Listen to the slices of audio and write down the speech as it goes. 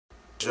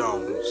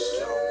Jones.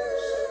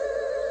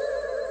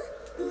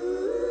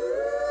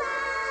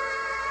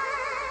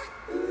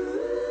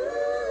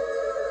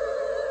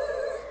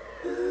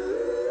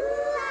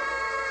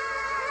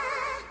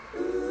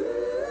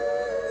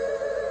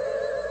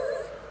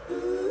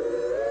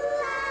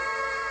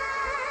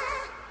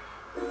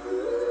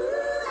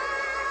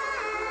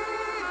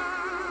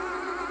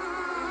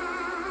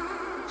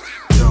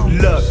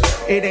 Look,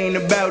 it ain't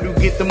about who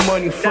get the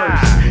money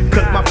first.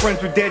 Cause my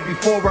friends were dead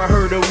before I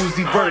heard a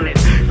Uzi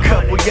verse.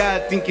 Couple y'all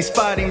think your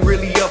spot ain't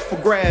really up for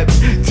grabs.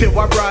 Till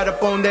I ride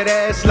up on that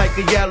ass like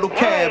a yellow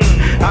cab.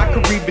 I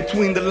could read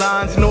between the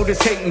lines, know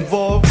there's hate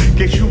involved.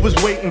 Guess you was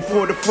waiting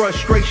for the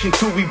frustration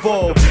to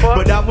evolve.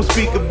 But I won't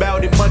speak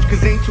about it much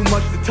cause ain't too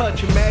much to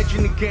touch.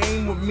 Imagine a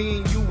game where me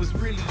and you was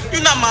really.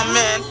 You're not my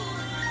man.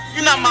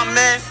 You're not my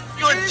man.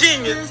 You're a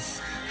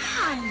genius.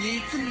 I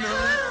need to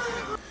know.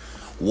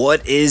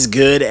 What is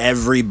good,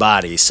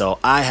 everybody? So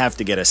I have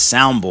to get a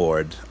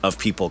soundboard of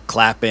people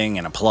clapping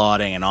and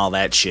applauding and all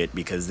that shit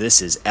because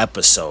this is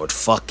episode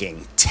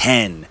fucking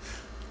 10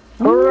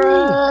 of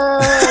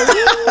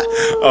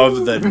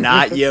the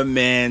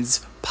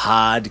Annimeanz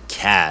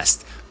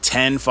podcast.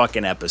 10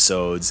 fucking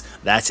episodes.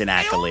 That's an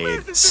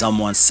accolade.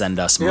 Someone send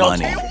us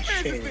money.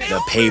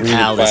 The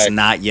PayPal is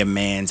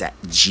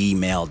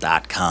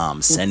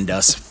notyourmans@gmail.com. Send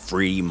us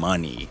free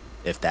money,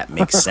 if that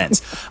makes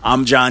sense.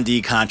 I'm John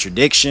D.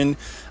 Contradiction.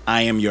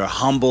 I am your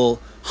humble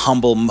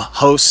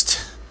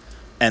host,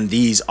 and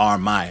these are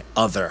my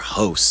other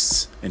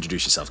hosts.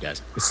 Introduce yourself,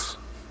 guys.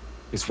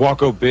 It's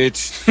Wacko,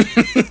 bitch.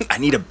 I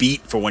need a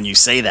beat for when you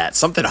say that.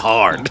 Something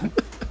hard.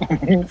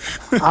 More.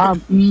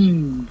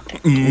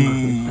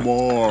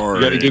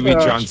 You gotta give me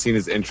John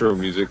Cena's intro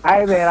music.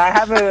 I mean, I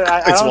haven't.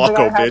 It's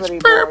Wacko, bitch.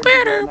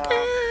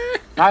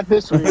 Not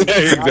this week.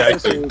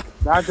 Exactly.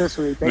 Not this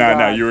week.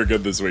 No, you were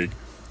good this week.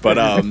 But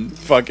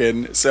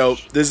so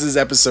this is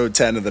episode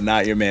 10 of the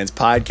Annimeanz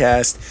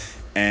podcast,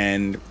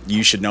 and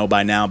you should know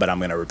by now, but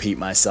I'm gonna repeat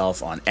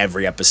myself on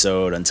every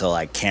episode until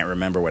I can't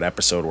remember what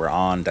episode we're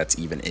on. That's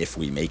even if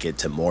we make it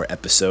to more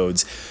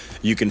episodes.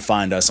 You can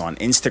find us on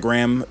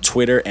Instagram,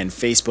 Twitter, and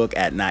Facebook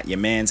at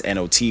Notyourmans,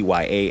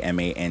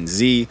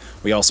 NOTYAMANZ.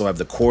 We also have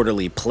the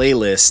quarterly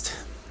playlist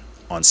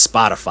on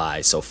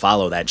Spotify, so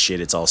follow that shit.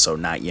 It's also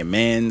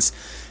Notyourmans.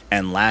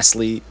 And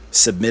lastly,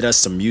 submit us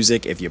some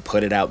music if you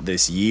put it out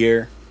this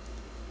year.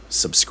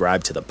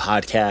 Subscribe to the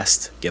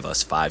podcast. Give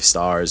us 5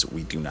 stars.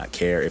 We do not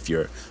care if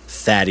you're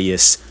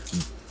Thaddeus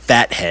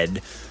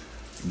Fathead.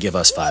 Give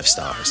us 5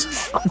 stars.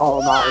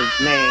 Call out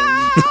his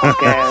name.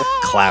 Okay.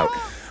 Clout.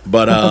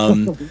 But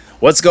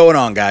what's going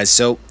on, guys?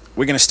 So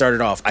we're going to start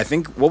it off. I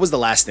think, what was the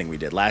last thing we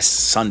did? Last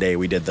Sunday,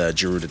 we did the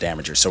Gerudo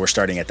Damager. So we're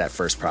starting at that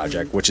first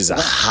project, which is a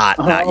hot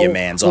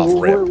Notyourmans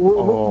off rip.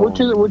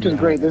 Which is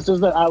great. This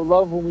is I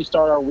love when we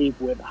start our week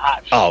with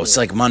hot shit. Oh, it's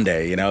like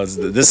Monday, you know?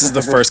 This is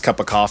the first cup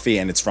of coffee,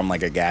 and it's from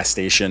like a gas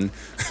station.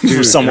 Dude,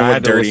 for someone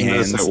with dirty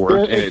hands hands. at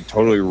work, and it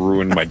totally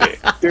ruined my day.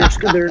 There's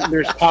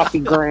coffee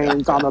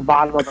grains on the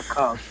bottom of the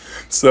cup.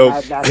 So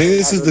I think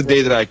this is the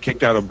day that I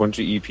kicked out a bunch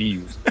of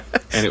EPs,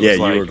 and it was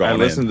like I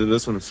listened to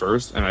this one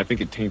first, and I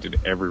think it tainted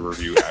every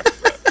review after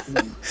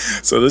that.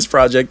 So this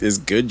project is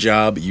Good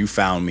Job You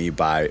Found Me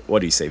by,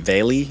 what do you say,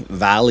 Valee?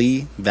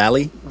 Valee?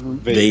 Valee?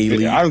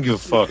 I don't give a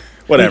fuck.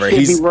 Whatever.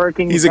 He's a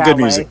good ballet.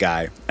 music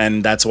guy,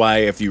 and that's why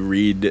if you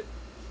read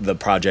the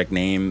project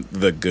name,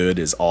 the good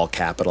is all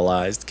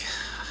capitalized. God,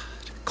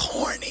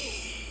 corny.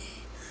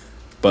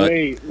 But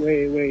wait.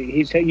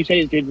 You say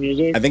he's good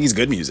music? I think he's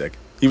good music.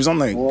 He was on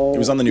the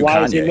new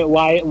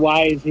Kanye.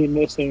 Why is he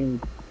missing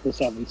the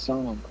 7th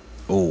song?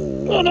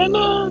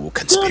 Oh,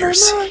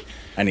 conspiracy.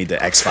 I need the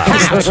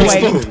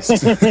X-Files.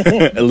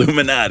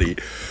 Illuminati.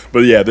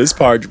 But yeah, this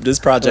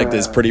project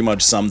is pretty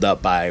much summed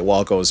up by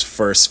Walco's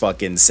first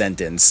fucking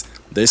sentence.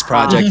 This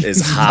project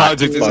is hot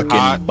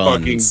fucking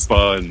buns.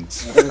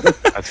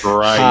 That's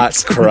right.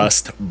 Hot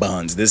crust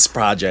buns. This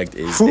project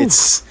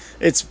is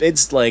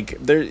it's like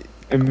there.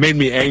 It made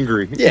me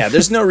angry. Yeah,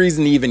 there's no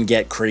reason to even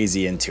get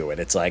crazy into it.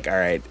 It's like, all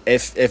right,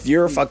 if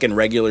you're a fucking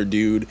regular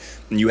dude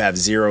and you have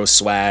zero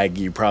swag,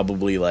 you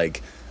probably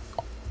like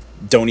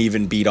don't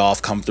even beat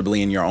off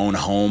comfortably in your own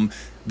home.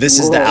 This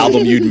is the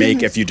album you'd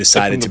make if you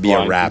decided to be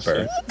a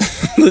rapper.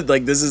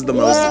 Like, this is the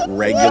most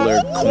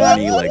regular,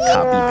 corny, like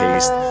copy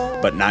paste,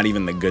 but not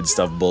even the good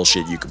stuff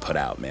bullshit you could put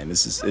out, man.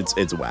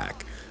 It's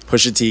whack.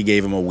 Pusha T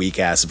gave him a weak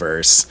ass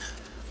verse.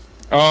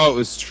 Oh, it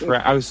was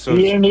I was so.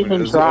 He didn't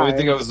even the try. only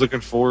thing I was looking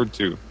forward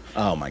to.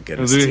 Oh my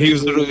goodness. He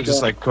was literally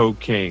just like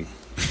cocaine.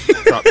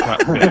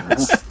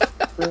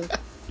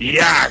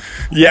 Yeah.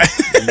 Yeah.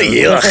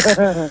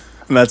 Yeah.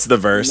 And that's the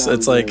verse.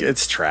 It's like,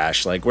 it's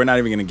trash. Like, we're not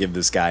even going to give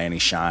this guy any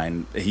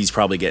shine. He's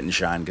probably getting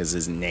shine because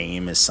his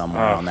name is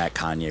somewhere on that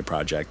Kanye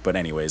project. But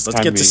anyways, let's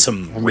get to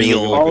some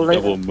real...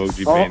 Double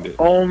emoji bandit.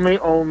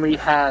 Only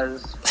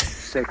has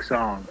 6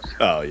 songs.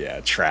 Oh, yeah,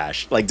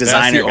 trash. Like,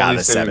 Designer got a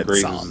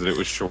 7th song. That it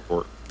was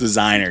short.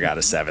 Designer got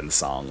a 7th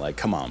song. Like,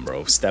 come on,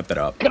 bro. Step it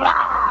up.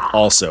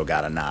 Also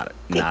got a not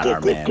our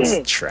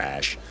man's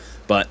trash.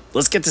 But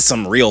let's get to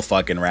some real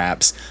fucking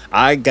raps.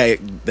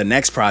 The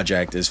next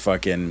project is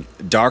fucking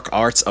Dark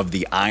Arts of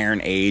the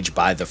Iron Age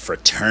by the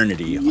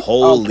Fraternity.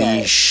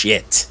 Holy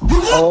shit.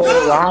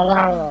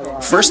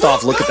 First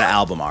off, look at the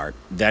album art.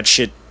 That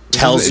shit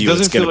tells you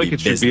it's going to be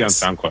business. It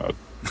doesn't feel like it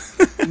should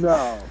be on SoundCloud.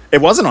 No. It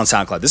wasn't on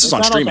SoundCloud. This is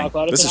on streaming.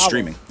 This is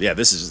streaming. Yeah,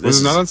 this is.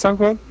 Was it not on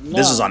SoundCloud? No,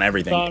 this is on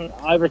everything. On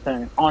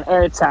everything. On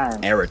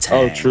Airtime.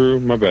 Airtime. Oh, true.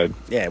 My bad.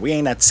 Yeah, we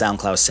ain't at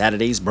SoundCloud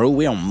Saturdays, bro.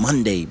 We on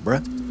Monday, bro.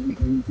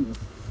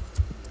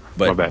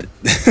 But my bad.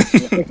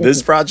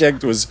 This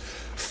project was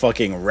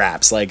fucking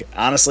raps. Like,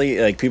 honestly,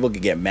 like, people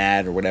could get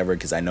mad or whatever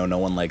because I know no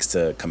one likes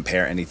to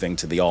compare anything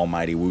to the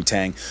almighty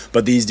Wu-Tang,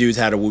 but these dudes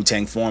had a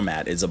Wu-Tang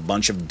format. It's a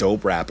bunch of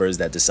dope rappers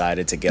that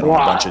decided to get on a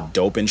bunch of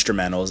dope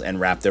instrumentals and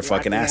rap their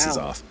fucking asses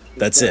off.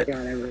 That's it.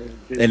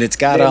 And it's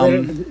got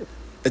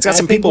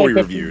some people we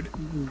reviewed.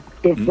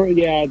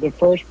 The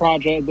first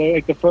project,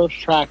 the first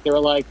track, they were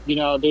like,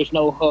 there's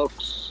no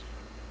hooks.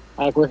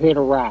 Like, we're here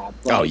to rap.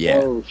 Like, oh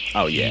yeah.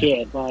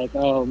 Shit. Like,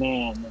 oh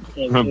man.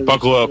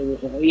 Buckle up.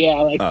 Yeah.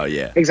 Like. Oh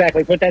yeah.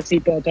 Exactly. Put that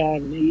seatbelt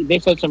on. They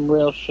said some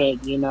real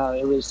shit.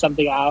 It was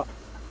something out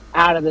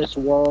of this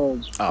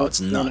world. Oh, it's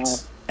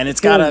nuts. And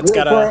it's got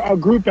a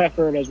group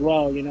effort as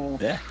well.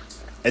 Yeah.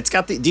 It's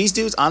got these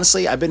dudes.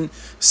 Honestly,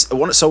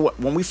 so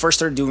when we first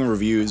started doing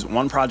reviews,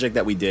 one project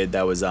that we did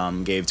that was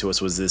gave to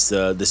us was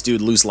this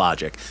dude Loose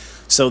Logic.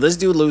 So this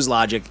dude Loose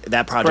Logic,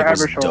 that project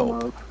was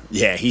dope. Love.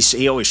 Yeah,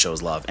 he always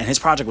shows love, and his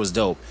project was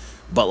dope.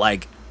 But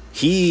like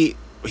he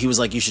was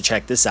like, you should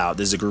check this out.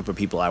 There's a group of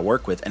people I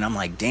work with, and I'm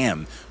like,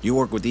 damn, you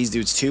work with these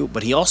dudes too.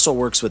 But he also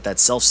works with that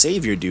Self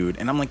Savior dude,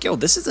 and I'm like, yo,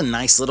 this is a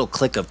nice little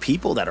clique of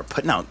people that are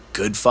putting out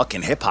good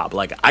fucking hip hop.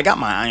 Like, I got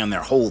my eye on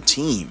their whole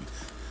team.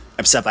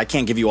 Except I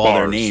can't give you all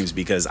their names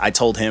because I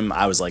told him,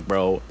 I was like,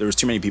 bro, there was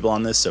too many people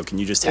on this, so can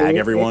you just tag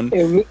everyone?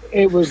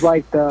 It was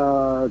like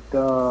the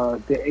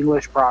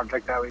English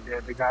project that we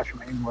did, the guys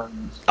from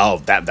England. Oh,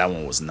 that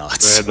one was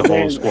nuts. They had the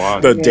whole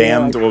squad. The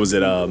Damned, what was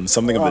it?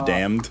 Something of the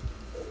Damned?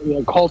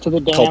 Yeah, Cult of the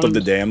Damned. Cult of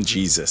the Damned,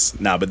 Jesus.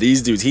 Nah, but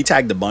these dudes, he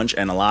tagged a bunch,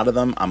 and a lot of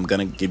them, I'm going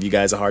to give you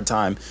guys a hard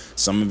time.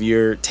 Some of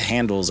your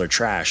handles are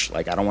trash.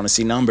 Like, I don't want to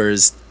see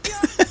numbers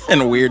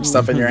and weird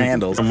stuff in your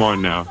handles. Come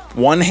on now.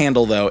 One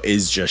handle, though,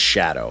 is just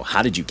Shadow.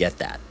 How did you get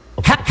that?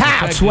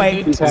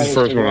 Halfway. This is the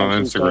first one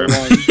on Instagram.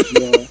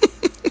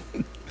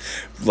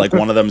 Like,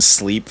 one of them,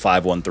 Sleep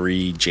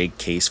 513, Jake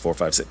Case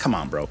 456. Come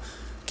on, bro.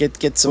 Get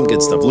some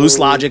good stuff. Loose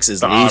Logics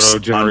is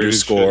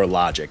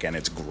loose_logic, and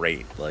it's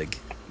great. Like,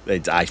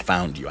 I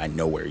found you. I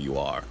know where you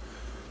are.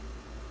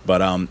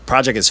 But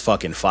project is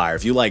fucking fire.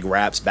 If you like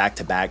raps,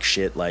 back-to-back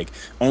shit, like,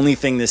 only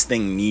thing this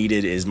thing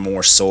needed is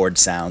more sword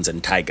sounds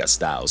and taiga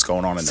styles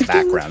going on in the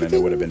background, and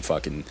it would have been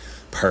fucking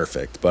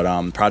perfect.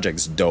 But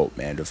project's dope,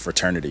 man. The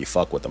Fraternity,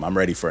 fuck with them. I'm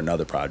ready for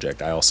another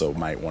project. I also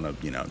might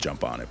want to,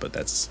 jump on it, but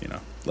that's,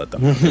 let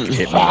them. They could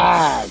hit me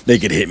up. They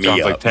could hit me up.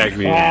 Like, tag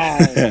me.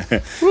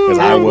 Because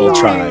I will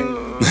try.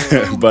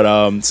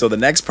 But so the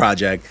next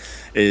project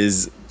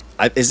is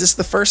this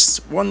the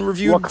first one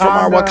reviewed from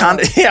our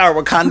Wakanda? Yeah,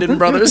 our Wakandan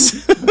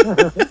brothers.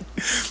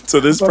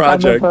 So this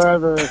project.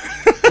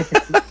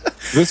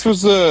 This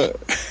was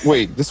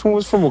wait, this one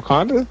was from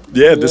Wakanda?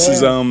 Yeah, this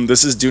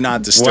is Do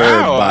Not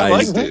Disturb by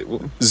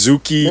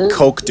Zoocci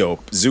Coke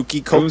Dope.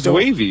 Zoocci Coke Dope. It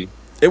was wavy.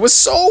 It was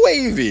so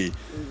wavy.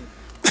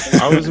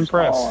 I was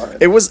impressed.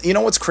 It was,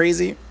 what's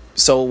crazy?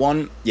 So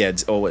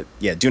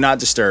Do Not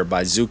Disturb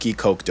by Zoocci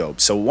Coke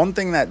Dope. So one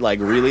thing that like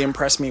really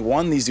impressed me,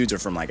 these dudes are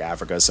from like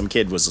Africa. Some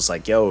kid was just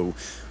like, yo,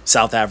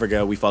 South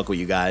Africa, we fuck with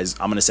you guys.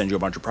 I'm gonna send you a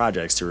bunch of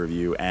projects to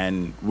review,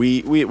 and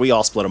we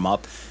all split them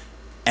up.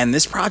 And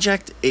this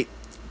project,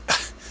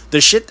 the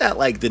shit that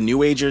like the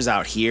new agers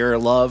out here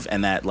love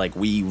and that like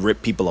we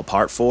rip people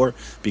apart for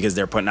because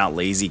they're putting out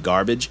lazy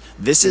garbage.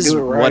 This is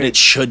what it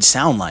should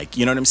sound like.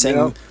 You know what I'm saying?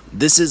 Yep.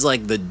 This is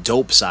like the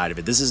dope side of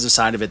it. This is the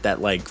side of it that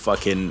like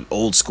fucking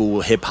old school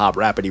hip hop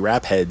rapidy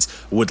rap heads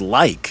would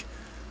like.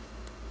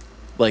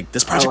 Like,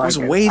 this project was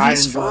wavy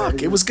as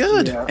fuck. It was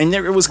good, and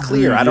it was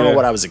clear. I don't know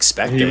what I was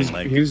expecting.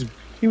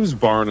 He was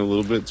barring a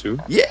little bit too.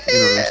 Yeah, you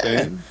know what I'm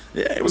saying?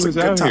 Yeah, it was a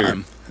good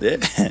time. Here.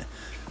 Yeah.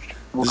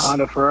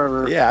 Wakanda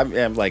forever. Yeah,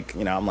 I'm like,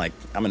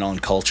 I'm an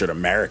uncultured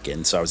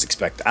American, so I was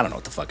I don't know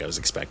what the fuck I was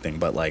expecting,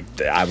 but like,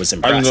 I was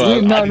impressed. I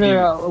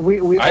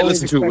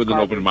listened to it with an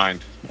open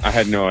mind. I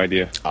had no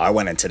idea. I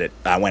went into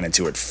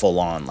it full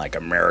on, like,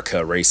 America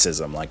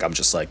racism. Like, I'm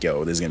just like,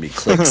 yo, there's gonna be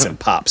clicks and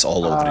pops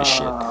all over this shit.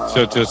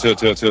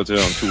 Chill,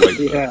 I'm too white.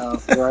 Yeah,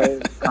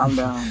 right. Calm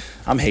down.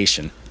 I'm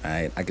Haitian.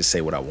 I can say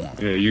what I want.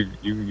 Yeah,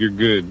 you're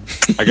good.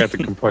 I got the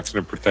complexion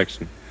of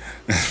protection.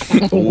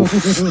 Shout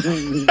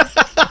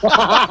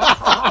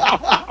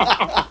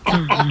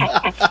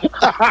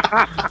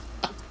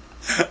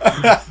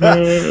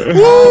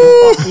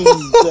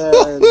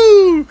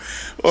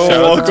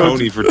out to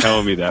Tony for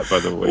telling me that, by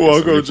the way.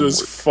 Walko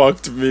just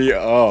fucked me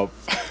up.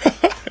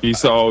 He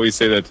used to always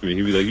say that to me.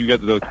 He'd be like, you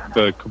got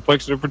the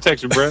complexion of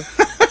protection, bro.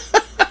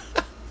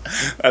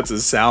 That's a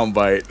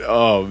soundbite.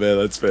 Oh, man,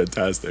 that's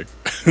fantastic.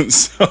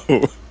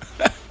 So,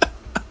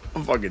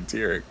 I'm fucking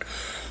tearing.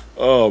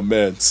 Oh,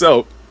 man.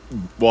 So,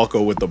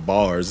 Walko with the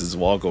bars is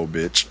Walko,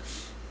 bitch.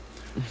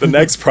 The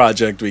next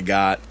project we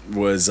got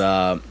was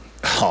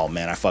oh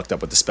man, I fucked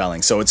up with the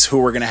spelling. So it's who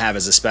we're gonna have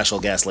as a special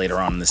guest later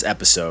on in this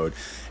episode.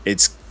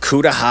 It's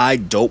Cudahy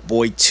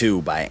Dopeboy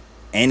 2 by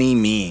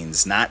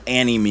Annimeanz, not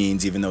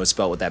Annimeanz, even though it's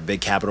spelled with that big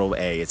capital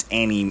A. It's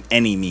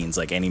Annimeanz,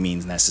 like any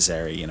means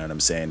necessary. You know what I'm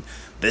saying?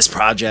 This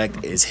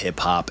project is hip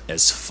hop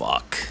as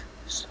fuck.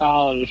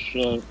 Solid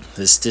shit.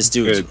 This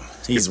dude,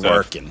 he's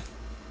working.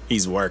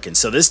 He's working.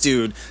 So this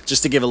dude,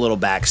 just to give a little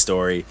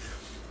backstory.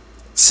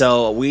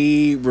 So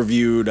we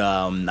reviewed,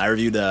 I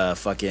reviewed the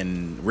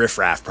fucking Riff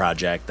Raff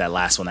project, that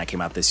last one that came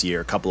out this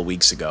year, a couple of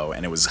weeks ago,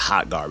 and it was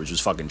hot garbage. It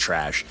was fucking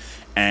trash.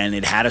 And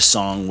it had a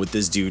song with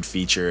this dude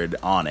featured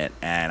on it,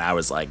 and I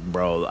was like,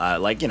 bro,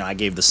 like, you know, I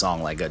gave the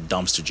song like a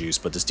dumpster juice,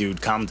 but this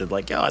dude commented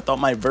like, yo, I thought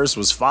my verse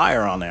was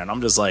fire on there, and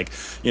I'm just like,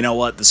 you know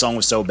what, the song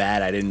was so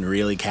bad, I didn't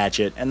really catch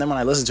it. And then when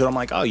I listened to it, I'm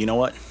like, oh, you know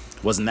what,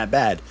 it wasn't that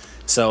bad.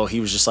 So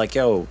he was just like,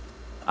 yo,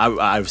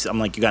 I'm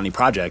like, you got any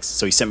projects?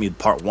 So he sent me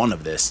part 1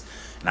 of this,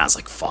 and I was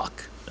like,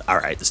 fuck, all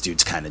right, this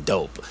dude's kind of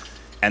dope.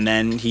 And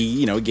then he,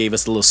 you know, gave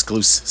us a little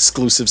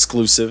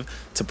exclusive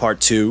to part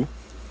 2,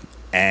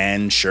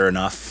 and sure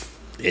enough,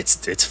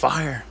 it's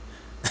fire.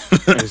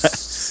 It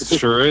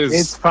sure is.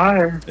 It's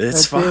fire.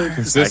 It's fire.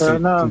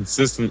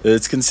 Consistent.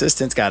 It's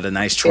consistent. It's got a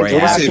nice Troy.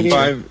 What did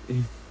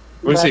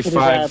I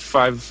say?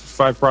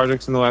 Five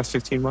projects in the last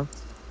 15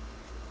 months.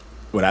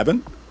 What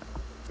happened?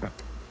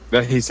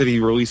 That he said he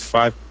released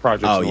 5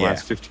 projects in the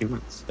last 15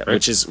 months. Right?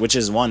 Which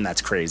is one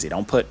that's crazy.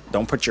 Don't put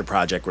your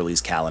project release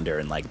calendar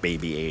in like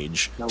baby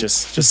age. Nope.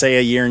 Just say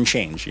a year and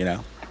change. You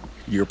know,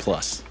 year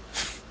plus.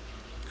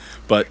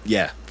 But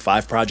yeah,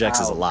 5 projects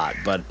is a lot.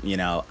 But, you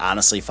know,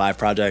 honestly, 5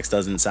 projects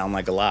doesn't sound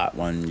like a lot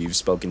when you've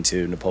spoken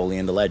to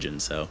Napoleon the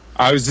Legend. So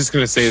I was just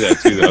going to say that,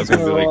 too. Though. I was going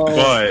to be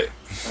like,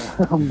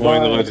 but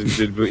Napoleon the Legend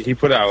did. But he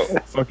put out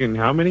fucking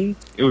how many?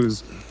 It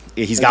was...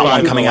 He's got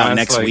one coming out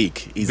next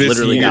week. He's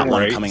literally got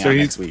one coming out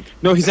next week.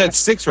 No, he's at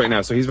 6 right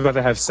now. So he's about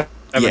to have 7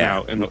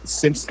 out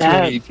since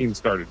 2018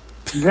 started.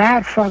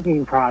 That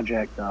fucking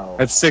project, though.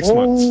 That's 6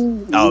 months.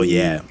 Oh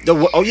yeah.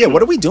 Oh yeah.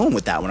 What are we doing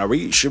with that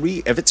one? Should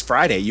we? If it's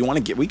Friday,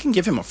 we can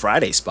give him a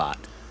Friday spot.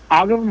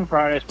 I'll give him a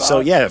Friday spot.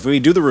 So yeah, if we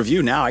do the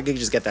review now, I could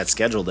just get that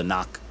scheduled and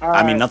knock.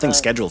 I mean, nothing's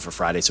scheduled for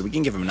Friday, so we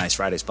can give him a nice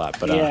Friday spot.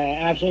 But yeah,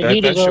 absolutely,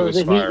 he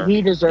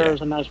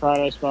deserves a nice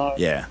Friday spot.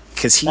 Yeah,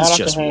 because he's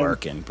just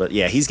working. But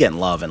yeah, he's getting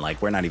love, and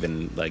like we're not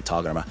even like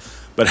talking about.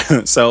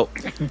 But so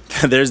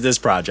there's this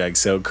project.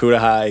 So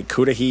Cudahy.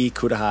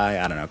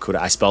 I don't know.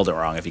 I spelled it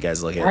wrong. If you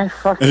guys look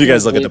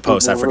at the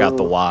post, I forgot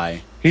the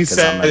Y. He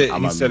said it.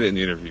 He said it in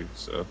the interview.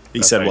 So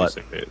he said what?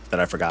 That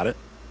I forgot it.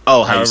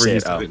 Oh, how you say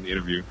it? In the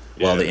interview.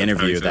 Well, the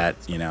interview that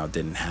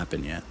didn't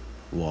happen yet.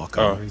 Walk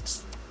on.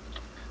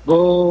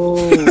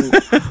 Boo.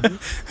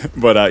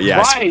 But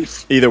yeah,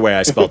 either way,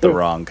 I spelled it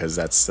wrong because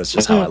that's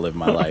just how I live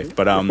my life.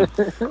 But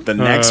the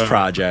next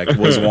project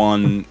was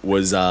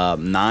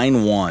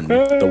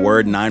 9-1. The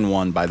word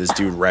 9-1 by this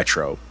dude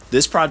Retro.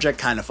 This project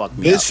kind of fucked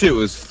me up. This shit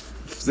was.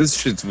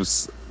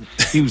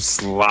 He was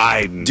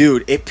sliding,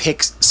 dude. It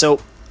picks so.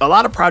 A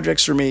lot of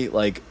projects for me,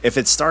 like, if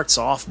it starts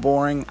off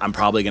boring, I'm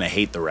probably going to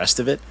hate the rest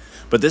of it.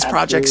 But this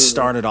project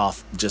started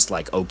off just,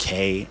 like,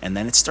 okay, and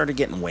then it started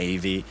getting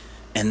wavy,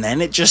 and then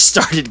it just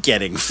started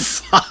getting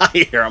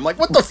fire. I'm like,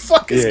 what the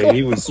fuck is going on?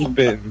 Yeah, he was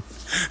spitting.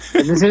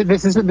 This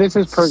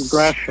is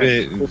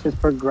progression. This is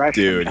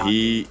progression.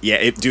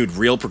 Dude, dude,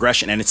 real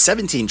progression. And it's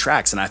 17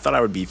 tracks, and I thought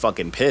I would be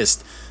fucking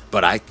pissed,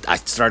 but I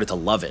started to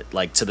love it.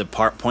 Like, to the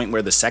point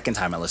where the second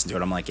time I listened to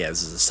it, I'm like, yeah,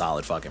 this is a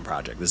solid fucking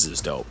project. This is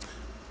dope.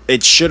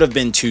 It should have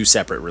been 2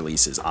 separate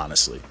releases,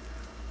 honestly.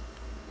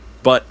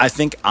 But I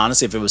think,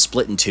 honestly, if it was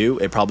split in 2,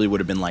 it probably would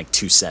have been like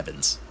 2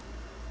 7s.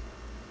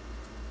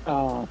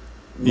 Oh.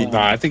 No,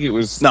 I think it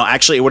was... No,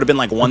 actually, it would have been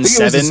like 1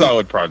 7. It was a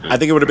solid project. I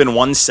think it would have been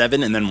 1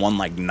 7 and then 1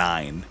 like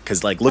 9.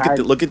 Because like,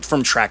 look at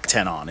from track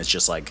 10 on. It's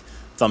just like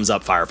thumbs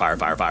up, fire, truck, fire.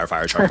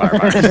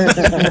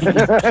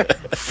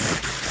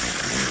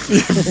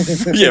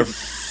 Yeah.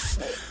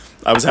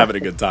 I was having a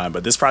good time,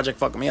 but this project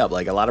fucked me up.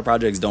 Like, a lot of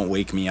projects don't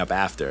wake me up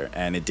after,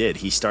 and it did.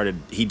 He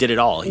did it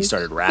all. He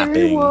started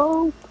rapping.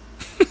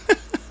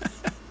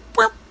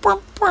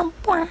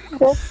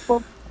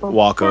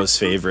 Walko's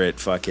favorite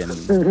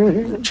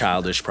fucking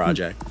childish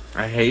project.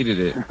 I hated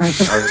it. I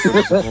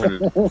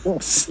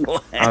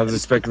was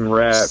expecting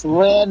rap.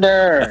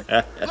 Slander.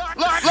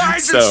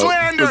 So,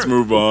 let's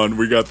move on.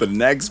 We got the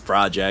next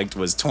project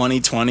was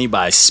 2020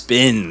 by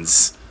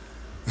Spinz.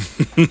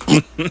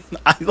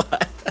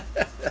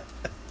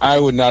 I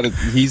would not have...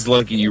 He's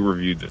lucky you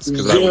reviewed this,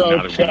 because I would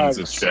not have given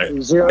this check.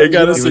 It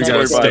got a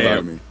 6.5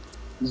 on me.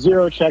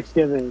 0 checks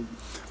given.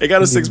 It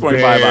got a 6.5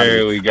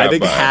 on me. I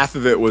think half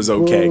of it was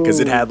okay,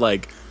 because it had,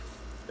 like,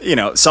 you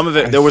know, some of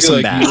it... There was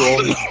some bad.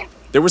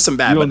 There was some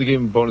bad. You only gave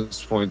him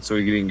bonus points so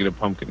he didn't get a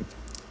pumpkin.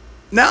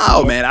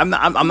 No, man,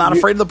 I'm not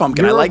afraid of the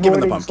pumpkin. I like giving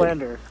the pumpkin.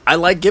 Slander. I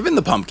like giving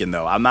the pumpkin,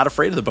 though. I'm not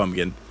afraid of the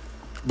pumpkin.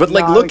 But,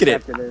 like, look at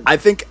it. I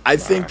think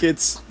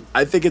it's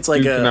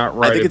like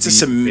a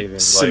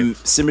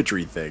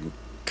symmetry thing,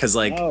 because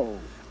like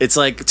it's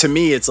like, to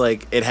me it's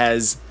like it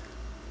has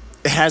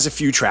it has a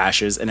few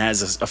trashes and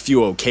has a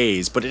few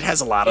okays, but it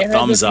has a lot of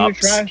thumbs ups.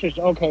 Trashes.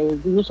 Okay,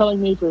 you're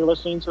telling me if you're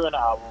listening to an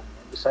album,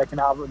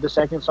 the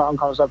second song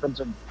comes up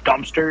into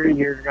dumpster,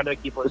 you're gonna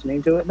keep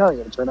listening to it? No,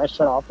 you're gonna turn that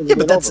shit off. And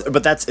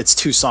it's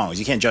 2 songs.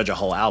 You can't judge a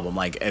whole album.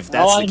 Like if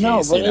that's the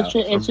case, but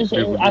it's just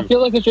I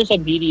feel like it's just a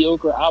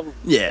mediocre album.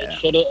 Yeah,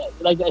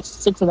 like a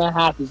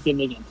 6.5 is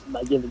giving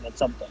it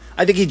something.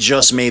 I think he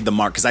just made the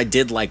mark because I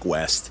did like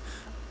West.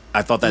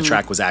 I thought that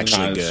track was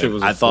actually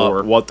good. I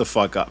thought, what the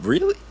fuck up?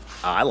 Really?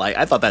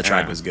 I thought that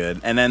track was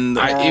good. And then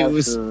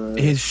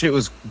his shit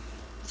was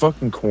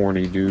fucking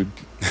corny, dude.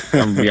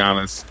 I'm gonna be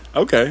honest.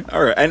 Okay,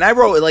 all right. And I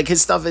wrote like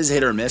his stuff is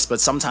hit or miss, but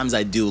sometimes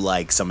I do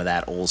like some of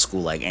that old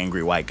school like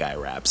angry white guy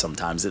rap.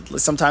 Sometimes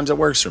it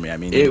works for me. I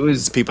mean,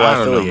 it's people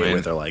I affiliate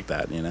with are like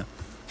that, you know.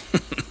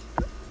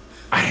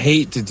 I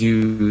hate to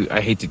do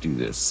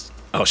this.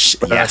 Oh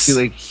shit! But yes. I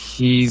feel like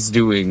he's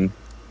doing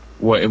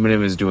what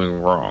Eminem is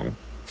doing wrong,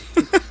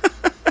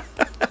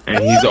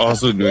 and he's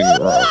also doing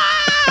it wrong.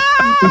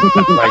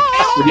 Like,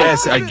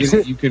 yes, I get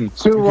it. You can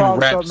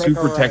rap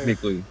super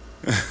technically.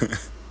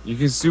 You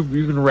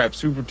can rap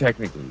super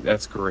technically.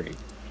 That's great.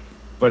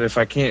 But if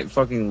I can't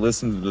fucking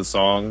listen to the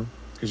song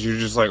because you're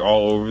just like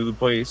all over the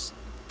place,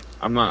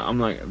 I'm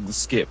like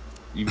skip.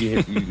 You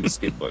can hit the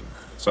skip button.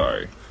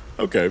 Sorry.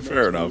 Okay,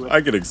 fair enough.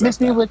 I can accept that.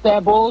 Miss me with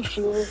that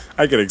bullshit.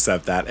 I can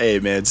accept that. Hey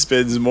man,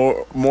 Spinz,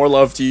 more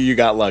love to you. You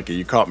got lucky.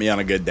 You caught me on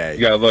a good day.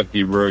 You got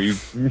lucky, bro. You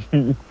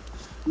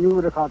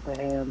would have caught the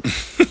hand.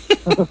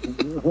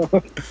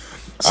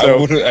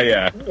 So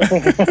yeah,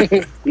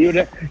 you'd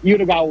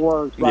have got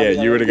worked. Yeah,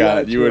 you would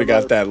have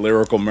got that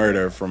lyrical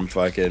murder from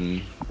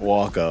fucking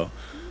Walko.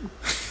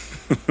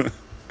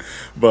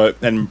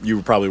 But then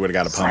you probably would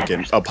have got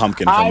a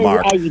pumpkin from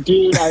Mark.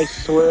 Dude, I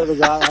swear to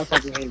God, I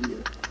fucking hate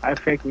you. I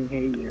freaking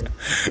hate you.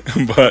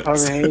 But I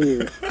fucking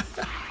hate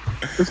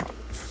you.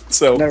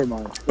 So, never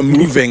mind.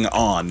 Moving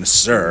on,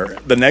 sir.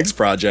 The next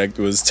project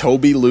was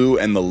Tobi Lou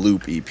and the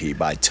Loop EP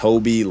by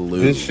Tobi Lou.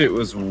 This shit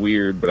was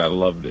weird, but I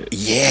loved it.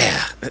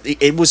 Yeah,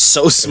 it was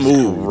so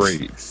smooth. It was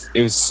great.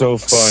 It was so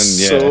fun.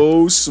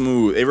 So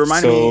smooth. It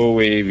reminded me. So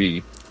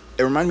wavy.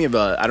 It reminded me of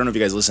I don't know if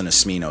you guys listen to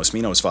Smino.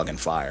 Smino is fucking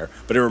fire,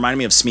 but it reminded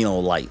me of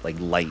Smino light, like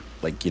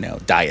you know,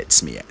 diet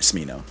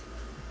Smino.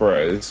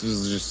 Bro, this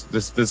was just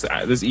this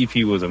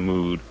EP was a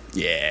mood.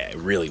 Yeah, it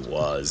really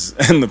was.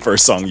 And the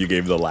first song you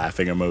gave the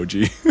laughing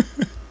emoji.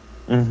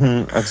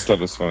 I just thought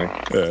it was funny.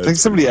 Yeah, I think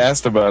somebody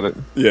asked about it.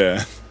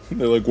 Yeah,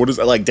 they're like, "What is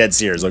like dead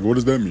serious? Like, what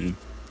does that mean?"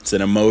 It's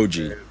an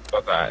emoji.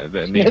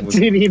 That name was...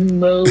 an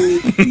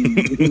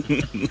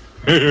emoji.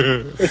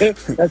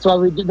 That's why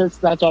we do this.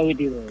 That's why we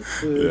do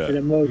this. It's an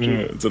emoji.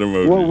 Yeah, it's an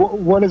emoji.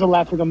 What does a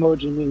laughing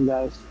emoji mean,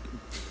 guys?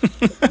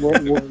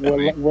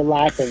 we're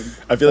laughing.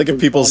 I feel like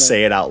if people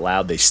say it out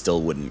loud, they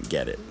still wouldn't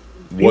get it.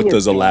 What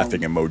does a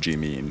laughing emoji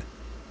mean?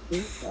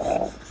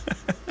 Yeah.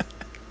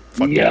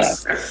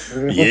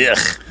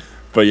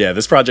 But yeah,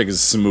 this project is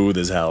smooth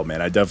as hell,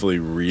 man. I definitely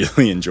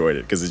really enjoyed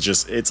it because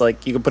it's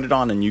like you can put it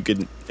on and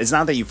it's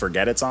not that you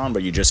forget it's on,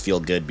 but you just feel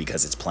good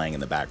because it's playing in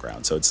the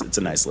background. So it's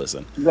a nice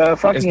listen. The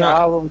fucking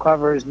album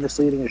cover is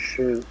misleading as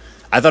shit.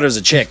 I thought it was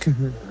a chick.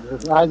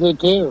 I did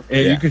too. Yeah,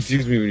 you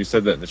confused me when you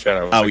said that in the chat.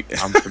 I was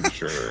like, I'm pretty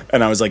sure.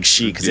 And I was like,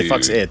 she,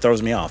 because it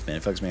throws me off, man.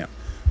 It fucks me up.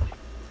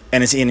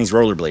 And he's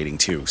rollerblading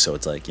too, so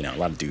it's like, you know, a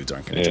lot of dudes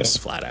aren't gonna just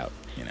flat out,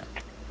 you know.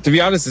 To be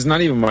honest, it's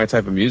not even my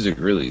type of music,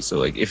 really. So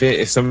like,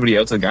 if somebody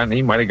else had gotten it,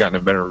 he might have gotten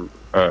a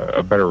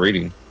better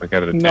rating, like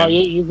out of 10. No,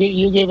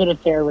 you gave it a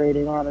fair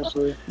rating,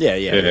 honestly.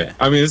 Yeah.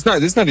 I mean, it's not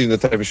even the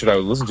type of shit I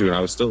would listen to, and I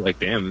was still like,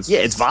 damn. It's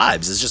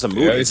vibes. It's just a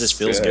mood. It just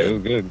feels good. It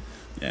was good.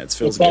 Yeah, it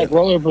feels good. It's like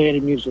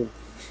rollerblading music.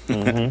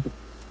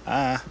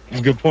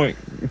 Good point.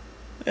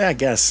 Yeah, I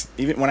guess.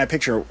 Even when I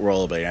picture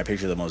rollerblading, I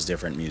picture the most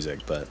different music,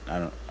 but I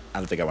don't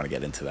think I want to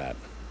get into that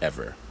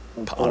ever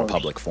on a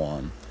public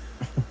forum.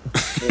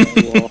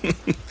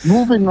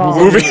 Moving on.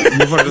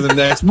 Move on to the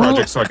next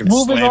project so I can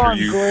slander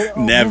you.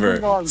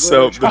 Never.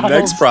 So the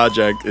next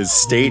project is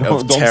State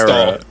of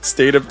Terra.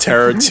 State of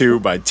Terra 2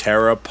 by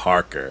Terra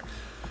Parker.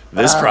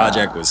 This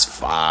project was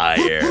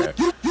fire.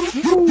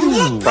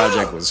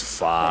 Project was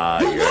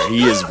fire.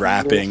 He is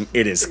rapping.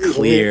 It is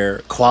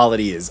clear.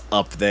 Quality is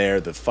up there.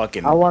 The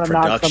fucking I want to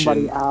production. knock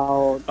somebody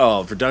out.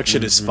 Oh,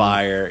 production is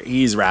fire.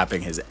 He's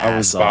rapping his ass off. I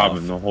was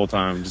bobbing the whole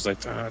time, just like.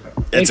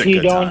 It's a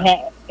good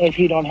time. If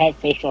you don't have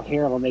facial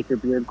hair, it'll make your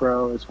beard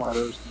grow. It's one of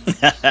those things.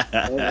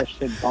 That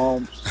shit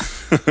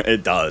bumps.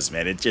 It does,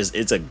 man.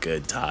 It's a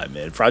good time,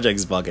 man. Project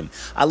is fucking.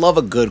 I love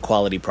a good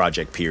quality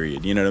project.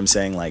 Period. You know what I'm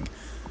saying? Like.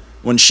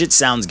 When shit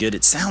sounds good,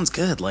 it sounds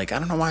good. Like, I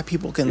don't know why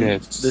people can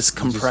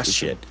compress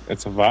shit.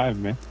 It's a vibe,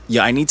 man.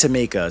 Yeah, I need to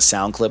make a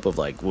sound clip of,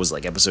 like, was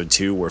like episode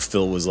 2 wwhere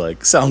Phil was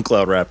like,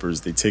 SoundCloud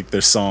rappers, they take their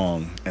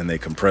song and they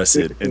compress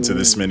it into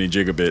this many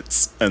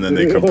gigabits and then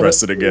they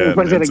compress it again.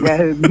 Because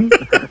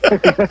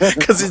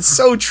it's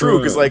so true.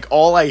 Because, like,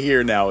 all I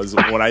hear now is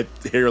when I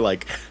hear,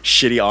 like,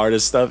 shitty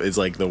artist stuff, it's,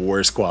 like, the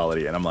worst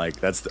quality. And I'm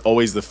like, that's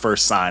always the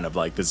first sign of,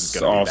 like, this is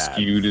going to be bad. All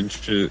skewed and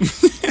shit.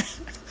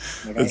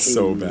 It's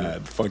so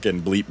bad.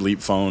 Fucking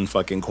bleep phone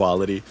fucking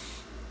quality.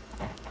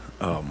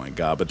 Oh my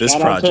god! But this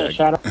shout project.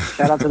 Shout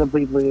out to the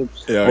Bleep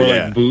Bleeps. Or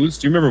like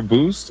Boost. Do you remember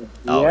Boost?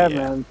 Oh, yeah, yeah.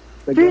 man.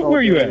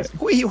 Where you at?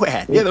 Where you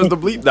at? Yeah, there was the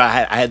bleep. No,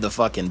 I had the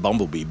fucking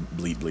Bumblebee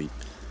bleep.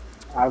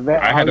 I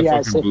had a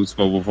fucking Boost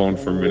mobile phone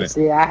for a minute.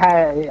 See, I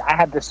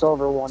had the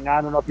silver one.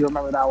 I don't know if you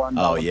remember that one.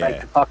 Oh, With,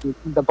 yeah. like,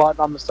 the button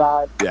on the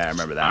side. Yeah, I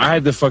remember that. I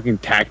had the fucking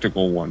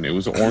tactical one. It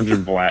was orange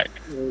and black.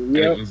 And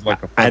it was like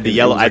I had the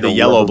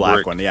yellow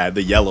black one. Yeah, I had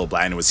the yellow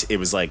black. And it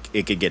was like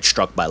it could get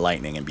struck by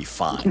lightning and be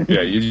fine.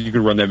 Yeah, you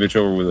could run that bitch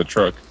over with a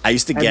truck. I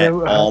used to get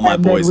all my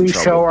boys in trouble.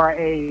 We show our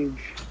age.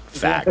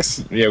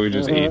 Facts. Yeah, we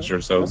just aged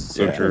ourselves. It's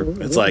so true.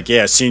 It's like,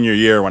 yeah, senior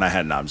year when I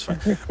had I'm just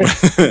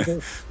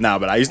fine. No,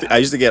 but I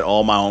used to get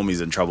all my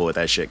homies in trouble with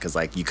that shit because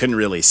like you couldn't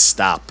really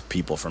stop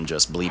people from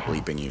just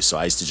bleeping you. So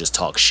I used to just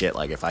talk shit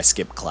like if I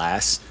skipped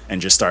class and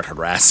just start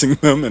harassing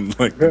them and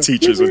like the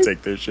teachers would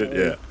take their shit.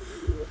 Yeah,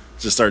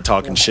 just start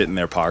talking shit in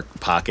their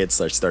pockets.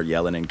 Like start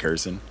yelling and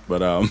cursing.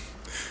 But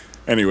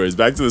anyways,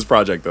 back to this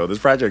project though. This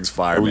project's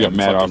fire. We got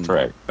mad off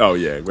track. Oh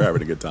yeah, we're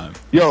having a good time.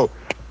 Yo,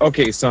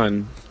 okay,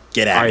 son.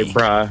 Get at me.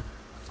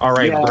 All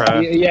right,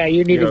 bruh. Yeah,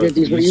 you need to get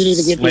these. You need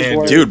to get these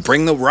words. Dude,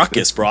 bring the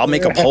ruckus, bro. I'll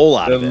make a poll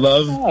out of it.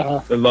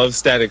 The Love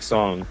Static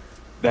song.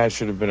 That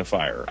should have been a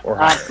fire. Or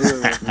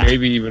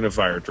maybe even a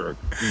fire truck.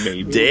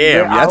 Maybe.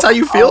 Damn, that's how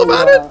you feel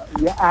about it?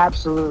 Yeah,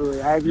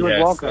 absolutely. I agree with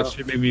Walker. That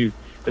shit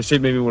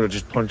made me want to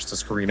just punch the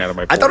screen out of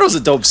my phone. I thought it was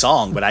a dope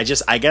song, but I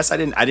guess I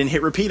didn't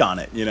hit repeat on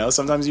it. You know,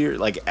 sometimes you're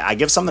like, I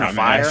give something a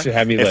fire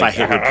if I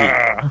hit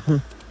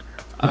repeat.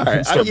 All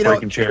right, start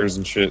breaking chairs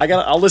and shit.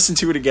 I'll listen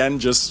to it again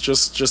just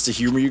to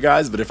humor you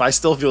guys. But if I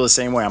still feel the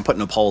same way, I'm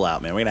putting a poll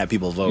out, man. We're gonna have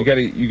people vote.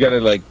 You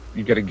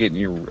gotta get in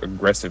your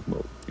aggressive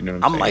mode. You know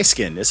what I'm saying? light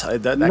skinned. It's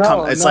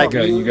like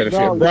you gotta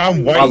feel. Bro,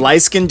 I'm white. A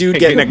light skinned dude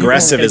getting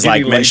aggressive is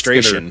like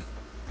menstruation.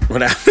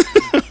 What?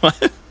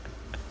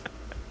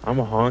 I'm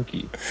a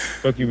honky.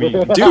 Fuck you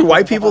mean, dude?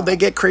 White people they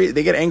get crazy.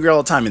 They get angry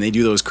all the time, and they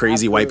do those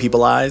crazy white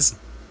people eyes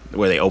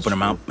where they open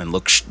them out and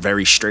look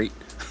very straight.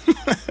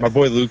 My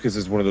boy Lucas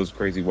is one of those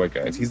crazy white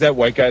guys. He's that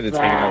white guy that's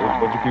hanging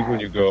out with a bunch of people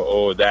and you go,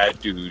 oh, that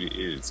dude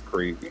is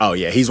crazy. Oh,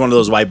 yeah. He's one of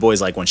those white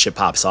boys, like when shit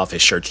pops off,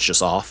 his shirt's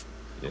just off.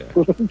 Yeah.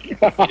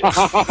 Exactly.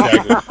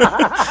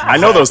 I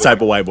know those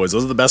type of white boys.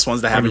 Those are the best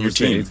ones to have in your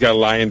team. He's got a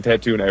lion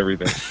tattoo and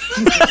everything.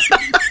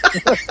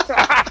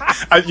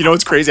 You know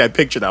what's crazy? I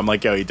picture that. I'm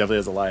like, yo, he definitely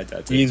has a lion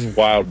tattoo. He's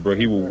wild, bro.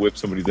 He will whip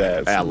somebody's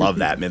ass. I love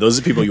that, man. Those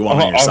are people you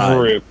want on your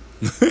side.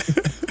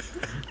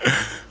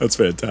 That's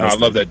fantastic. I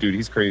love that dude.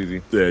 He's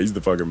crazy. Yeah, he's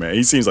the fucking man.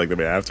 He seems like the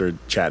man after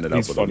chatting it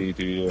up with him. He's funny,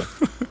 too, yeah.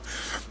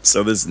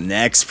 So this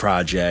next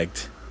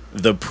project,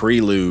 The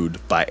Prelude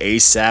by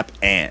ASAP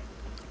Ant.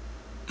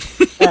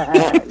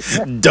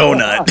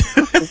 Donut.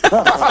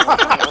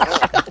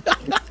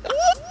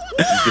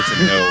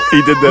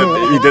 He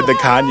did the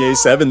Kanye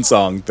 7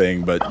 song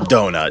thing, but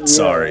Donut,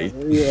 sorry.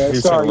 Yeah,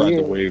 sorry.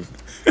 The wave.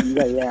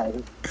 Yeah.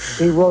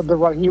 He rode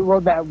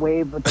that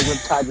wave, but the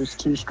riptide was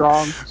too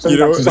strong, so he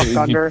got sucked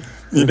under.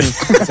 And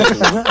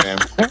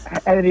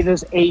then he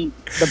just ate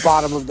the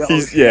bottom of the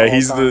ocean.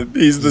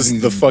 He's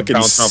the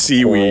fucking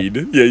seaweed.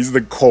 Yeah, he's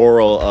the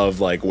coral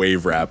of like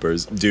wave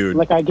rappers, dude.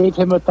 Like I gave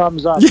him a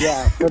thumbs up.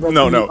 Yeah.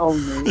 No.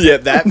 Yeah,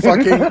 that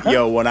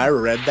fucking when I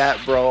read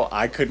that, bro,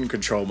 I couldn't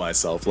control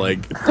myself.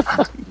 Like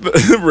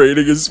the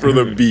rating is for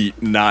the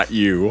beat, not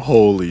you.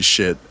 Holy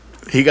shit.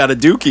 He got a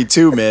dookie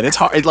too, man. It's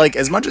hard. Like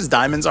as much as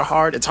diamonds are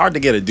hard, it's hard to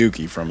get a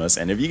dookie from us.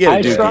 And if you get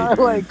a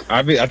dookie,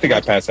 I think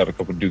I passed out a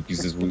couple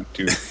dookies this week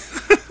too.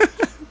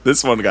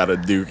 This one got a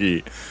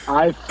dookie.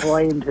 I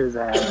flamed his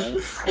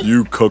ass.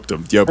 You cooked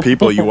him. Yo,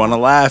 people, you want to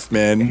laugh,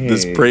 man. Hey,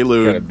 this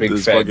Prelude. Got a big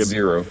this fat fucking,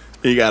 zero.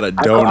 He got a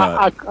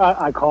donut.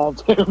 I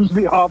called him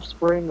the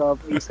offspring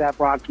of ASAP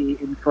Rocky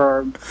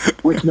Infirm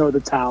with no the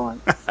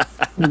talent.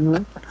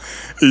 Mm-hmm.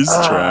 He's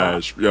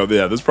trash. Yo,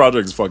 yeah, this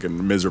project is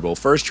fucking miserable.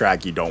 First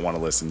track, you don't want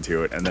to listen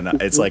to it. And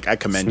then it's like, I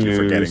commend you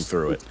for getting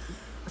through it.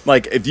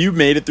 Like, if you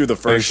made it through the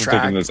first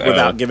track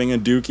without giving a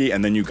dookie,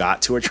 and then you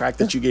got to a track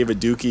that you gave a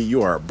dookie,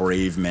 you are a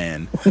brave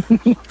man.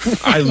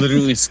 I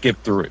literally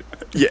skipped through it.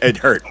 Yeah, it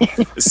hurt.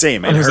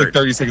 Same, it was hurt. like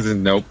 30 seconds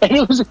and nope.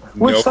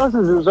 What sucks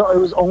is it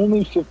was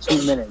only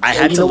 15 minutes. I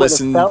had to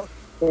listen.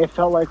 It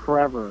felt like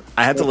forever.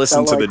 I had to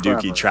listen to the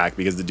Dookie track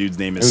because the dude's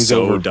name is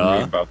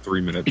Soda. About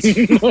 3 minutes.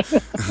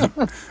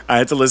 I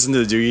had to listen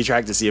to the Dookie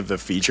track to see if the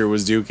feature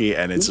was Dookie,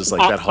 and it's just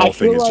like that whole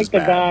thing is just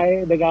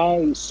bad. The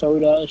guy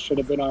Soda should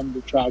have been on the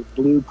track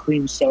Blue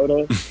Cream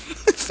Soda.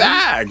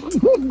 Fact.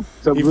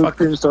 So Blue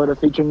Cream Soda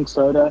featuring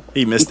Soda.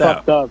 He missed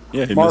out. Up.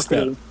 Yeah, he missed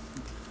out.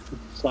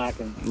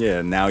 Slacking.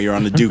 Yeah, now you're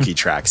on the Dookie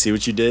track. See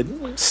what you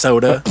did?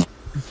 Soda.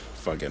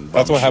 Fucking.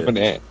 That's what happened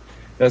to Ant.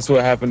 That's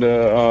what happened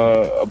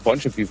to a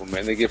bunch of people,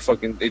 man. They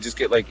just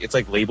get like, it's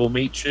like label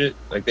mate shit.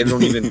 Like they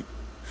don't even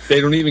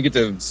get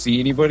to see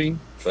anybody.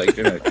 Like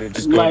they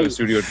just go to the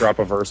studio, drop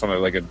a verse on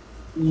like a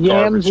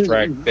garbage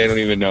track. They don't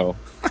even know.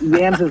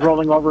 Yams is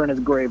rolling over in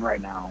his grave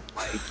right now.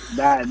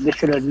 Like this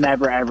should have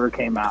never ever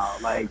came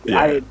out. Like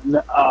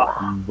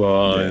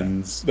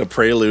Buns. The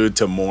prelude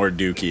to more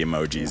Dookie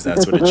emojis.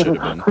 That's what it should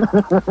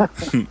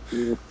have been.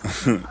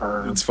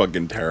 It's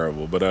fucking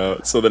terrible.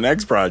 But so the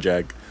next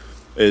project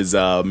is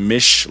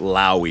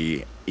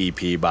Mishlawi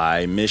EP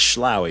by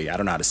Mishlawi. I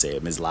don't know how to say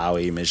it.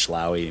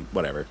 Mishlawi,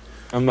 whatever.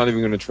 I'm not even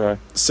going to try.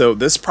 So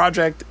this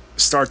project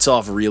starts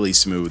off really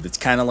smooth. It's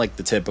kind of like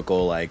the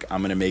typical, like,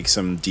 I'm going to make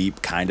some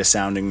deep kind of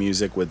sounding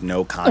music with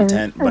no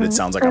content, but it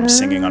sounds like I'm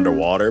singing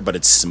underwater, but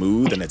it's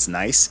smooth and it's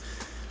nice.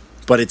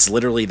 But it's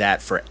literally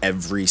that for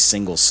every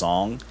single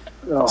song.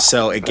 Oh,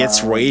 so it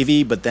gets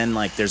wavy, but then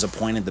like there's a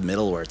point in the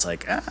middle where it's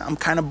like, I'm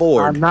kind of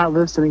bored. I'm not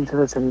listening to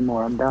this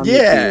anymore. I'm down.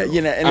 Yeah,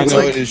 you know, and I it's know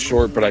like, it is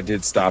short, but I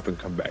did stop and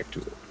come back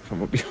to it. I'm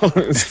gonna be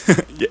honest,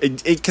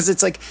 because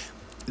it's like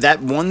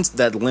that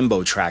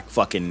limbo track.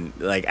 Fucking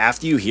like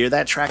after you hear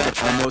that track,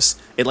 it's almost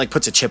it like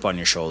puts a chip on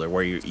your shoulder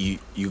where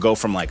you go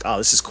from like, oh,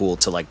 this is cool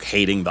to like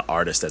hating the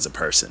artist as a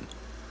person.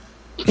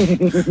 You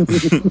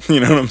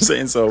know what I'm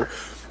saying? So.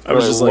 I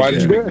was just like, why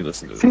did you make me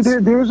listen to this? See,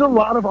 there's a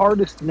lot of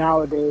artists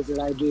nowadays that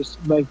I just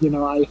like, you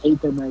know, I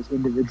hate them as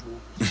individuals.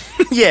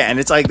 Yeah, and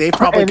it's like they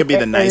probably could be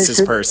the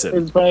nicest person.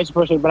 It's the nicest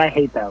person, but I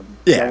hate them.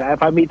 Yeah, like,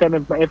 if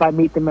I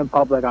meet them in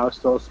public, I'll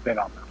still spit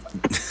on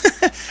them.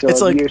 So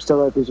it's like you're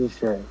still a piece of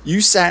shit.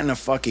 You sat in a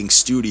fucking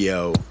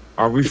studio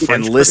Are we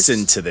and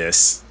listened to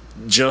this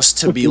just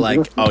to be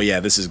like, oh yeah,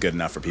 this is good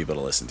enough for people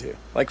to listen to.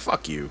 Like,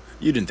 fuck you.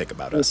 You didn't think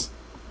about us.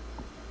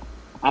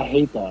 I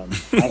hate them.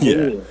 I hate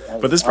it.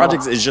 But this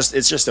project is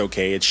just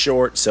okay. It's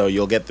short, so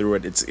you'll get through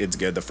it. It's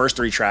good. The first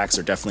 3 tracks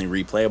are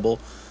definitely replayable,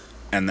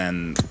 and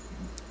then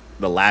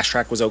the last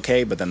track was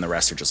okay, but then the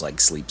rest are just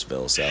like sleep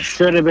spills. So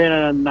should have been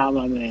a not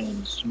my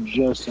man's.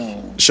 Just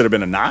saying. Should have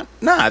been a not.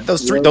 Nah,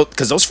 those three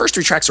because those first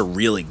 3 tracks are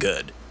really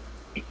good.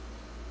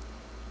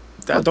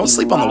 Don't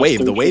sleep on the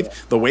wave.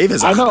 The wave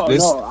is. I know.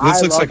 This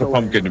looks like a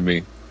pumpkin to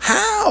me.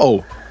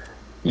 How?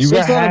 You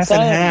got half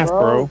and half,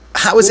 bro.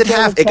 How is it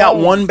half? It got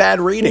 1 bad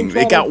rating.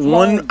 It got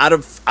 1 out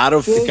of. I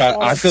feel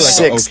like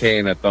 6. okay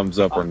and a thumbs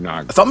up or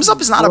not. Thumbs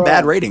up is not a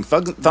bad rating.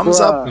 Thumbs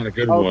up. Not a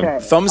good one.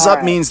 Thumbs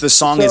up means the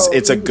song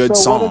it's a good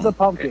song. What is a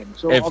pumpkin?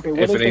 So, if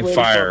it ain't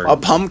fire. A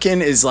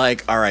pumpkin is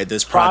like, all right,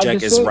 this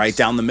project is right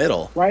down the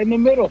middle. Right in the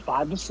middle,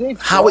 5 to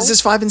 6. How is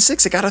this 5 and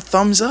 6? It got a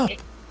thumbs up.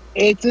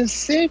 It's a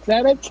 6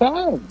 out of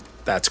 10.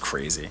 That's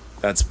crazy.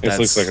 This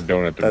looks like a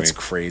donut to me. That's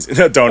crazy.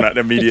 A donut,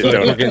 immediate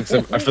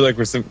donut. I feel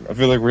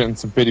like we're getting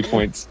some pity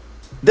points.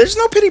 There's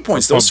no pity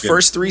points. Those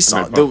first 3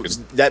 songs.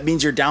 That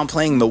means you're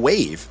downplaying the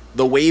wave.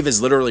 The wave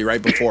is literally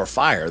right before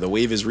fire. The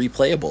wave is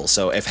replayable.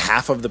 So if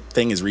half of the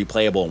thing is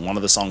replayable and one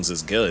of the songs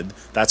is good,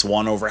 that's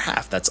 1 over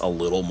half. That's a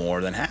little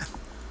more than half.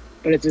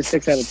 But it's a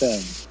 6 out of 10.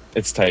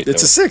 It's tight.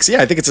 It's a 6.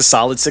 Yeah, I think it's a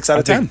solid 6 out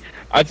of 10.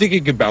 I think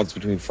it could bounce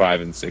between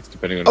 5 and 6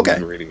 depending on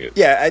who's rating it.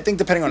 Yeah, I think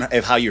depending on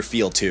how you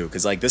feel too,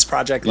 because like this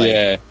project,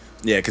 like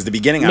because the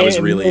beginning I was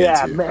really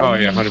into. Oh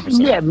yeah, 100%.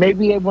 Yeah,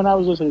 maybe when I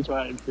was listening to it,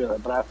 I didn't feel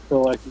it, but I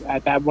feel like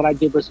at that when I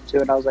did listen to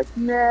it, I was like,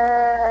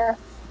 nah.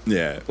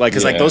 Yeah, like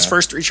because like those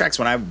first 3 tracks,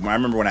 when I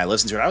remember when I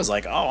listened to it, I was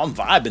like, oh, I'm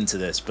vibing to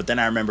this. But then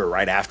I remember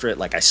right after it,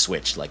 like I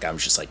switched. Like I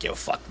was just like, yo,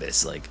 fuck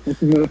this. Like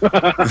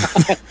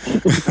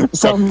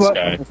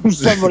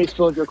somebody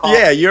spilled your coffee.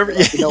 Yeah, you ever?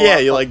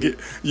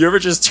 You ever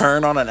just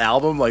turn on an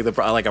album like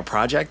a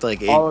project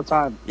like all the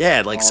time.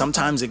 Yeah, like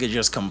sometimes it could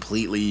just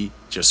completely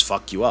just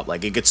fuck you up.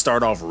 Like it could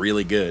start off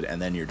really good and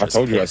then you're just. I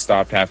told you I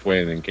stopped halfway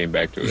and then came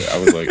back to it. I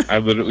was like, I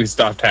literally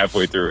stopped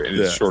halfway through it,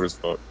 and it's short as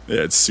fuck.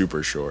 Yeah, it's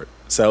super short.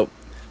 So.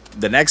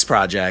 The next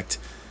project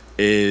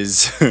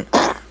is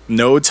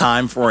No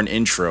Time for an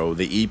Intro,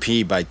 the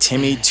EP by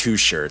Timmy Two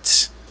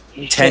Shirts.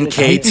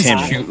 10K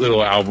Timmy. Cute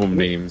little album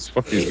names.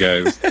 Fuck these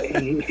guys.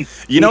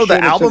 You know,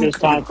 the album.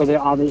 Time for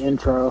on the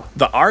intro.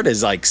 The art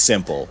is like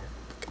simple,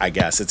 I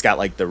guess. It's got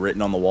like the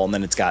written on the wall and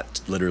then it's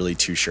got literally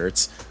 2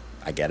 shirts.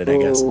 I get it, I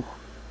guess.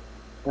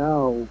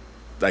 No.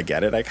 I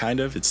get it,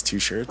 It's 2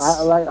 shirts.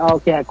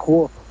 Okay,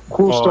 cool.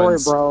 Cool story,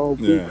 bro.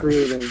 Be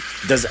creative.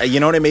 You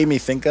know what it made me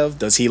think of?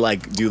 Does he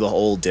like do the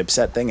whole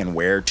Dipset thing and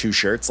wear 2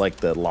 shirts, like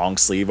the long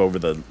sleeve over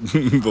the,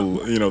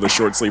 the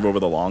short sleeve over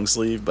the long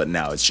sleeve? But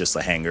no, it's just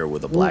a hanger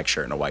with a black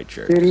shirt and a white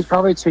shirt. Dude, he's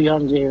probably too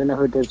young to even know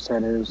who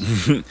Dipset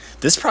is.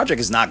 This project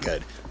is not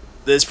good.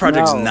 This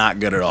project's not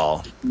good at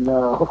all.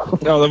 No.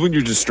 No, that when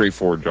you're just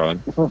straightforward,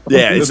 John.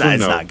 Yeah, it's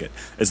not good.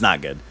 It's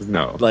not good.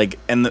 No. Like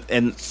and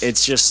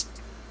it's just.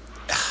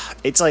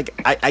 It's like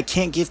I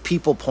can't give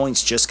people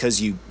points just because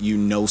you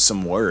know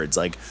some words.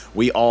 Like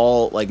we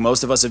all, like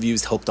most of us have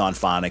used Hooked on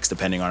Phonics,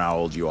 depending on how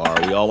old you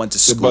are. We all went to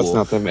school. That's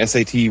not them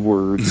SAT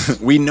words.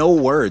 We know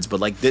words,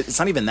 but like it's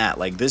not even that.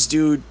 Like this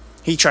dude,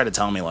 he tried to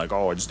tell me like,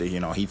 oh, it's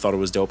he thought it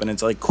was dope, and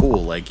it's like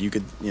cool. Like you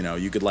could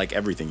like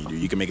everything you do.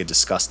 You can make a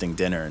disgusting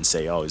dinner and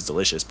say, oh, it's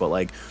delicious, but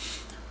like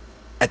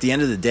at the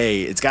end of the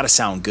day, it's got to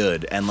sound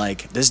good. And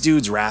like this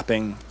dude's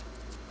rapping.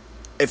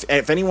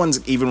 If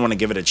anyone's even want to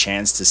give it a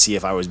chance to see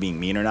if I was being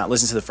mean or not,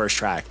 listen to the first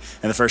track.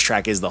 And the first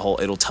track is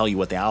it'll tell you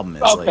what the album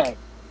is. Okay. Like,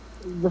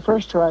 the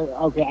first track,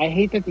 okay, I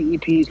hate that the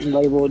EP is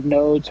labeled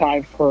No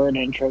Time for an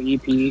Intro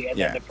EP, and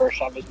then the first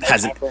song is No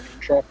Time for an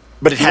Intro.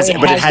 But it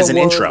has an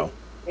intro.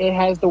 it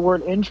has the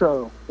word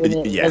intro in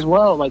it as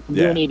well, like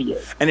you're an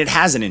idiot. And it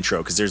has an intro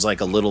because there's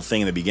like a little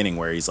thing in the beginning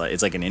where he's like,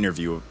 it's like an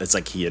interview. It's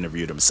like he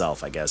interviewed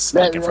himself, I guess.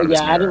 Like in front of his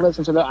mirror. I didn't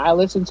listen to that. I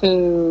listened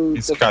to.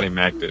 It's Scotty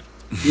Macked it.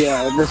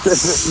 Yeah, the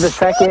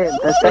second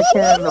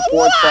and the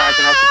fourth track,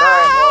 and I was like, all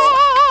right,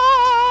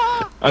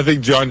 well. I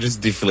think John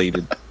just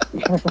deflated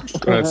when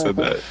I said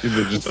that.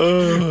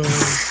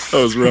 That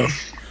was rough.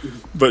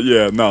 But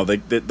yeah, no,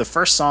 the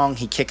first song,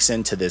 he kicks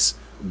into this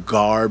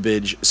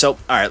garbage. So, all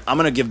right, I'm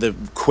going to give the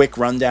quick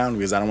rundown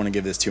because I don't want to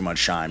give this too much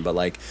shine. But,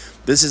 like,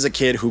 this is a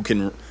kid who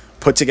can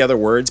put together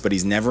words, but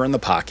he's never in the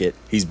pocket.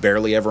 He's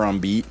barely ever on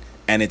beat.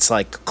 And it's,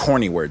 like,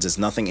 corny words. It's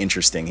nothing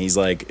interesting. He's,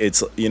 like,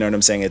 it's, you know what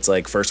I'm saying? It's,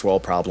 like, first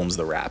world problems,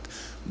 the rap.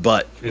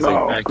 But,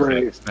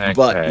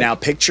 now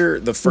picture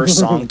the first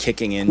song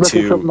kicking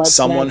into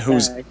someone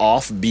who's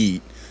off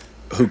beat,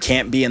 who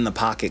can't be in the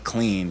pocket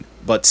clean,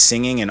 but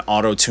singing an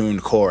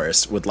auto-tuned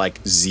chorus with, like,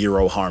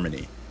 zero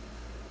harmony.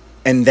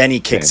 And then he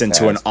kicks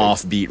into an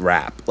offbeat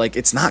rap. Like,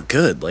 it's not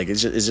good. Like,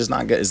 it's just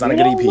not good. It's not a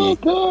good EP.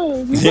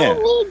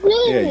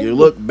 Yeah, you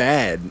look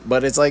bad.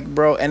 But it's like,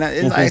 bro, and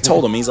I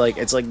told him, it's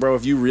like, bro,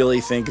 if you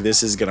really think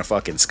this is gonna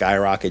fucking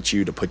skyrocket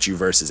you to put you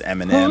versus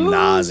Eminem,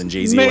 Nas, and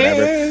Jay-Z,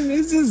 whatever.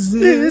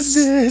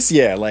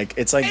 Yeah, like,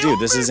 it's like, dude,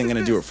 this isn't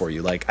gonna do it for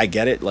you. Like, I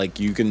get it. Like,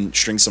 you can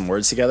string some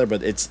words together,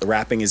 but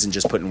rapping isn't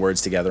just putting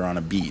words together on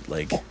a beat.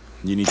 Like,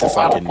 you need to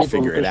fucking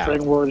figure it out.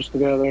 String words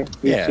together.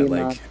 Yeah,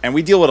 like, and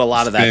we deal with a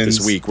lot of that this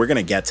week. We're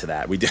gonna get to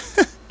that. We do,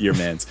 your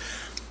man's.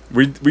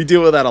 We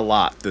deal with that a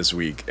lot this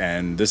week,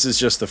 and this is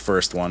just the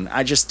first one.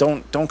 I just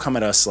don't come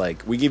at us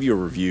like we give you a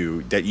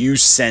review that you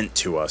sent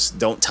to us.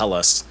 Don't tell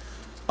us,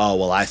 oh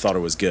well, I thought it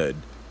was good,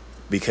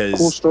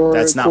 because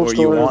that's not what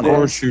you wanted. Of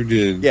course you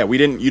did. Yeah, we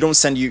didn't. You don't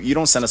send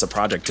us a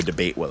project to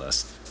debate with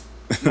us.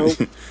 Nope.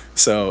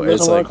 So it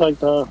it's doesn't work like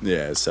that.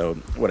 Yeah. So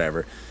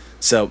whatever.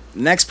 So,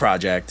 next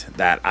project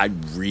that I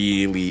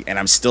really, and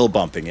I'm still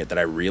bumping it, that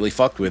I really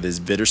fucked with is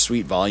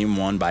Bittersweet Volume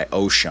 1 by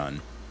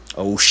OSHUN.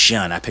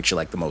 OSHUN. I picture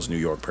like the most New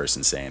York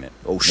person saying it.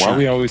 OSHUN. Why do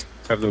we always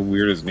have the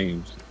weirdest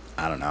names?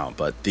 I don't know,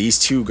 but these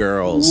two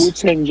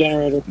girls,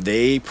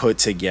 they put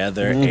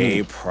together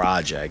a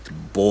project.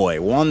 Boy,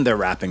 one, they're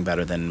rapping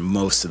better than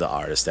most of the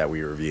artists that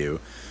we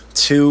review.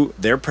 Two,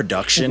 their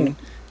production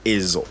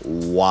is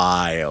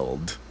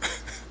wild.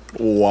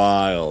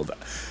 Wild.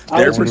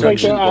 I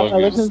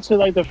listened to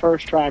like the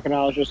first track and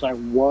I was just like,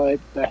 "What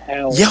the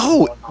hell?"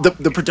 Yo,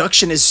 the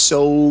production is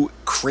so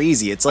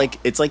crazy. It's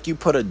like you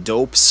put a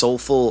dope,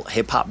 soulful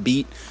hip hop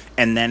beat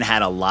and then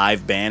had a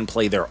live band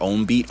play their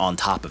own beat on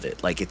top of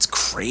it. Like, it's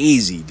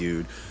crazy,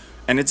 dude.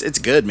 And it's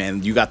good,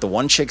 man. You got the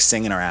one chick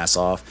singing her ass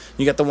off.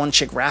 You got the one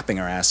chick rapping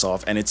her ass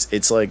off, and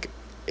it's like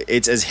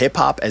it's as hip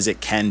hop as it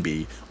can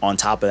be. On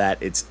top of that,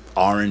 it's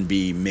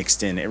R&B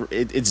mixed in.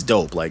 It's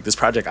dope. Like, this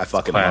project, I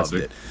fucking loved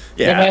it.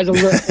 Yeah, it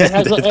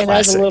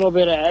has a little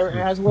bit of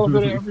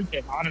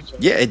everything, honestly.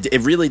 Yeah,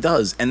 it really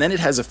does. And then it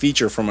has a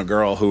feature from a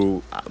girl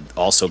who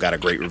also got a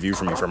great review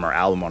from me from her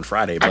album on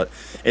Friday. But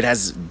it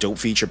has a dope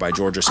feature by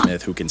Jorja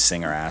Smith, who can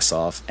sing her ass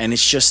off. And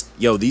it's just,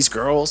 yo, these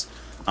girls,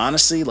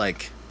 honestly,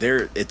 like,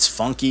 it's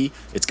funky,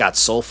 it's got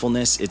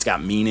soulfulness, it's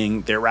got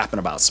meaning. They're rapping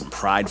about some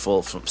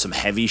prideful, some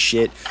heavy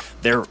shit.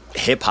 They're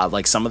hip hop,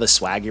 like some of the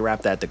swaggy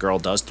rap that the girl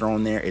does throw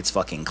in there. It's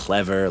fucking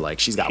clever.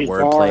 Like, she's got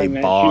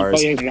wordplay, bars,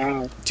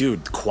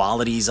 dude.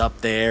 Quality's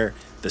up there.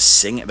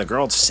 The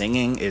girl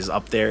singing is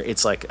up there.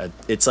 It's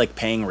like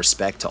paying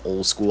respect to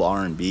old school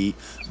R&B,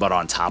 but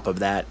on top of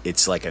that,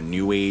 it's like a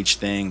new age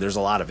thing. There's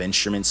a lot of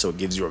instruments, so it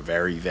gives you a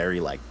very, very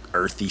like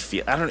earthy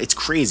feel. I don't know, it's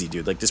crazy,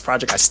 dude. Like, this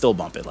project, I still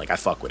bump it. Like, I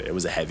fuck with it. It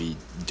was a heavy,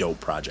 dope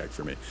project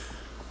for me.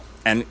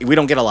 And we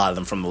don't get a lot of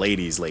them from the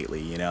ladies lately,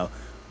 you know?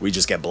 We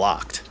just get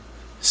blocked.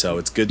 So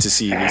it's good to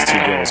see these two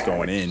girls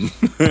going in.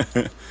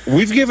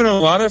 We've given a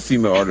lot of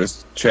female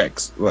artists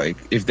checks. Like,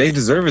 if they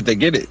deserve it, they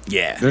get it.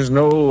 Yeah. There's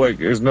no, I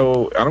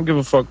don't give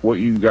a fuck what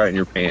you got in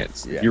your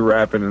pants. Yeah. You're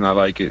rapping and I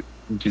like it.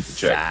 You get the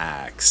check.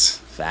 Facts.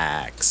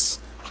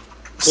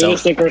 They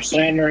just think we're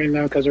slandering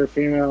them because they're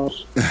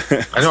females.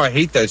 I know, I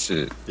hate that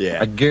shit. Yeah.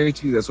 I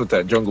guarantee you that's what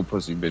that jungle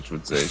pussy bitch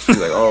would say. She's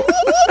like, oh,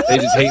 they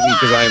just hate me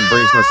because I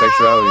embrace my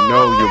sexuality.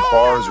 No, your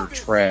bars are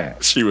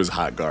trash. She was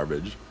hot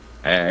garbage.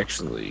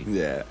 Actually.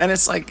 Yeah. And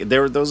it's like,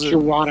 those are...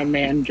 Shawana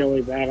Man,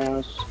 Joey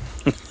Badass.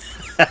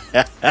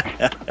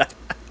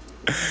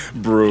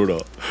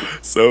 Brutal.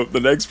 So the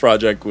next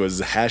project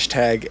was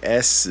 #SZN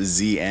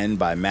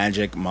by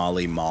Magic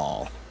Molly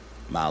Mall.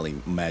 Molly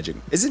Magic.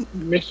 Isn't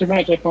Mr.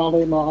 Magic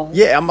Molly Mall?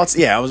 Yeah, I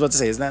was about to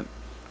say, isn't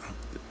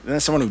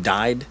that someone who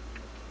died?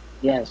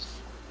 Yes.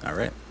 All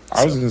right.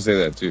 I was gonna say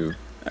that too.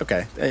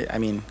 Okay. I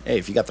mean, hey,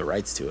 if you got the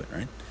rights to it,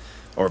 right?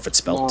 Or if it's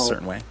spelled a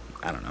certain way,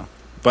 I don't know.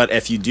 But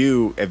if you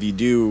do,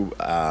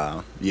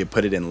 you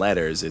put it in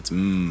letters, it's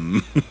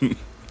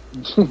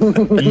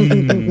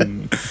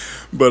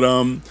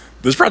But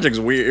this project's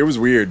weird. It was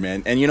weird,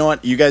 man. And you know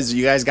what? You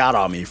guys got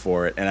on me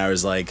for it, and I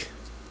was like,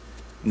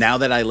 now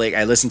that I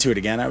listened to it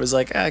again, I was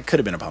like, it could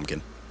have been a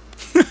pumpkin.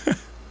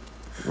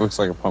 Looks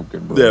like a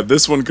pumpkin, bro. Yeah,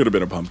 this one could have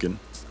been a pumpkin.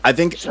 I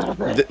think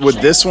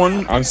with this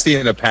one, I'm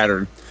seeing a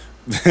pattern.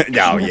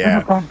 Oh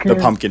yeah, the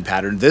pumpkin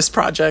pattern. This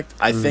project,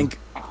 I think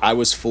I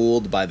was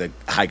fooled by the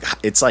high.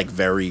 It's like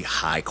very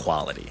high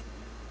quality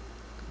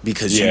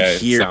because you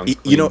hear,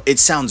 you know, it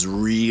sounds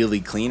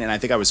really clean, and I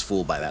think I was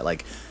fooled by that.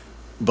 Like,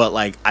 but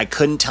like I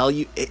couldn't tell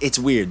you. It's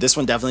weird. This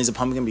one definitely is a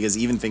pumpkin because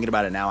even thinking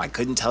about it now, I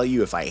couldn't tell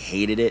you if I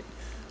hated it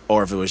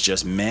or if it was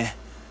just meh.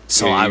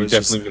 So I was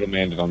definitely would have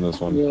landed on this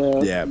one.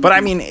 Yeah, but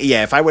I mean,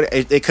 yeah, if I would,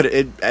 it could,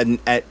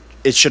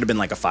 it should have been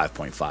like a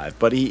 5.5.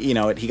 But he, you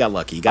know, he got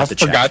lucky. He got the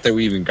check. I forgot that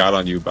we even got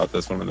on you about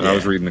this one, and then I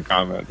was reading the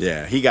comments.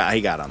 Yeah, he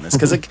got on this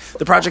because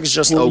the project is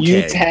just okay.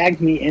 You tagged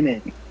me in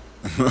it.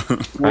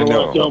 I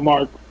know. Yo,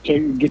 Mark,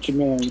 get your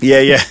man. Yeah,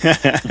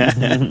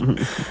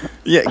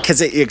 yeah,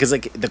 because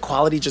like the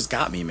quality just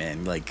got me,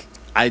 man. Like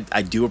I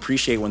do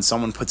appreciate when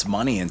someone puts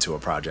money into a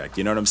project.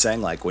 You know what I'm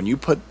saying? Like when you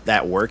put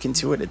that work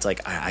into it, it's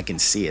like I can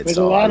see it. There's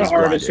a lot of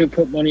artists who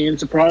put money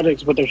into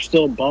projects, but they're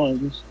still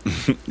buns.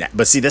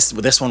 But see,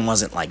 this one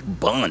wasn't like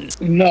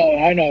buns. No,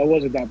 I know it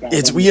wasn't that bad.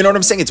 It's, you know what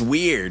I'm saying? It's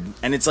weird,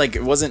 and it's like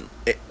it wasn't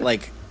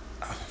like.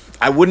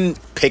 I wouldn't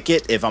pick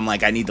it if I'm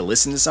like I need to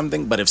listen to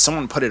something, but if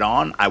someone put it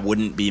on, I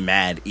wouldn't be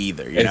mad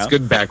either. You know? It's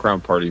good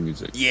background party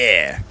music.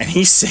 Yeah, and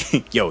he's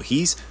saying, "Yo,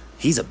 he's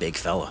a big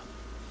fella."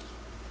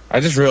 I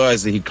just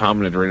realized that he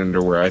commented right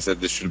under where I said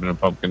this should have been a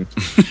pumpkin.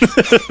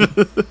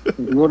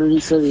 What did he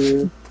say to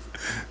you?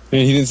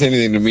 He didn't say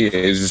anything to me.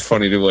 It was just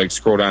funny to like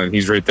scroll down and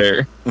he's right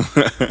there.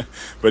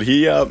 But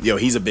he,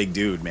 he's a big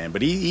dude, man.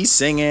 But he's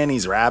singing,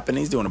 he's rapping,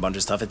 he's doing a bunch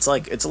of stuff. It's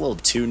like it's a little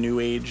too new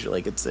age.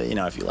 Like it's you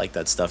know, if you like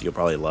that stuff, you'll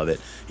probably love it.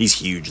 He's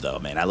huge though,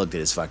 man. I looked at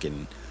his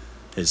fucking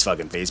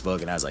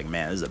Facebook and I was like,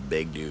 man, this is a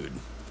big dude.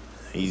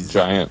 He's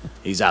giant.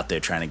 He's out there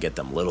trying to get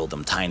them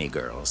tiny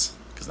girls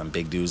because them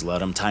big dudes love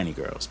them tiny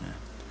girls, man.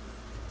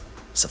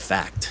 It's a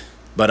fact.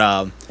 But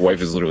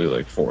wife is literally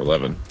like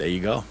 4'11". There you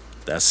go.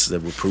 That's the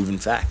proven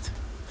fact.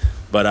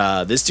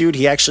 But this dude,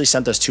 he actually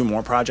sent us 2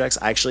 more projects.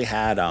 I actually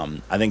had,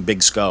 I think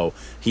Big Sco,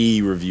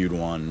 he reviewed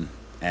one,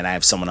 and I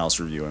have someone else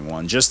reviewing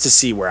one, just to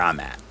see where I'm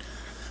at.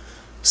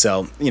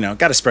 So, you know,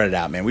 got to spread it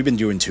out, man. We've been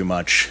doing too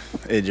much.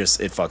 It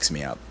fucks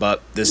me up.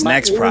 But this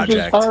next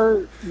project.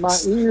 My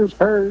ears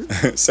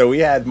hurt. So we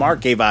had,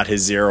 Mark gave out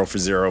his 0 for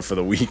 0 for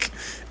the week,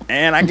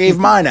 and I gave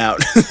mine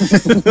out.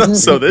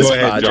 So this Go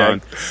ahead, project.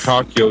 John.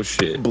 Talk your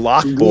shit.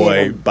 Block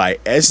Boy by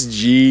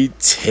SG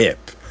Tip.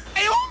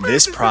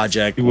 This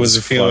project was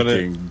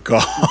fucking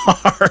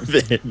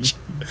garbage.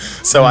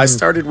 So I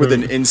started with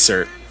an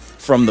insert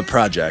from the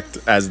project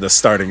as the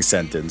starting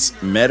sentence.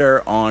 Met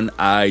her on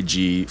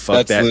IG.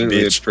 Fuck that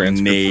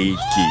bitch naked.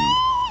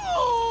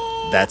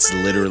 That's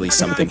literally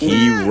something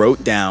he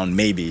wrote down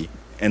maybe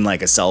in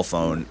like a cell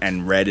phone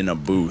and read in a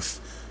booth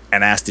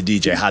and asked the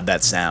DJ how'd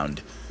that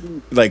sound.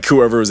 Like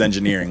whoever was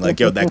engineering, like,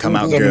 yo, that come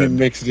out Somebody good.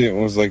 mixed it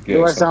and was like,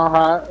 do I sound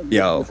hot?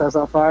 Yo. Does that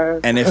sound fire?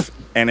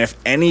 And if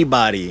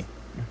anybody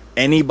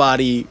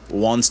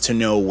wants to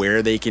know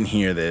where they can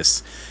hear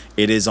this,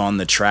 it is on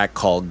the track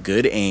called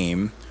Good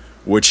Aim,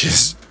 which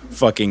is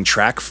fucking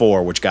track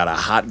 4, which got a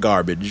hot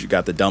garbage,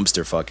 got the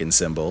dumpster fucking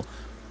symbol,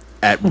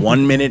 at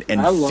 1 minute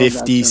and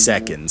 50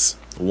 seconds.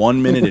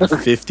 1 minute and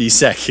 50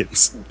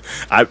 seconds.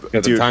 Got the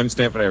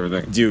timestamp and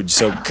everything. Dude,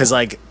 so, because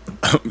like,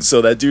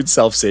 so that dude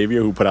Self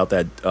Savior who put out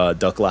that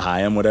Duck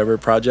Lahayim whatever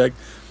project,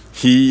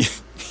 he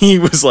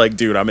was like,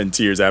 dude, I'm in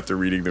tears after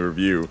reading the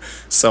review.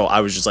 So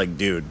I was just like,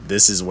 dude,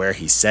 this is where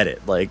he said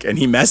it. Like, and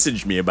he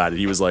messaged me about it.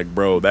 He was like,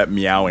 bro, that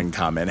meowing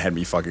comment had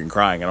me fucking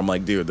crying. And I'm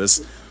like, dude,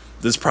 this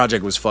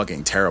project was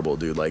fucking terrible,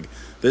 dude. Like,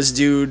 this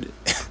dude,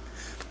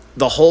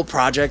 the whole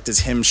project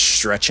is him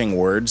stretching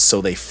words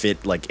so they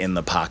fit like in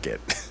the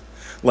pocket.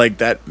 Like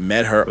that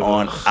met her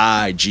on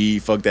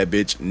IG, fuck that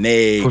bitch,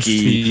 naked.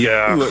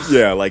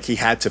 Yeah, like he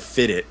had to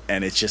fit it,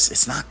 and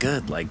it's not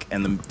good. Like,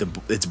 and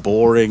it's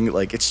boring.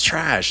 Like, it's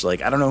trash.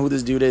 Like, I don't know who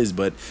this dude is,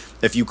 but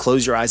if you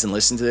close your eyes and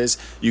listen to this,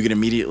 you can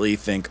immediately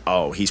think,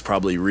 oh, he's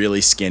probably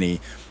really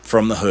skinny,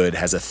 from the hood,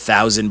 has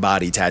 1,000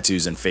 body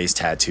tattoos and face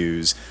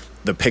tattoos.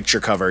 The picture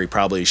cover, he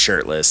probably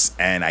shirtless,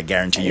 and I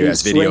guarantee you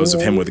has videos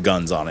of him with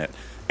guns on it.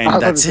 And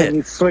that's it.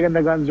 He's swinging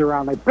the guns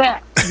around like, bah!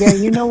 Yeah,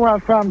 you know where I'm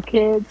from,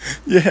 kid.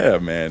 Yeah,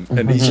 man.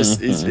 And he's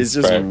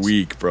just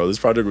weak, bro. This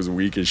project was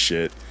weak as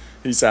shit.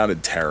 He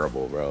sounded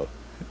terrible, bro.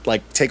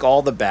 Like, take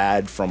all the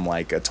bad from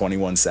like a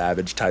 21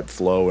 Savage type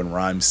flow and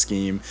rhyme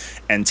scheme,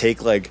 and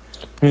take like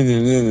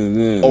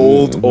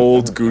old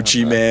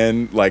Gucci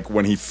Man, like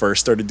when he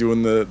first started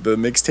doing the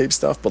mixtape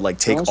stuff, but like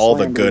take all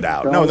the good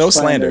out. No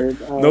slander,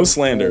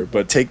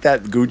 but take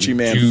that Gucci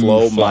Man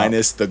flow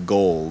minus the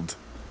gold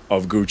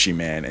of Gucci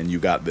Man, and you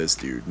got this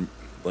dude.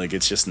 Like,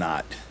 it's just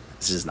not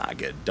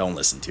good. Don't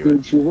listen to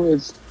it.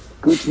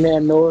 Gucci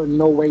Man,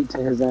 no weight to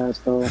his ass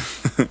though.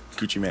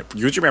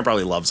 Gucci Man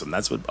probably loves him.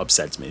 That's what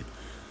upsets me.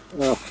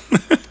 Oh.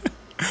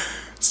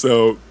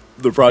 So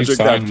the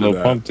project after Lil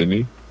that, Pump, didn't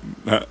he?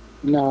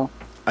 No.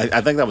 I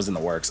think that was in the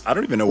works. I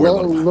don't even know where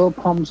Lil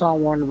Pump's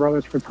on Warner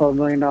Brothers for $12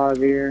 million a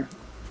year.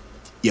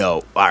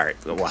 Yo, all right.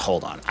 Well,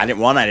 hold on. I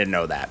didn't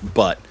know that.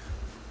 But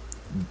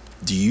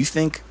do you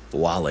think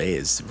Valee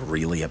is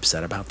really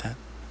upset about that?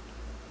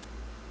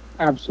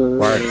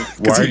 Absolutely.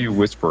 Why are you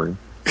whispering?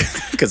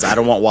 Because I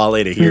don't want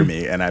Valee to hear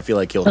me, and I feel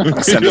like he'll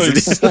send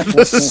us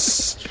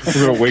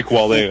We're gonna wake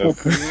Valee up.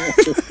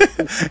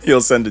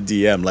 he'll send a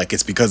DM like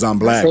it's because I'm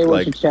black, Say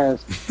like with your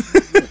chest.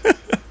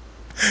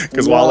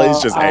 because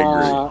Wale's just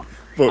angry.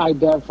 But I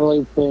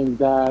definitely think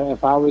that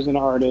if I was an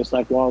artist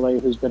like Valee,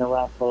 who's been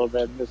around for a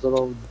little bit, this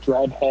little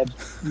dreadhead,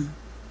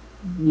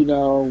 not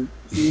no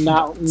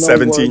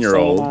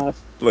 17-year-old,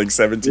 like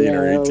 17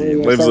 or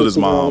 18, lives with his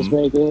mom.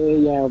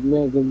 Making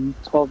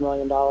 $12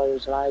 million,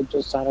 and I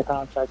just signed a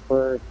contract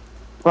for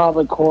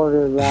probably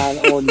quarter of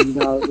that, or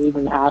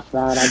even half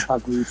that. I'd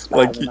probably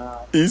like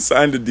he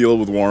signed a deal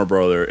with Warner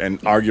Brother and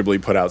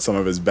arguably put out some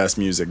of his best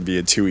music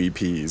via 2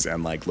 EPs,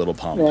 and like Lil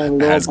Pump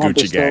has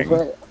Gucci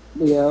Gang.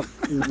 Yeah.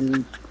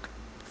 Mm-hmm.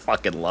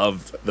 Fucking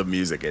love the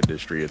music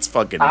industry. It's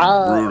fucking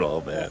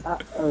brutal, man.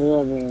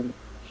 Yeah, man.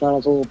 Shout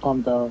out to Lil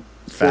Pump though.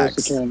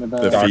 Facts.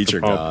 The feature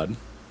god,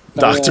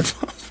 Dr.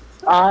 Pump.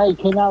 I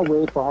cannot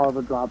wait for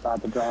Harvard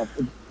Dropout to drop.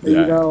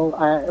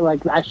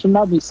 I should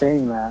not be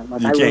saying that.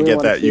 Like, you can't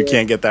get that. You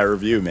can't get that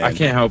review, man. I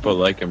can't help but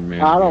like him, man.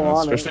 I don't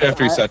want it. Especially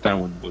after he sat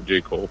down with J.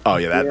 Cole. Oh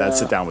yeah, that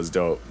sit down was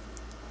dope.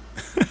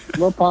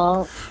 Lil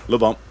Pump. Lil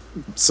Pump.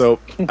 So,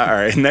 all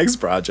right, next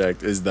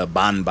project is the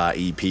Banba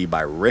EP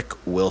by Ric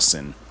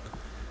Wilson.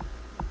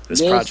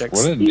 This project,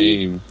 what a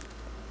name!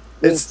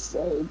 It's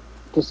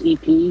this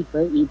EP,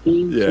 right? EP,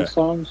 yeah. 6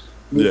 songs.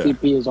 This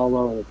EP is all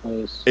over the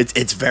place.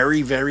 It's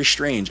very, very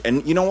strange,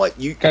 and you know what?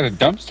 You kind of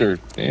dumpster,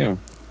 damn.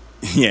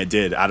 Yeah, it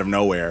did out of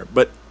nowhere,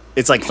 but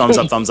it's like thumbs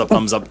up, thumbs up,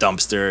 thumbs up,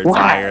 dumpster,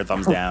 fire,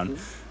 thumbs down.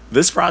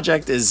 This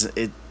project is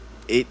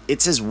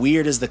it's as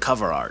weird as the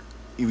cover art.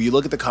 You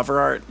look at the cover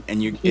art,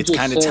 and it's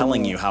kind of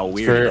telling you how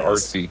weird it is.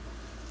 Artsy.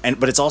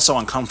 But it's also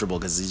uncomfortable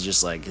because he's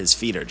just like his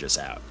feet are just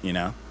out, New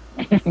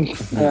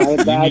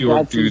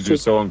York dudes are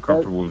so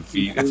uncomfortable with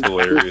feet. It's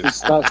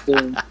hilarious.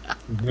 Disgusting. I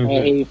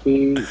hate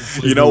feet.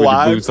 You know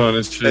why?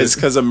 It's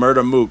because of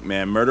Murder Mook,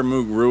 man. Murder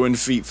Mook ruined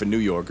feet for New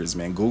Yorkers,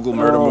 man. Google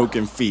Murder Mook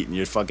and feet, and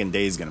your fucking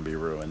day's gonna be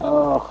ruined.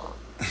 Oh,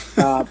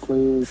 stop,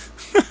 please.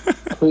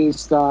 Please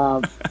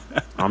stop.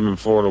 I'm in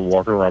Florida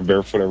walking around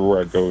barefoot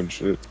everywhere I go and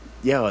shit.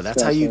 Yo,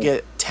 that's how you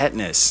get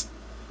tetanus.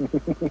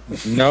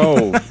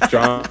 No,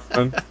 John.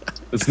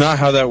 That's not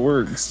how that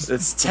works.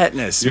 It's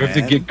tetanus, You have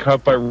to get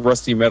cut by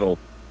rusty metal.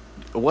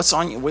 What's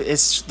on you?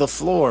 It's the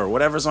floor.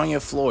 Whatever's on your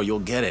floor, you'll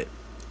get it.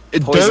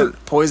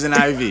 Poison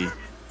ivy.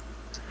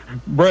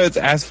 Bro, it's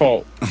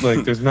asphalt.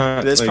 Like, there's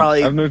not... There's like,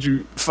 probably I don't know what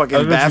you,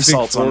 fucking bath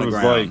salts on the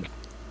ground.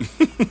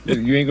 Like.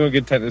 You ain't gonna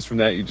get tetanus from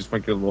that. You just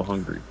might get a little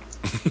hungry.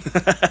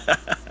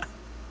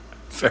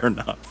 Fair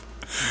enough.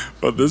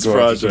 But this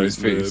project,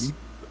 man...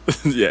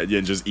 yeah,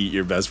 just eat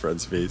your best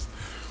friend's face.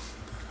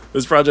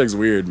 This project's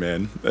weird,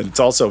 man. And it's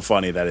also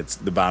funny that it's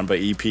the Banba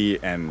EP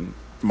and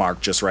Mark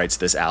just writes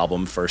this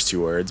album first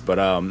 2 words, but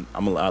I'll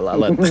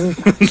let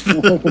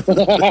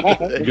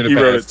he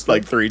wrote it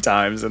like 3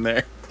 times in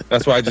there.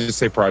 That's why I just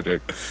say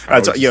project.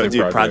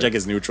 Project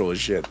is neutral as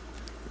shit.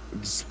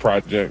 This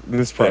project.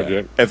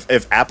 Yeah.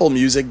 If Apple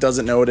Music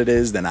doesn't know what it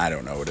is, then I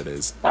don't know what it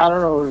is. I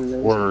don't know what it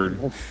is.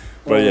 Word.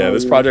 But yeah,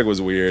 this project was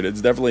weird.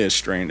 It's definitely a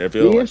strange.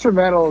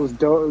 Instrumentals,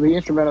 the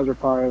instrumentals are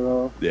fire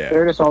though. Yeah,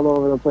 they're just all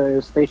over the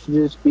place. They should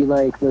just be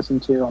like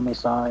listened to on the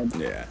side.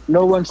 Yeah,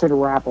 no one should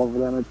rap over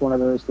them. It's one of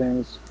those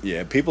things.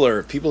 Yeah, people are.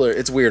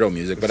 It's weirdo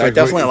music, but I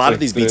definitely a lot of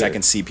these beats I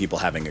can see people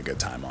having a good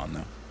time on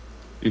though.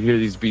 You hear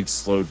these beats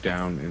slowed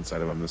down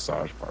inside of a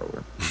massage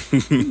parlor.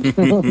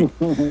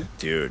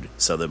 Dude,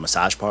 so the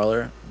massage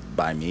parlor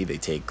by me, they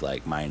take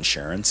like my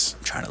insurance.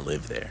 I'm trying to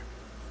live there.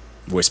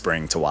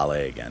 Whispering to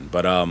Valee again,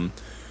 but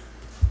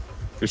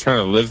You're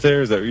trying to live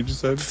there? Is that what you just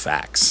said?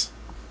 Facts.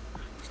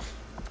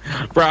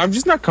 Bro, I'm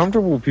just not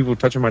comfortable with people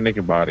touching my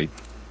naked body.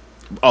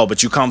 Oh,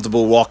 but you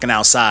comfortable walking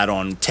outside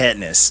on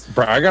tetanus?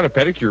 Bro, I got a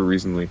pedicure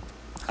recently.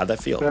 How'd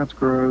that feel? That's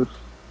gross.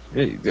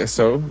 Yeah,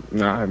 so,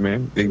 nah,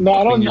 man. I'm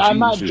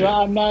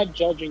not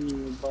judging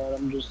you, but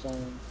I'm just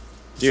saying.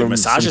 Dude,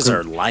 massages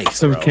are life,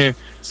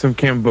 some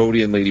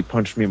Cambodian lady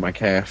punched me in my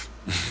calf.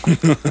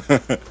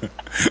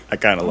 I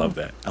kind of love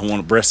that. I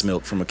want breast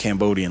milk from a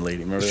Cambodian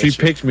lady. Remember she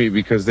picked me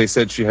because they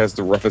said she has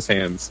the roughest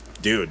hands.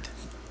 Dude,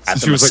 at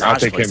the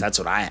massage place, that's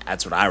what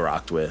I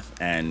rocked with.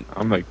 And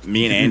I'm like,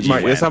 me and Angie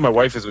that's how my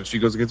wife is when she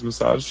goes against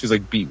massage. She's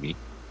like, beat me.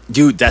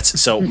 Dude,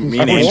 that's so me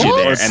and Angie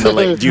there, and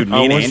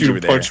me and Angie were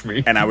there,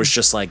 me. And I was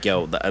just like,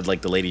 yo, the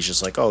lady's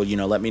just like, oh,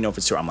 let me know if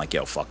it's true. I'm like,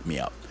 yo, fuck me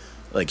up.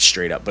 Like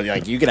straight up, but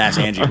like you can ask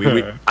Angie.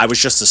 I was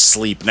just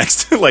asleep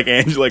next to like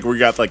Angie. Like we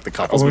got like the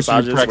couples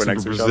massages. We're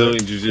next to each other.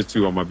 Brazilian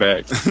jiu-jitsu on my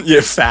back.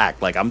 Yeah,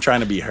 fact. Like I'm trying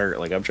to be hurt.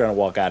 Like I'm trying to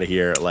walk out of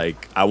here.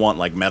 Like I want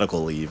like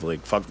medical leave.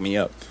 Like fuck me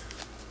up.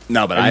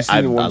 No, but I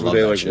love where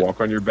they like shit. Walk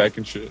on your back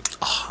and shit.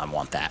 Oh, I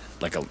want that.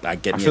 Like I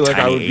get me I feel a like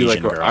tiny I would be Asian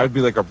like girl. I'd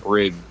be like a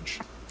bridge.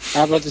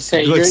 I'm about to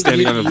say, you're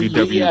standing on a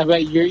VW. Yeah,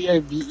 but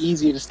it'd be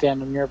easy to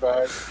stand on your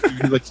back.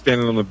 You'd be like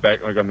standing on the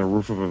back, like on the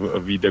roof of a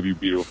VW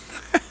Beetle.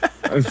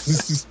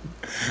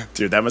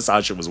 Dude, that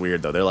massage shit was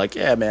weird though. They're like,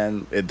 yeah,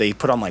 man. They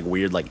put on like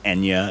weird like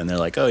Enya, and they're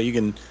like, oh, you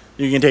can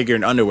take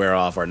your underwear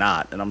off or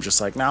not. And I'm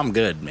just like, nah, I'm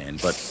good, man.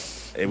 But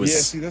it was. Yeah,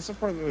 see, that's the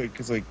part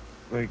because like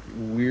like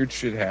weird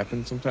shit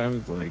happens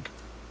sometimes.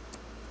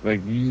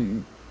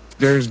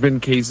 There's been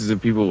cases of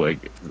people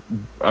like,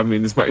 I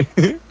mean, this might.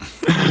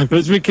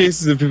 There's been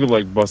cases of people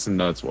like busting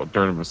nuts while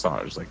during a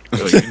massage, like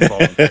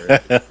involuntary.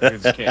 I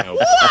just can't help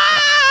it.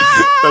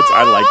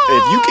 I like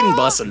if you can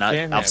bust a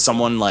nut of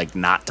someone like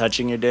not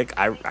touching your dick.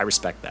 I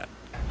respect that.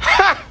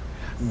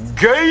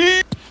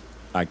 Gay.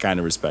 I kind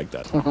of respect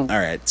that. All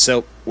right,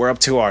 so we're up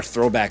to our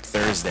Throwback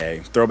Thursday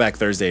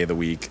of the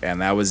week,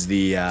 and that was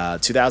the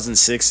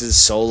 2006's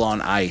Soul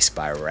on Ice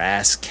by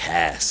Ras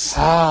Kass.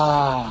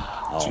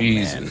 Oh,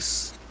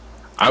 Jesus. Man.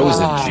 I was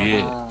a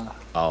jit.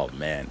 Oh,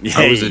 man.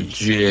 I was a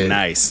jit.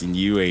 Nice,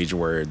 new age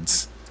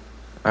words.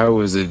 I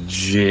was a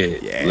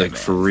jit, like, man.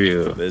 For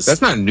real.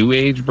 That's not new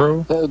age,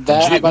 bro. Jit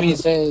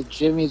means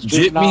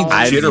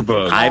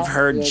jitterbug. I've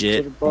heard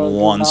jit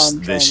once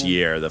this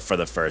year for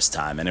the first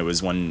time, and it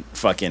was when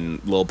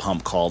fucking Lil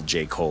Pump called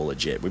J. Cole a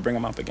jit. We bring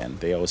him up again.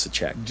 They owe us a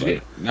check.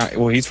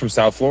 Well, he's from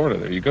South Florida.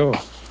 There you go.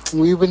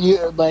 We've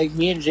been like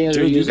me and James.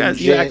 Dude, you guys,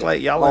 you act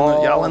like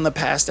y'all in the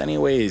past,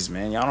 anyways,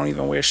 man. Y'all don't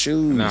even wear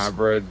shoes. Nah,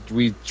 bro.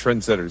 We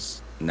trendsetters.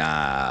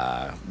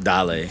 Nah,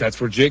 Dale. That's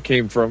where jit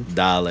came from.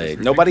 Dale.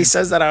 Nobody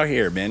says that out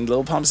here, man.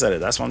 Lil Pump said it.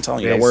 That's what I'm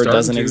telling you. That word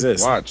doesn't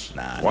exist. Watch.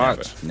 Nah,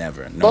 watch.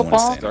 Never. No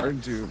one's saying starting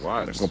to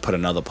watch. We'll put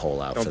another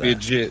poll out. Don't be a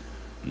jit.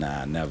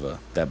 Nah, never.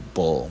 That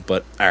bull.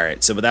 But all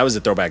right. So, but that was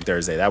the Throwback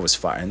Thursday. That was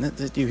fire. And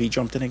dude, he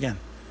jumped in again.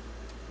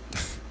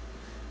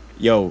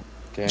 Yo,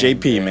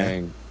 JP,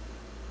 man.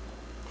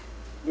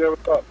 Yeah,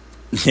 what's up?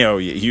 Yo,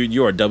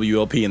 you are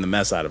WLP in the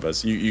mess out of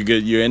us. You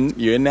good? You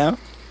in now?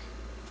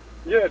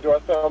 Yeah. Do I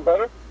sound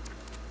better?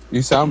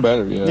 You sound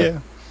better, yeah.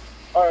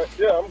 All right,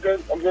 yeah, I'm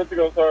good. I'm good to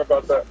go. Sorry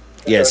about that.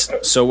 Yes.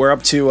 So we're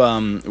up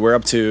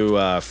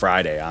to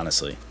Friday,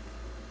 honestly.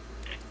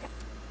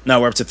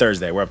 No, we're up to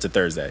Thursday.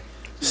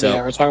 So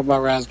yeah, we're talking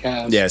about Ras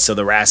Kass. Yeah, so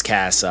the Ras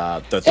Kass,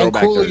 the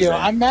Throwback Thursday.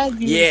 I'm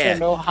mad you didn't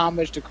know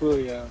homage to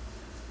Coolio.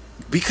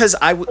 Because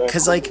I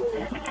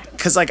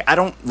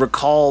don't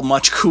recall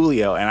much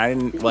Coolio, and I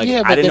didn't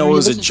I didn't know it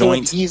was a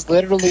joint. He's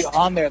literally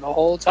on there the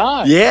whole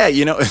time. Yeah,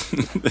 you know, it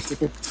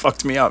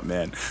fucked me up,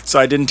 man. So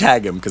I didn't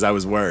tag him because I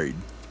was worried.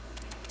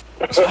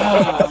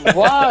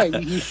 Why?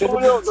 He should have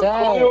been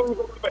tagged.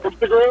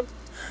 Instagram?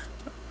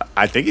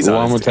 I think he's on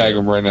Instagram. I'm gonna tag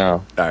him right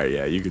now. All right,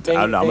 yeah, you could.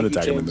 I'm gonna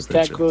tag him in the picture.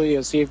 Tag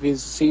Coolio. See if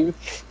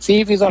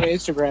he's on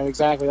Instagram.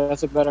 Exactly.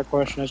 That's a better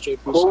question. As JP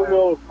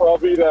Coolio is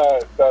probably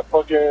that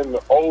fucking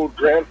old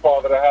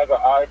grandfather that has an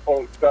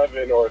iPhone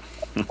 7 or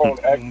iPhone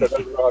X that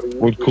doesn't know how to use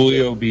it. Would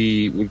Coolio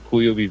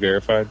be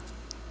verified?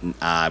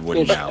 I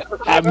wouldn't know.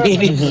 I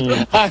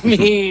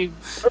mean,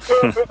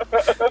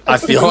 I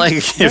feel like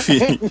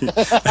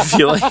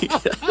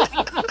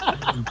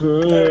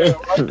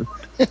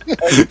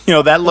you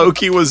know, that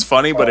low-key was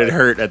funny, but it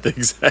hurt at the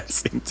exact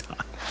same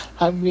time.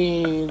 I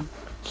mean,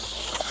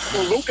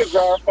 Luke is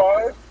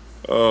verified.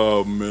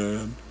 Oh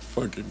man,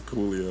 fucking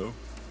Coolio.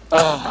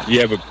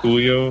 Yeah, but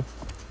Coolio.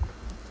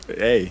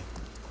 Hey,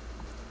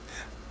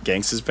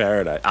 Gangsta's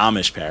Paradise,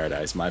 Amish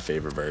Paradise, my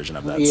favorite version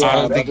of that Yeah, song. I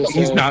don't think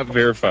he's not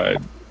verified.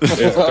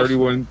 There's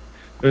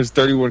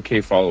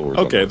 31K followers.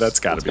 Okay, that's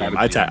gotta be him.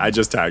 I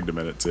just tagged him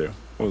in it too.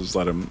 We'll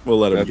let him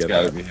That's get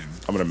gotta that. be him.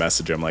 I'm gonna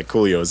message him like,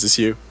 Coolio, is this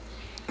you?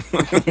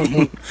 What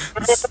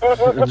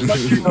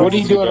are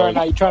you doing right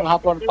now? You trying to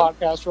hop on the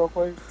podcast real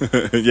quick?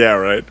 Yeah,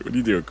 right. What are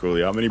you doing,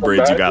 Coolio? How many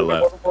braids you got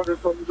left?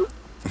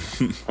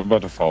 I'm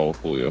about to follow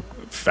Coolio.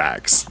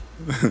 Facts.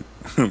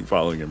 I'm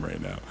following him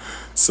right now.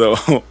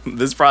 So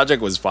this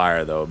project was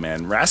fire though,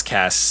 man. Ras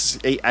Kass,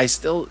 I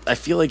feel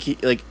like he,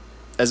 like,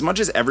 as much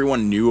as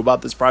everyone knew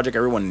about this project,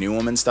 everyone knew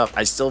him and stuff,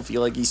 I still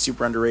feel like he's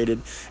super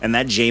underrated. And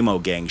that J-Mo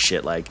gang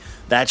shit, like,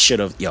 that should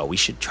have, we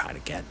should try to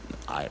get,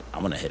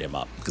 I'm gonna hit him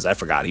up because I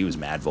forgot he was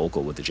mad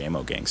vocal with the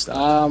J-Mo gang stuff.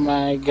 Oh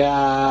my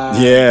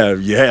god. Yeah.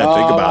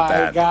 Think about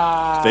that.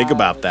 God. Think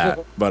about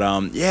that. But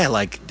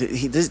like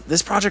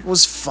this project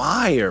was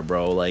fire,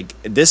 bro. Like,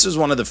 this was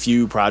one of the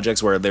few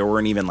projects where there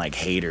weren't even like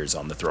haters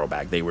on the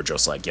throwback. They were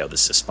just like, yo,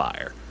 this is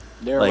fire.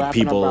 They're like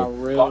rapping people about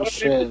real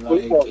shit.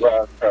 Like,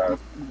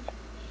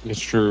 it's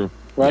true.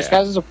 Ras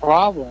Kass is a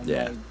problem.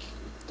 Yeah.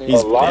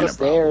 Like, he's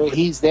there.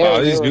 He's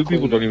there. These new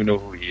people don't even know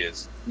who he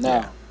is. No.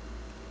 Yeah.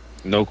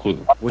 No clue.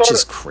 Which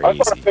is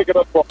crazy. I started picking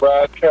up on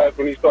Ras Kass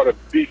when he started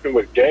beefing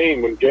with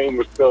Game, when Game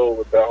was still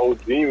with that whole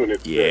demon.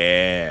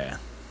 Yeah.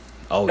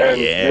 Oh, and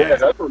yeah.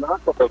 that's when I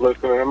started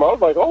listening to him. I was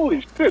like,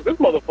 holy shit, this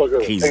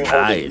motherfucker He's ain't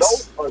holding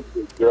nice. no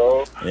punches,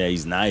 bro. Yeah,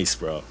 he's nice,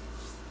 bro.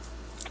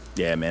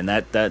 Yeah, man,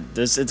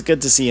 it's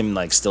good to see him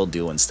like still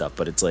doing stuff,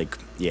 but it's like,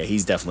 yeah,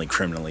 he's definitely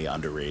criminally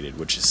underrated,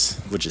 which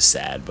is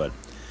sad. But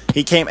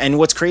he came, and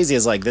what's crazy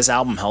is like this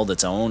album held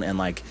its own, and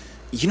like,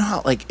 you know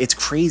how like it's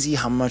crazy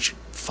how much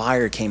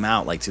fire came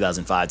out like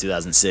 2005,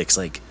 2006,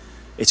 like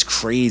it's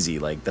crazy,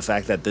 like the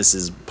fact that this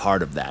is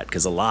part of that,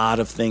 because a lot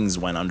of things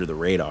went under the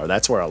radar.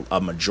 That's where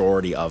a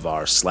majority of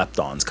our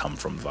slept-ons come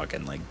from,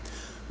 fucking like,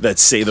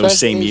 let's say those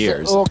same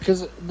years. Oh,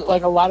 because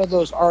like a lot of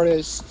those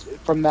artists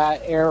from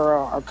that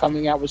era are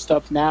coming out with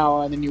stuff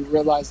now, and then you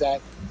realize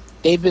that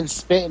they've been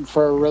spitting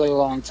for a really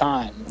long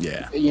time.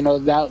 Yeah. You know,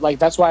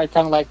 that's why I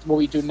kind of like what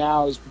we do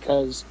now, is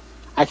because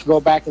I can go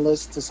back and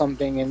listen to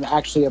something and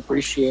actually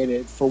appreciate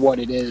it for what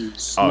it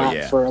is.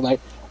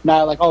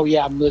 Not like, oh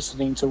yeah, I'm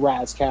listening to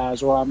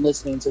Razzcast, or I'm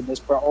listening to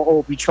this, or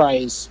Obi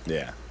Trice.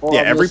 Yeah.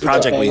 Yeah, every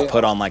project we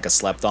put on like a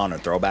slept on or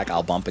throwback,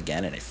 I'll bump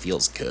again and it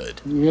feels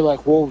good. You're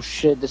like, whoa,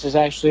 shit, this is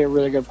actually a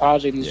really good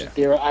project.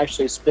 They were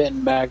actually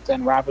spitting back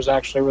then. Rap was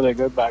actually really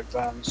good back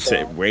then. So.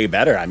 It's way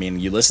better. I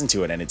mean, you listen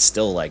to it and it's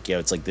still like,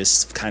 it's like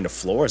this kind of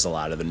floors a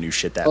lot of the new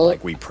shit that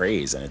like we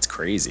praise, and it's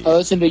crazy. I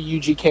listened to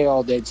UGK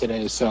all day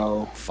today,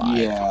 so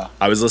fire. Yeah.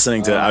 I was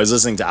listening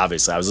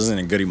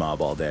to Goody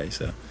Mob all day,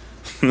 so.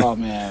 Oh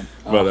man.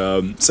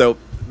 But so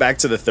back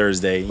to the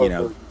Thursday,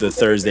 the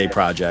Thursday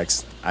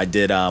projects. I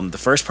did the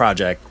first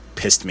project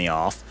pissed me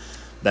off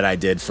that I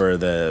did for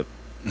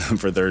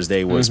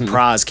Thursday was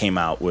Pras came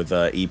out with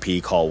an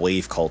EP called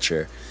Wave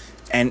Culture,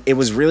 and it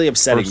was really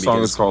upsetting. First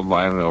song is called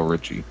Lionel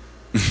Richie,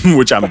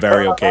 which I'm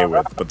very okay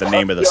with. But the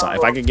name of the song,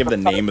 if I could give the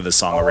name of the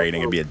song a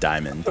rating, it'd be a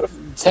diamond.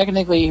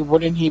 Technically,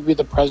 wouldn't he be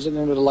the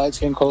president of the Light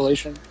Skin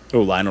Coalition?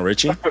 Oh, Lionel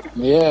Richie?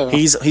 Yeah.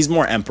 He's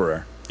more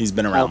emperor. He's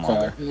been around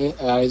longer. He's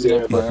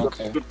an emperor.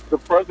 Okay. The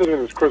president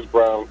is Chris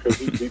Brown because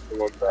he beat the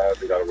one bad.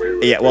 They got away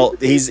with it. Yeah, well,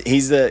 he's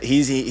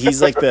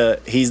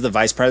the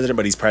vice president,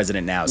 but he's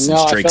president now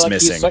since Drake's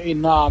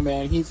missing.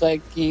 Man, he's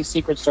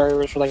Secret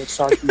Service for like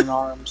Sergeant in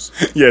Arms.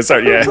 Yeah,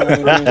 sorry,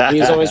 yeah.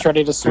 He's always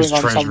ready to swing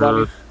on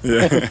somebody.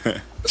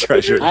 Yeah,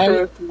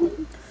 treasure.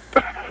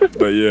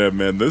 But yeah,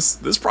 man,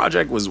 this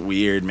project was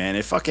weird, man.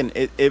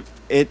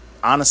 It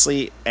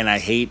honestly, and I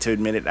hate to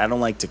admit it, I don't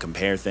like to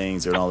compare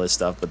things and all this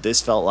stuff, but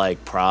this felt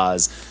like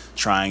Pras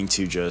trying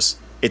to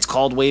it's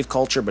called wave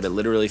culture, but it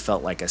literally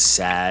felt like a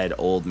sad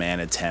old man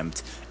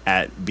attempt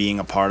at being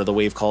a part of the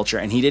wave culture,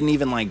 and he didn't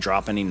even like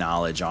drop any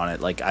knowledge on it.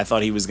 Like I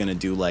thought he was gonna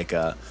do like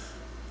a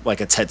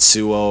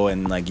Tetsuo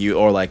and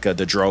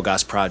the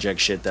Drogas project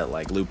shit that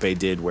like Lupe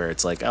did, where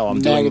it's like, oh,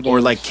 I'm doing, or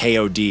like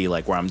KOD,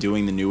 like where I'm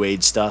doing the new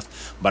age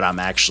stuff, but I'm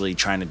actually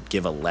trying to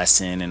give a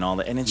lesson and all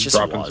that, and it's just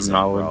wasn't,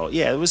 bro.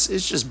 Yeah, it's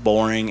just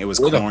boring. It was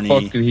corny.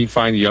 Where the fuck did he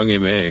find Young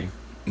M.A.?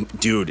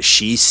 Dude,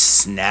 she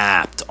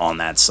snapped on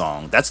that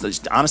song.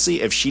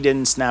 Honestly, if she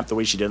didn't snap the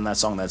way she did in that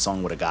song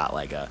would have got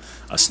like a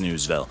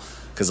Snoozeville.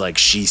 Because like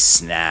she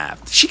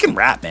snapped. She can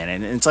rap, man,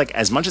 and it's like,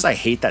 as much as I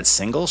hate that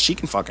single, she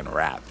can fucking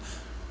rap.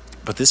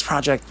 But this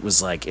project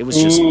was like, it was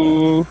just,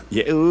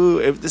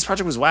 this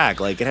project was whack.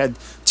 Like, it had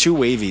 2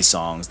 wavy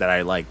songs that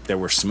I like, that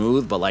were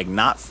smooth, but like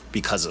not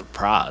because of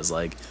Pras.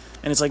 Like,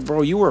 and it's like,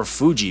 bro, you were a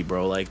Fuji,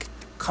 bro. Like,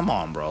 come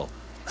on, bro.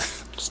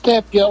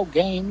 Step your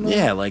game.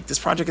 Yeah, like this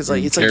project is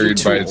like, it's like you're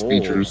too old.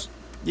 Features.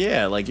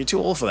 Yeah, like you're too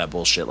old for that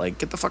bullshit. Like,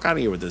 get the fuck out of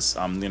here with this.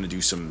 I'm gonna do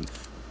some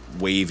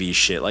wavy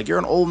shit. Like, you're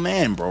an old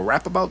man, bro.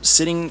 Rap about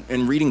sitting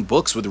and reading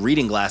books with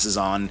reading glasses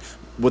on,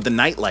 with the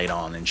nightlight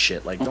on and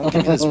shit. Like, don't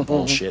give me this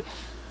bullshit.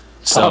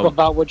 Talk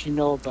about what you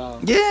know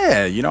about.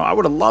 Yeah, I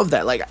would have loved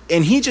that. Like,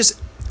 and he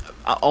just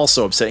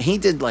also upset. He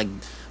did like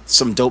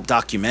some dope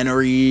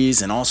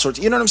documentaries and all sorts.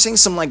 You know what I'm saying?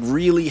 Some like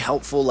really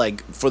helpful,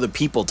 like for the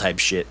people type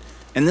shit.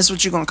 And this is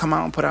what you're gonna come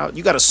out and put out.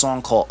 You got a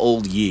song called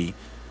Old Ye,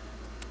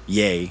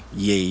 Yay,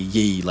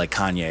 like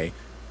Kanye,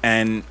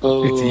 and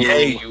it's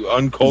Yay, you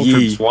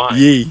uncultured swine.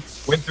 Ye.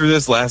 Went through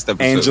this last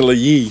episode. Angela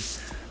Yee,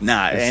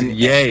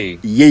 Yay,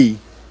 Yee.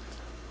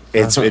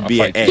 It'd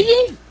be an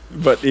A.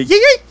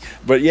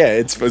 But yeah,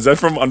 is that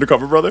from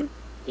Undercover Brother?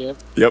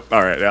 Yep.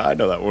 All right, yeah, I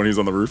know that one. He's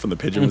on the roof and the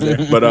pigeon was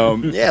there. But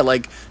yeah,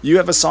 like you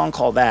have a song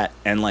called that,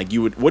 and like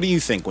what do you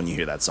think when you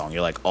hear that song?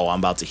 You're like, oh, I'm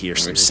about to hear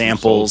some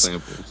samples.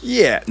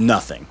 Yeah,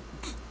 nothing.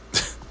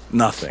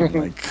 Nothing.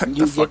 Like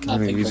the fuck.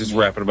 He's just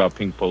rapping about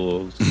pink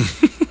polos.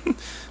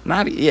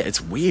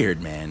 It's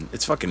weird, man.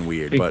 It's fucking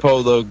weird. Pink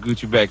polo,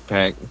 Gucci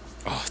backpack.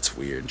 Oh, it's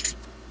weird.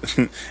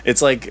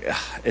 It's like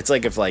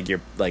if like your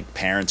like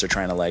parents are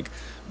trying to like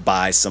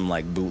buy some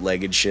like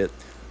bootlegged shit,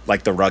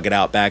 like the Rugged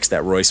Outbacks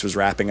that Royce was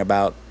rapping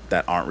about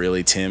that aren't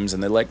really Tim's,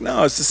 and they're like,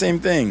 no, it's the same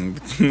thing.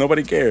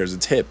 Nobody cares.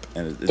 It's hip,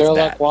 and it's they're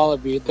like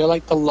Wallaby. They're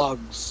like the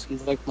lugs.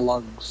 He's like the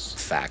lugs.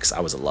 Facts. I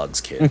was a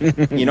lugs kid.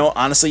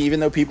 Honestly, even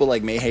though people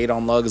like may hate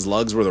on lugs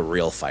were the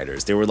real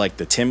fighters. They were like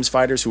the Tim's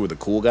fighters who were the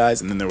cool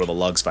guys, and then there were the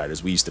lugs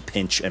fighters. We used to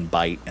pinch and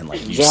bite and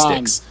like use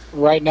sticks.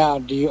 Right now,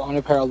 do you own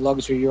a pair of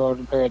lugs or you own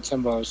a pair of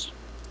Timbos?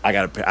 I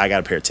got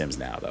a pair of Timbs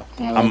now though.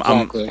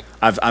 Exactly.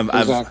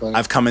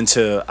 I've come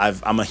into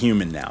I'm a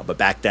human now, but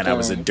back then I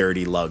was a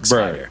dirty lugs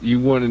fighter. You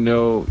want to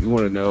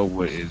know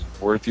what is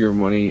worth your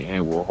money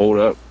and will hold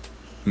up?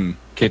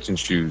 Kitchen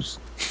shoes.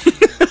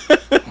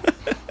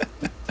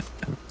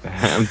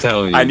 I'm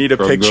telling you. I need a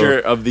picture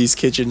of these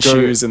kitchen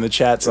shoes in the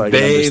chat so I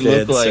can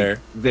understand, sir.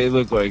 They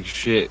look like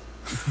shit.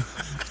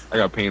 I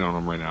got paint on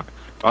them right now.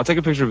 I'll take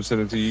a picture and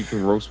send it to you. You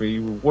can roast me.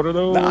 What are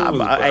those?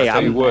 I'm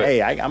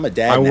a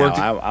dad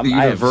now.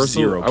 I have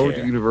zero care. I worked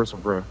at Universal,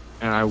 bro,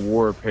 and I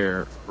wore a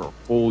pair for a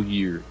full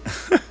year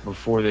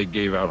before they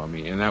gave out on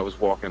me, and that was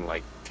walking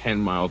like 10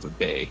 miles a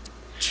day.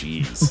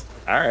 Jeez.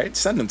 All right,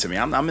 send them to me.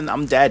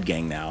 I'm dad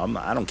gang now.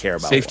 I don't care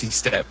about Safety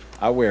step.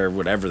 I wear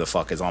whatever the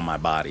fuck is on my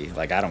body.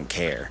 Like, I don't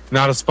care.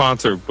 Not a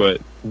sponsor,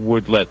 but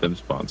would let them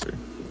sponsor.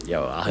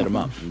 Yo, I'll hit them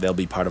up. They'll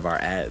be part of our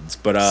ads.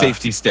 But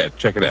Safety step.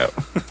 Check it out.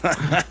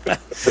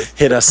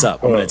 hit us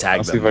up. I'm gonna tag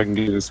I'll them. see if I can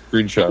get a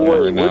screenshot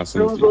right now. What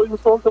shoes are you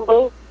talking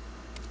about?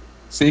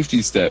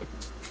 Safety step.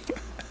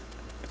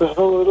 The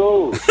hell are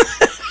those?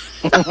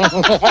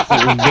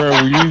 Bro,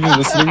 were you even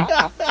listening?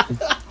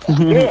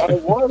 Yeah, I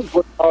was,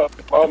 but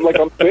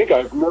I'm thinking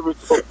I've never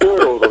spoken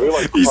those.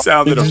 Like, He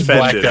sounded Just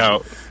offended. blacked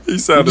out. He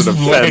sounded Just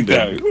blacked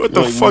offended. out. What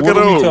the Like, fuck what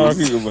are we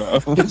those? talking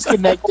about?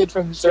 Disconnected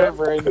from the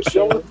server and y'all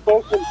shit. was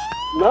talking.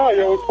 Nah,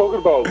 y'all was talking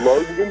about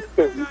luggage,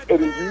 and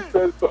then you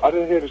said so. I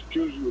didn't hear the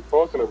shoes you were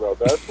talking about.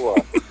 That's why.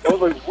 I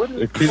was like, what is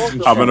The kids talking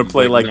just- I'm gonna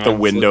play like the Non-slip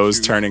Windows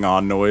shoes. turning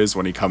on noise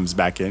when he comes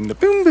back in. The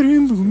boom,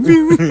 boom,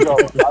 boom, boom. Yo,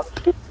 I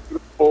the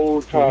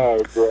whole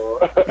time, bro.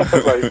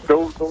 Like,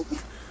 don't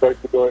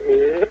disrespect it on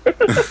air.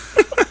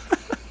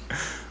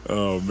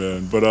 Oh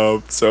man,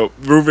 but so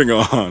moving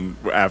on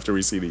after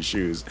we see these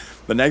shoes,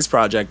 the next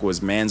project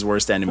was Man's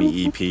Worst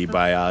Enemy EP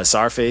by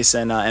Czarface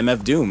and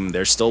MF Doom.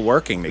 They're still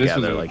working This was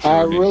together. a- Like,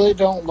 I really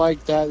don't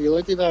like that. The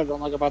only thing that I don't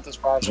like about this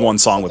project There's one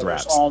song is with that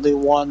there's raps. only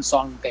one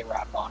song that they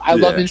rap on. I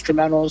love Yeah.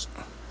 instrumentals.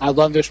 I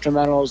love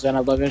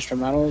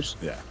instrumentals.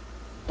 Yeah.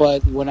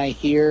 But when I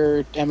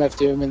hear MF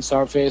Doom and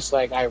Czarface,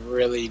 like, I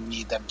really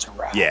need them to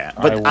rap. yeah,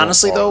 I but want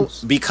honestly though,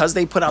 bars. because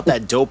they put out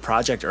that dope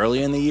project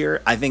earlier in the year,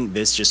 I think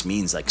this just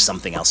means like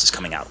something else is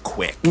coming out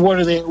quick. What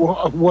are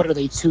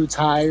they too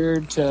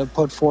tired to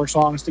put 4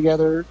 songs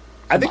together?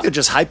 I think they're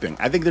just hyping.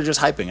 I think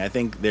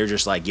they're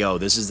just like, yo,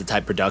 this is the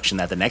type of production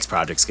that the next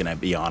project's gonna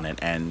be on it,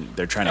 and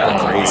they're trying to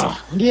go crazy.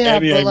 Yeah,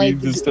 Annie, but I like,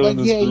 mean, just still in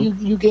this group.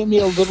 you gave me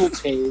a little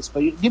taste,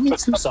 but you give me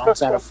 2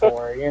 songs out of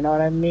 4. You know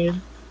what I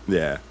mean?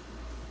 Yeah.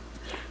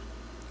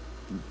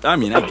 I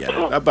mean, I get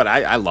it, but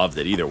I loved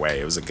it either way.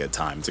 It was a good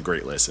time. It's a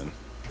great listen.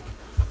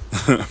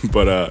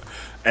 But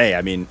hey,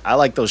 I mean, I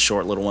like those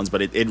short little ones,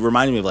 but it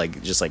reminded me of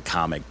like just like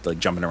comic, like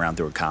jumping around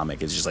through a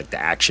comic. It's just like the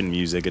action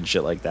music and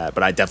shit like that.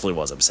 But I definitely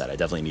was upset. I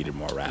definitely needed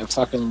more I rap.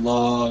 fucking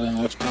love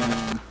MF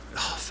Doom.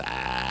 Oh,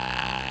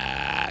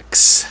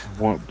 facts. I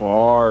want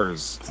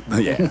bars.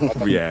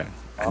 Yeah.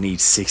 I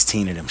need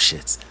 16 of them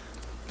shits.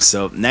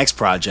 So next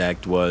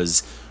project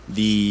was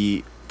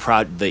the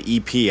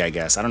EP, I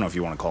guess. I don't know if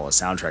you want to call it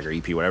a soundtrack or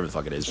EP, whatever the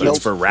fuck it is, but it's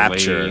for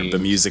Rapture, Flames. the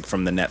music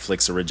from the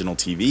Netflix original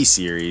TV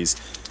series.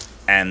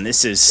 And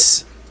this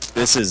is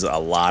a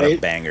lot of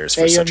bangers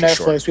for Hey, yo, such a Netflix,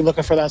 short. we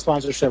looking for that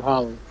sponsorship,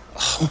 Holly.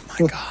 Oh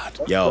my god,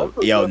 yo,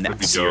 That'd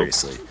be dope.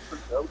 seriously,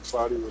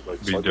 Everybody was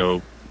like, Be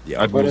dope. yo,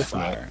 I'd Put move it- for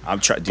that. I'm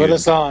trying, Put dude.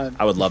 us on.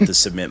 I would love to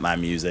submit my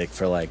music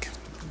for like,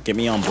 get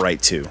me on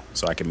Bright too,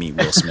 so I can meet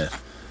Will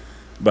Smith.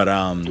 But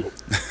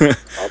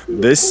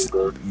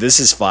this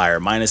is fire,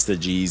 minus the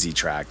Jeezy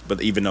track.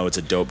 But even though it's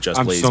a dope Just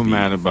I'm Blaze so beat,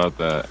 mad about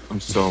that. I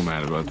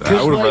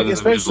would have rather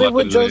Just them like, just especially left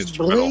with it as an Just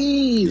instrumental.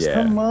 Blaze. Yeah.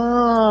 Come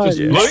on.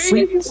 Just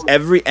Blaze?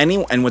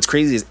 and what's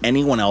crazy is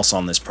anyone else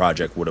on this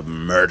project would have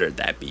murdered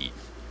that beat.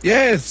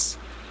 Yes.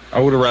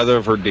 I would have rather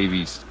have heard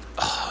Davies.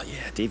 Oh yeah,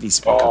 Davey's.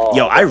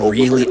 Yo, I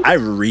really.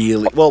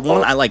 Well,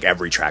 one, I like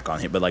every track on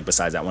here, but like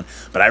besides that one,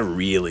 but I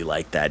really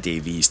like that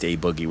Davey Stay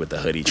Boogie with the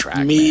hoodie track.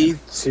 Me man.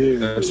 too.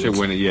 That shit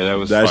went. Yeah, that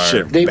was That fire.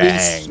 shit They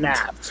banged.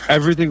 snapped.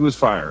 Everything was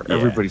fire. Yeah.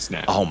 Everybody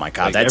snapped. Oh my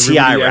god, Like, that everybody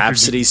T.I. after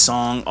Rhapsody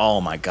song. Oh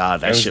my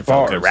god, that It was shit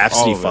felt good. bars,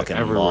 Rhapsody all of it, fucking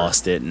everywhere.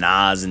 lost it.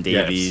 Nas and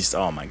Yes. Davies.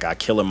 Oh my god,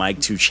 Killer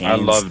Mike, 2 Chainz. I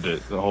loved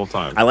it the whole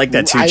time. I like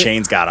that 2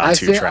 Chainz got on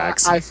 2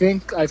 tracks. I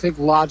think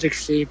Logic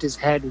shaved his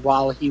head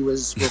while he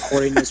was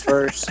recording this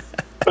verse.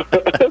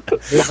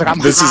 He was like, I'm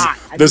hot. This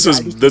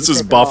is I just take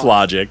it Buff off.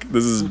 Logic.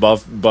 This is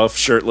buff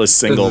shirtless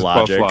single this is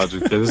Logic. Buff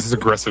Logic. Yeah, this is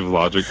aggressive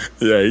Logic.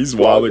 Yeah, he's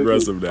wild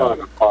aggressive now.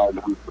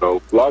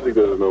 Logic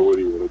doesn't know what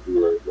he want to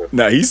do right now.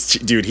 No,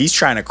 he's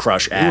trying to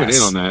crush He went in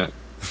ass. on that.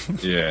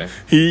 Yeah.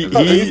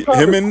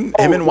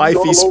 Him and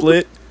Wifey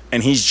split,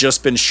 and he's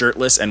just been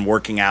shirtless and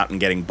working out and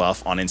getting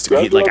buff on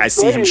Instagram. That's what I I'm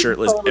see him saying.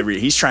 shirtless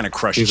he's trying to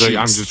crush He's cheeks.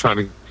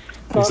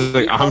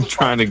 like, I'm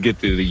trying to get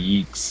to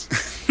the yeeks.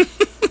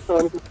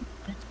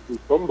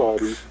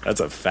 Somebody.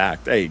 That's a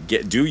fact. Hey,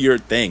 do your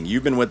thing.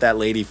 You've been with that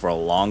lady for a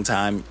long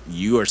time.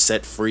 You are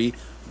set free.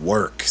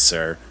 Work,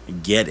 sir.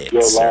 Get it, Yo,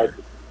 sir.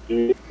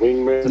 Logic,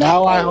 wingman.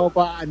 Now I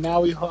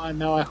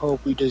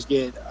hope we just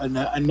get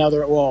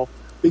another. Well,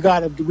 we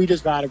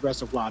just got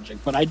aggressive Logic,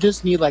 but I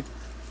just need like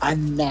a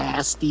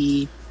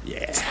nasty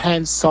Yeah.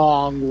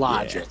 10-song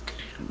Logic.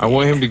 I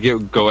want him to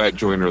go at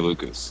Joyner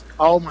Lucas.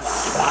 Oh my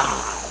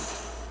god.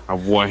 I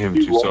want him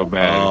to so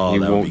bad. He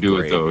that would won't be do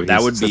great. it though.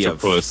 That He's would be such a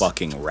puss.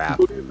 fucking rap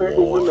Who do you think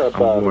will win war. that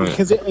battle?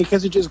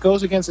 Because it just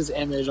goes against his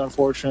image,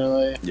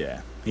 unfortunately.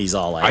 Yeah, he's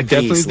all like, I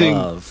definitely peace, think.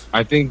 love.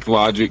 I think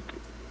Logic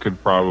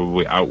could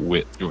probably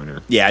outwit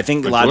Joyner. Yeah, I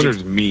think But Logic.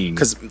 Joyner's mean.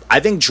 Because I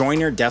think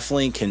Joyner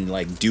definitely can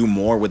like do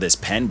more with his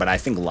pen, but I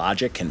think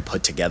Logic can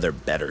put together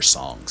better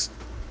songs.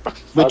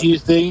 But do you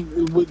think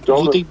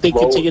they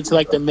could take it to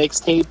like the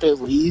mixtape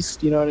at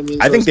least? You know what I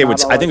mean? I So think it's they not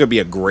would. all I think like- it'd be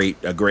a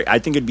great. I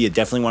think it'd be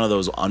definitely one of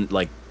those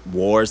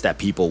wars that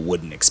people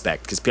wouldn't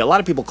expect, because a lot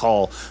of people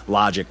call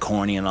Logic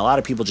corny, and a lot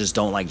of people just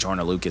don't like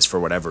Jorja Lucas for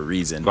whatever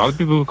reason. A lot of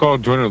people call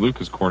Jorja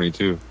Lucas corny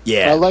too.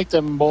 Yeah, I like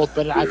them both,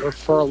 but I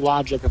prefer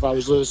Logic if I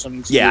was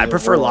listening to I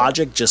prefer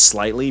Logic just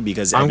slightly,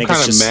 because I think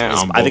it's just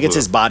I think it's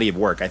his body of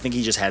work. I think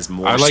he just has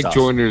more I like stuff.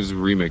 Jorja's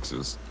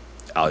remixes.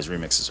 Oh, his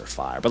remixes are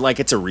fire, but like,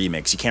 it's a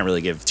remix, you can't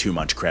really give too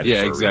much credit.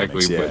 Yeah, for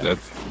exactly. A remix. But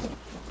that's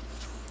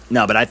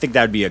no, but I think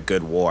that would be a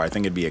good war. I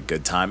think it'd be a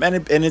good time, and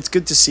it's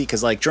good to see,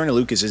 because like Jorja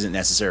Lucas isn't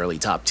necessarily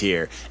top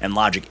tier, and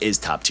Logic is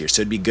top tier,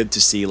 so it'd be good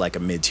to see like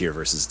a mid tier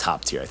versus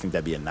top tier. I think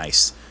that'd be a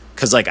nice,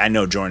 because like I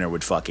know Jorja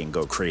would fucking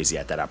go crazy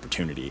at that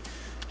opportunity,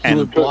 and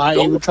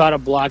he would try to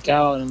block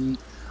out, and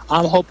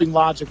I'm hoping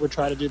Logic would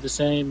try to do the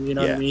same. You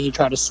know what I mean? He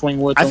tried to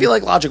swing with him. I feel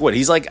like Logic would.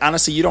 He's like,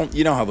 honestly, you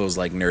know how those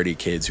like nerdy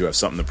kids who have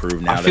something to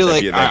prove now.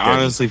 I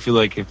honestly feel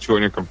like if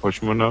Jorja can push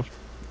him enough.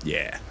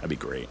 Yeah, that'd be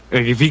great.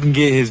 Like if he can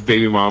get his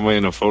baby mama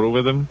in a photo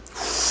with him.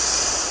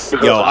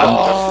 Yo,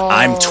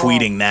 I'm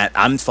tweeting that.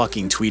 I'm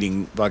fucking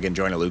tweeting fucking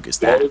Jorja Lucas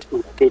that.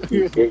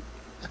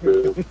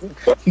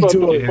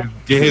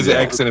 Get his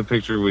ex in a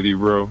picture with you,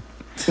 bro.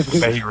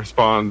 That he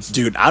responds.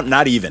 Dude, I'm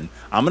not even.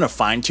 I'm gonna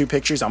find 2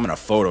 pictures. I'm gonna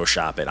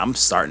Photoshop it. I'm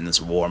starting this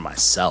war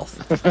myself.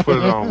 Put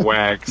it on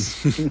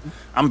wax. I'm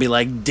gonna be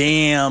like,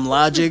 damn,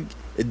 Logic,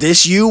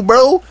 this you,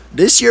 bro?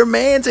 This your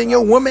man's and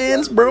your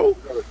woman's, bro?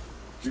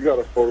 You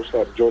gotta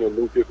Photoshop Jorja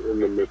Lucas in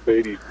the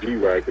Mercedes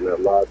G-Wagon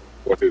that lied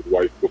with his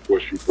wife before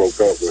she broke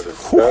up with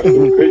him. That's what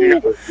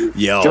you gotta do.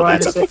 Yo,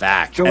 that's a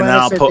fact. And then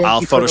I'll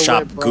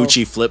Photoshop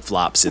Gucci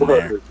flip-flops in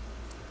there.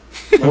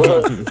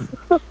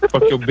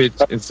 Fuck your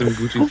bitch and some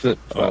Gucci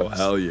flip-flops. Oh,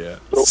 hell yeah.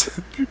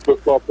 She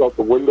flip-flops out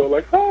the window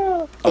like,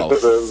 ah.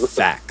 Oh,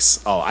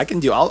 facts. Oh, I can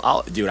do,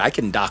 dude, I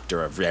can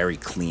doctor a very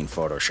clean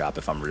Photoshop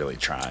if I'm really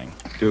trying.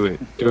 Do it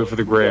for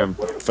the gram.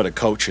 For the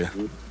culture.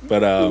 But,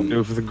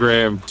 do it for the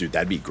gram. Dude,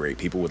 that'd be great.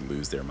 People would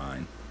lose their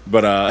mind.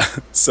 But,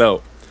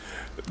 so,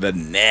 the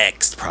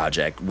next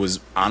project was,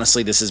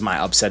 honestly, this is my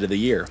upset of the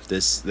year.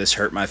 This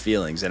hurt my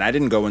feelings. And I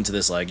didn't go into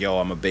this like, yo,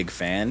 I'm a big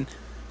fan.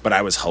 But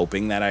I was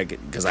hoping that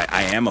because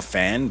I am a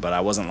fan, but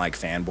I wasn't like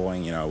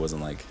fanboying, you know, I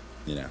wasn't like,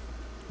 you know,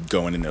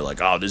 going in there like,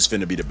 oh, this is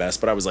finna be the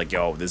best. But I was like,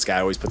 yo, this guy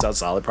always puts out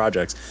solid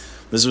projects.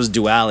 This was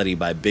Duality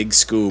by Big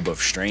Scoob of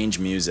Strange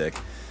Music.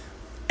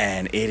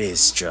 And it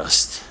is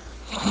just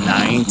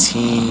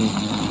 19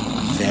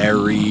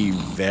 very,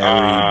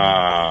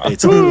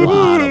 it's a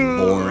lot of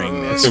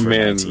boringness for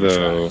 19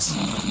 tracks.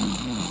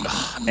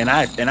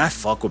 And I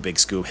fuck with Big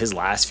Scoob. His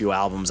last few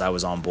albums I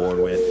was on board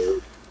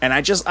with. And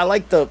I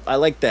like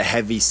the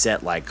heavy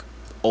set, like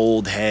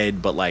old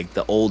head, but like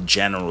the old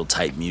general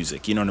type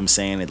music. You know what I'm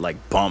saying? It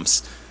like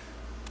bumps.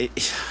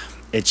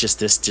 It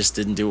just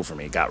didn't do it for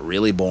me. It got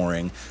really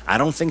boring. I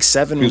don't think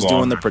 7 was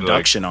doing the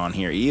production on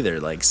here either.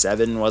 Like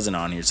 7 wasn't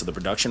on here, so the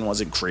production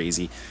wasn't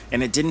crazy,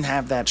 and it didn't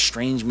have that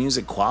Strange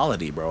Music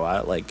quality,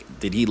 bro.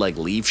 Did he like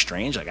leave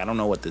Strange? Like I don't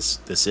know what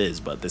this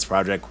is, but this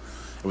project,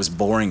 it was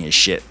boring as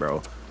shit,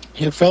 bro.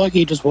 It felt like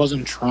he just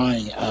wasn't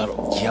trying at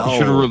all. Yo. He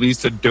should have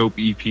released a dope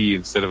EP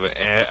instead of an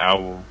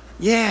album.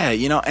 Yeah,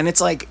 you know, and it's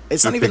like,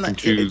 it's not even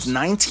that, it's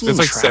 19 There's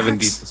like tracks. 7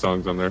 decent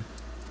songs on there.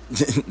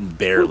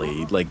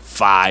 Barely, like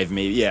 5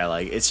 maybe. Yeah,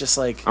 like it's just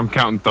like, I'm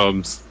counting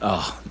thumbs.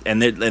 Oh,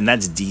 and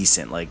that's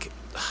decent. Like,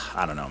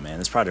 I don't know, man.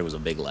 This project was a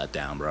big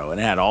letdown, bro.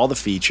 And it had all the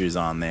features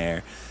on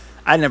there.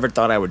 I never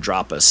thought I would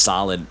drop a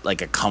solid,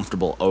 like a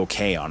comfortable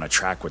okay on a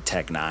track with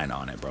Tech 9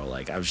 on it, bro.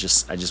 Like I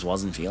just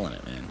wasn't feeling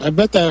it, man. I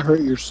bet that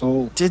hurt your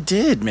soul. It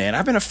did, man.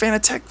 I've been a fan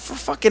of Tech for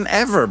fucking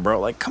ever, bro.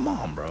 Like, come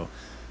on, bro.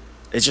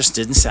 It just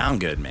didn't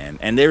sound good, man.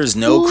 And there is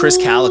no Chris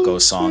Calico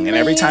song, and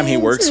every time he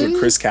works with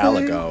Chris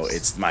Calico,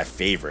 it's my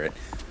favorite.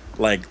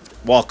 Like,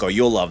 Walco,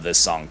 you'll love this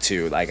song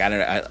too. Like,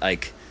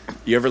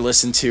 you ever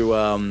listen to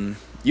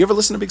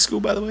Big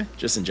Scoob, by the way,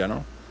 just in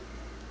general?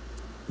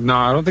 No,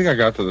 I don't think I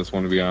got to this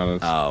one, to be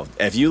honest. Oh,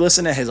 if you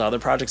listen to his other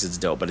projects, it's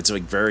dope, but it's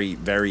like very,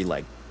 very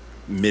like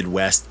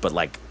Midwest, but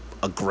like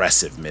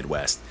aggressive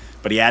Midwest.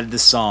 But he added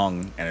this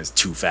song, and it's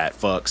Two Fat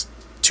Fucks,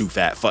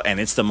 and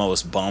it's the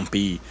most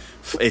bumpy.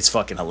 It's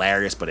fucking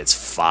hilarious, but it's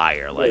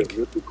fire. Like,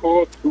 what's it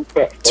called?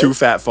 Two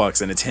Fat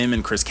Fucks, and it's him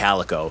and Chris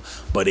Calico.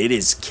 But it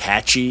is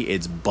catchy,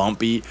 it's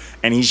bumpy,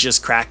 and he's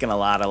just cracking a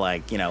lot of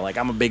like, you know, like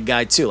I'm a big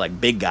guy too,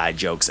 like big guy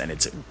jokes, and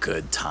it's a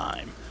good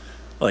time.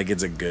 Like,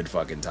 it's a good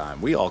fucking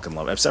time. We all can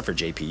love it, except for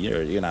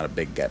JP. You're not a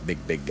big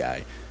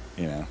guy,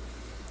 you know.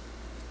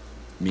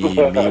 Me,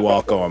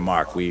 Walco, and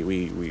Mark,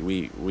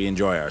 we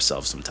enjoy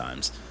ourselves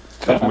sometimes.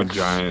 I'm a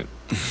giant.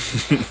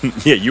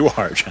 Yeah, you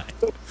are a giant.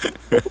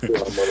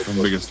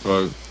 I'm big as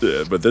fuck.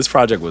 Yeah, but this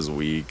project was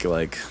weak.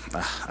 Like,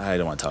 I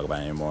don't want to talk about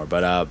it anymore.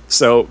 But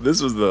so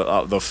this was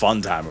the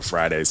fun time of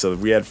Friday. So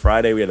we had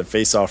Friday. We had a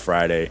face-off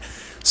Friday.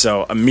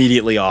 So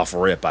immediately off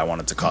rip, I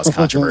wanted to cause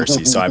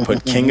controversy. So I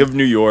put King of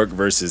New York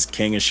versus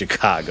King of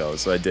Chicago.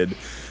 So I did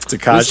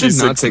Tekashi 6ix9ine. This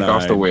did not take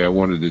off the way I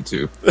wanted it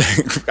to.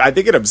 I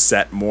think it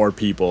upset more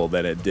people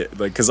than it did.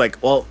 Like, cause like,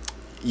 well,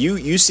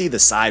 you see the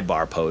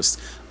sidebar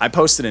post. I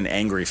posted an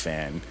Angry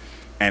Fan,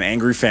 and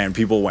Angry Fan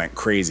people went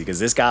crazy because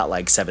this got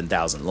like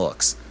 7,000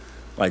 looks.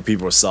 Like,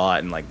 people saw it,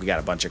 and, like, we got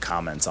a bunch of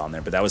comments on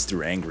there. But that was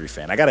through Angry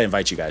Fan. I got to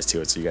invite you guys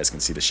to it so you guys can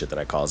see the shit that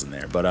I cause in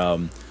there. But,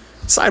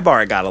 Sidebar,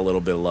 I got a little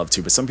bit of love,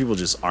 too. But some people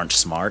just aren't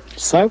smart.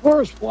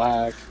 Sidebar is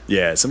whack.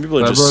 Yeah, some people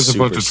are Sidebar's just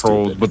super a bunch of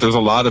trolls, stupid. but there's a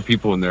lot of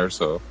people in there,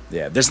 so.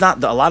 Yeah, there's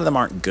not... A lot of them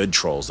aren't good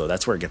trolls, though.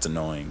 That's where it gets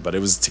annoying. But it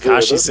was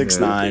Tekashi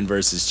 6ix9ine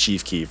versus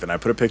Chief Keef. And I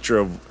put a picture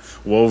of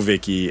Whoa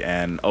Vicky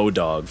and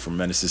O-Dog from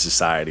Menace to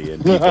Society.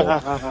 And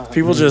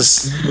people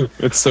just...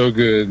 It's so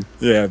good.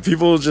 Yeah,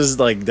 people just,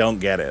 like, don't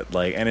get it.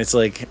 Like, and it's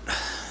like...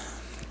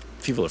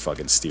 People are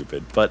fucking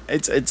stupid, but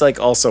it's like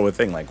also a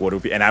thing. Like, what do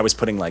we? And I was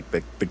putting like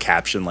the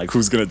caption like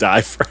who's gonna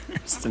die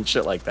first and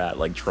shit like that,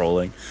 like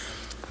trolling.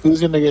 Who's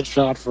gonna get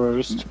shot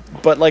first?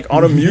 But like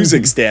on a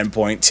music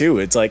standpoint too,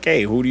 it's like,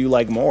 hey, who do you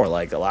like more?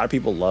 Like a lot of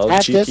people love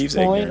At Chief this Keef's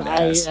point, ignorant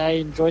ass. I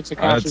enjoy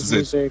Tekashi's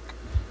music.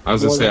 I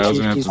was gonna say, I was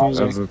Chief Keef's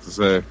going to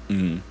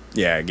say.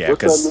 Yeah,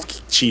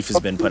 because Chief has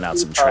been putting out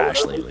some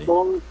trash lately.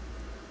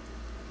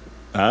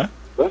 Huh?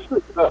 That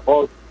shit,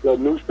 that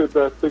new shit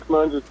that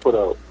 6ix9ine just put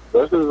out.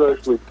 That shit is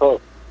actually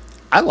tough.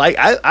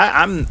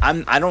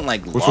 I don't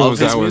like love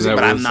his music,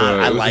 but I'm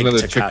not. I like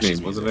Tekashi's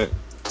music. Wasn't it?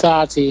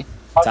 Tati,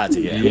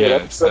 yeah. Yeah,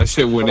 that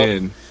shit went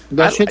in.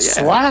 that shit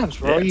slaps,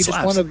 bro. Yeah, it You slaps.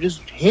 just want to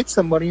just hit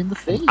somebody in the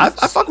face. I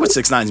fuck with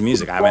 6ix9ine's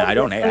music. I mean, I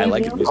don't hate. I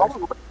like his music.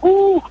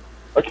 Ooh,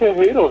 I can't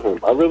hate on him.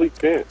 I really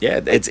can't.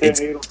 Yeah,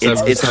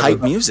 it's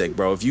hype music,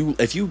 bro. If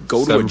you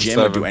go to a gym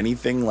or do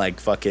anything like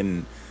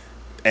fucking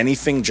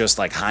anything just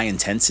like high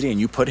intensity and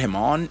you put him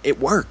on, it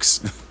works.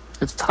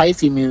 It's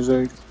hyphy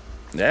music.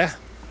 Yeah,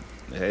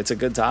 it's a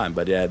good time.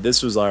 But yeah,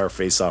 this was our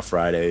Face Off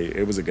Friday.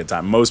 It was a good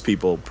time. Most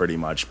people pretty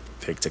much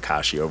picked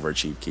Tekashi over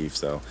Chief Keef,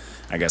 so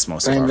I guess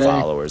most of our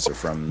followers are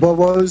from. But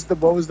what was the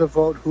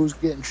vote? Who's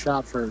getting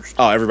shot first?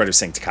 Oh, everybody was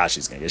saying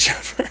Tekashi's gonna get shot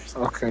first.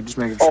 Okay, just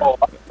making sure. Oh,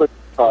 I think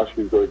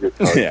Tashi's gonna get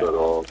touched Yeah. at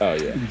all. Oh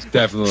yeah.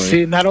 Definitely.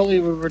 See, not only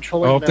were we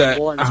trolling them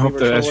once, I hope we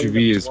were that trolling SUV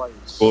them is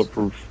twice.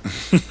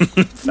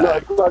 bulletproof. No,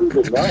 it's not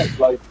even that.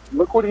 Like,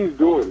 look what he's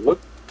doing. Look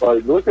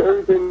at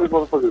everything this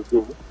motherfucker's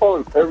doing. He's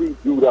calling every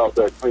dude out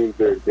that claims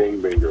they're a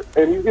gangbanger,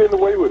 and he's getting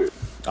away with it.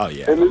 Oh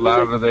yeah. And The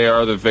louder they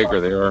are, the bigger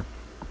they are.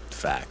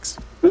 Facts.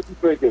 this is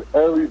making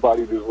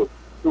everybody just look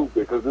stupid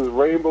because this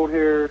rainbow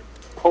hair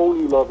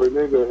pony lover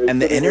nigga.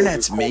 And the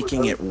internet's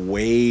making it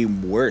way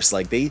worse.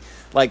 Like that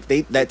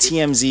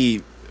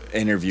TMZ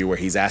interview where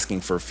he's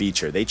asking for a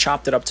feature, they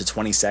chopped it up to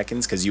 20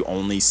 seconds because you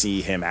only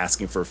see him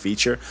asking for a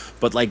feature.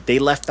 But like they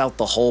left out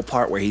the whole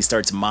part where he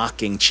starts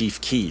mocking Chief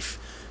Keef.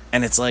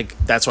 And it's like,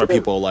 that's why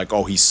people are like,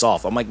 oh, he's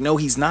soft. I'm like, no,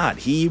 he's not.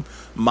 He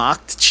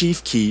mocked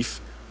Chief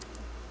Keef,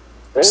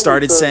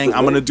 started saying,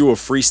 I'm going to do a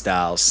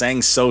freestyle,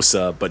 sang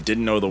Sosa, but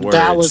didn't know the words.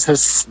 That was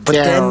hysterical. But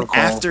then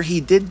after he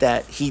did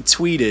that, he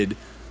tweeted,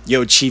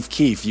 yo, Chief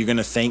Keef, you're going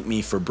to thank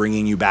me for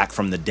bringing you back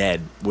from the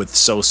dead with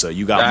Sosa.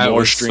 You got that more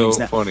was streams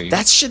so now. Funny.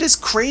 That shit is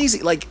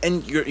crazy. Like,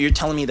 and you're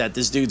telling me that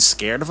this dude's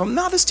scared of him?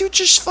 No, this dude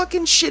just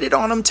fucking shitted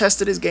on him,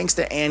 tested his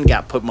gangster, and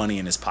got put money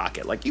in his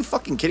pocket. Like, you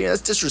fucking kidding?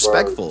 That's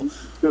disrespectful.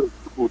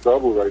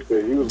 Double right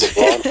there. He was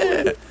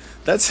LeBron.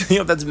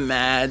 That's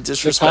mad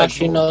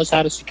disrespectful. Tekashi knows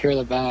how to secure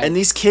the bag. And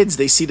these kids,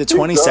 they see the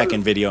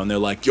 20-second video and they're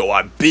like, yo,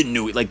 I been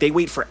knew it. Like, they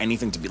wait for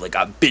anything to be like,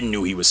 I been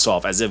knew he was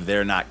soft, as if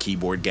they're not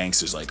keyboard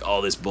gangsters, like,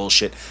 all this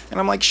bullshit. And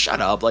I'm like, shut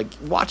up. Like,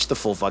 watch the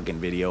full fucking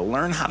video.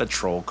 Learn how to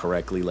troll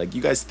correctly. Like,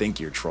 you guys think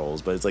you're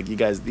trolls, but it's like,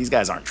 these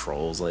guys aren't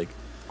trolls. Like,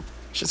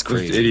 it's just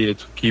crazy. Just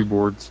idiots with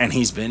keyboards. And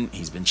he's been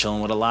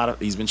chilling with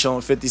he's been chilling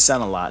with 50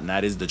 Cent a lot, and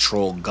that is the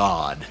troll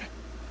god.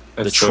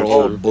 That's the so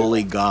troll true.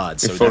 bully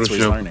god. So that's what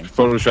he's learning.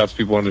 Photoshops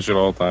people on the shit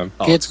all the time.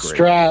 Oh, Get it's great.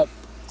 strapped.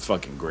 It's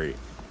fucking great.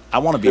 I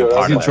want to be a part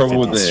I'm of in that. trouble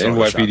with the 50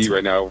 NYPD Photoshop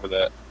right now over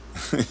that.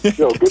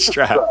 Yo, get the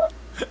strap.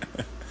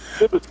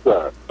 Get the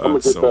strap. I'm gonna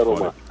That's get so that on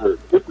funny. my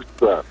shirt. Get the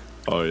strap.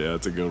 Oh yeah,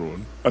 that's a good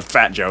one. A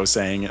Fat Joe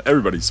saying it.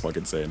 Everybody's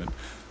fucking saying it.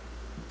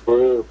 For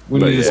real. We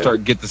But need to yeah.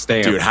 start get the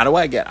stamp. Dude, how do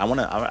I get?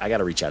 I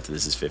gotta reach out to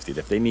This Is 50.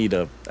 If they need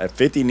if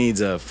 50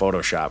 needs a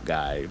Photoshop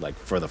guy like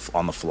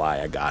on the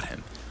fly, I got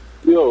him.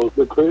 Yo,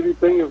 the crazy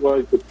thing is,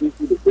 like,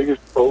 the biggest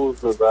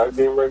trolls in that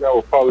game right now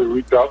will probably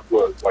reach out to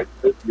us. Like,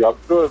 50. I'm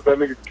sure if that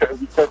nigga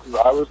catches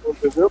Iris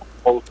something, he'll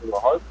post in a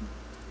heartbeat.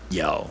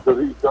 Yo,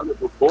 Because he's done it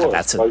before.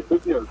 That's a- like,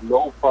 50 has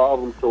no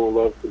problem showing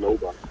love to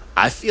nobody.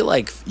 I feel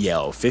like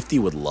 50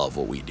 would love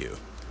what we do.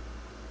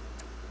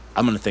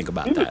 I'm gonna think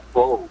about He's that. a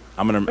troll.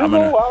 I'm His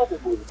whole album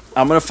was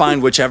I'm gonna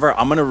find whichever.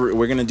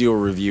 We're gonna do a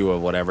review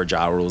of whatever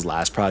Ja Rule's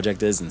last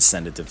project is and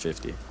send it to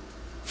 50.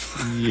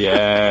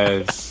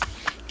 Yes.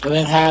 And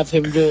then have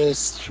him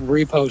just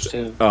repost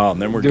him. Oh,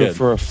 and then we're Do good. it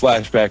for a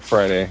flashback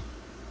Friday.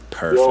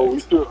 Perfect. Yo,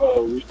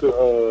 we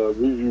should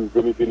review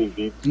Vinny Vinny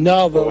Deep.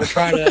 No, but we're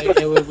trying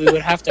to. We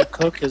would have to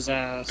cook his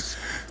ass.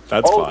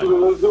 That's Oh, fine. so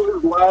let's do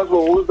his last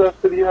one. What was that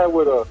shit he had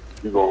with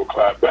you gonna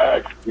clap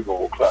back? You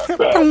gonna clap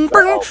back? Boom,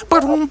 boom,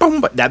 boom,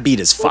 boom. But that beat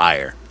is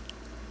fire.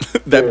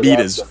 That beat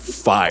is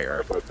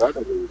fire. But that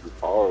nigga was just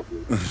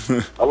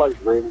horrible. I like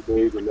Rainy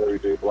Days and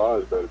Everyday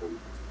Flies better than.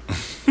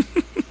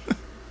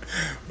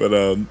 But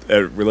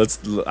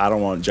I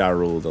don't want Ja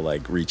Rule to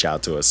like reach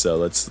out to us, so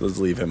let's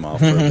leave him off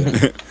for a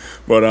bit.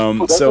 But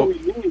That's so what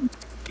we need.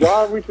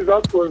 God reaches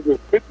out to us, and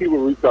 50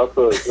 will reach out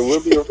to us, and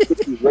we'll be on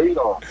 50's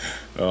radar.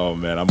 Oh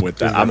man, I'm with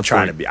that. I'm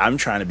trying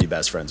to be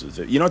best friends with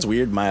 50. You know what's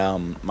weird? My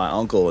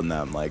uncle and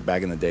them, like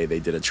back in the day, they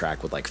did a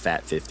track with like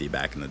Fat 50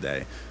 back in the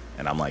day,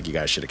 and I'm like, you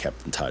guys should have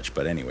kept in touch.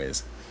 But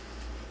anyways,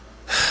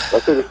 I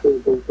say the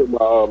same thing to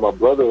my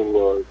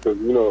brother-in-law, because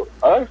you know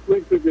I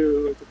actually could get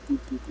like a few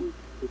people.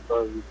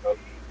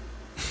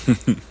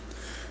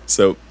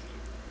 So.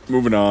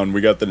 Moving on,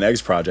 we got the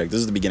next project. This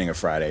is the beginning of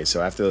Friday,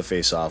 so after the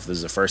Face Off, this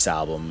is the first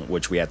album,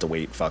 which we had to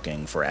wait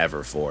fucking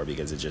forever for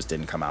because it just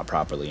didn't come out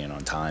properly and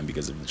on time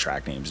because of the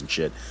track names and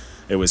shit.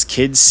 It was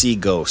Kids See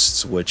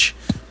Ghosts, which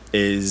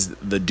is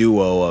the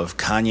duo of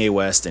Kanye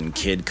West and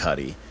Kid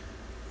Cudi.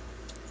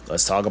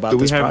 Let's talk about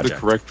this project. Do we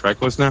have the correct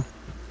track list now?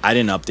 I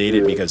didn't update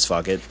it because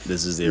fuck it.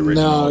 This is the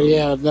original.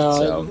 No.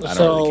 So I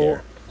don't really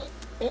care.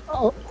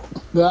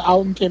 The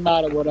album came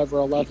out at whatever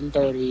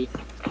 11:30,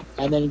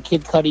 and then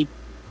Kid Cudi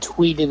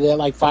tweeted at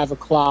like 5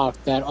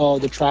 o'clock that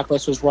the track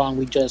list was wrong.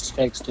 We just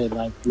fixed it.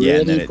 Like yeah, really,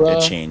 and then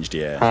it changed.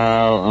 Yeah.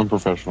 How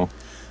unprofessional.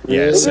 Yeah.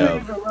 Really? So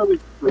Really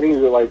strange.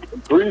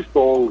 Like 3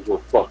 songs were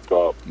fucked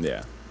up.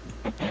 Yeah.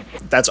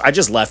 I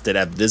just left it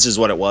at this is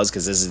what it was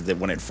because this is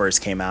when it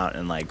first came out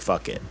and like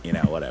fuck it, you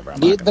know, whatever.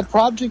 The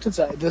project is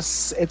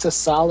it's a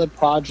solid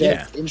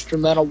project,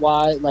 instrumental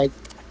wise. Like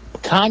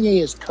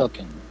Kanye is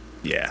cooking.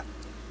 Yeah.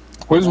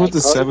 What is with the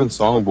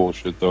 7-song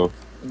bullshit though?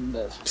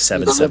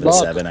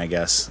 777, I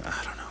guess.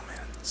 I don't know, man.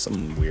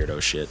 Some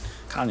weirdo shit.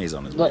 Kanye's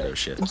on his weirdo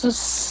shit. It's a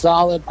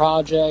solid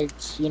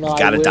project, you know. He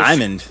got a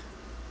diamond.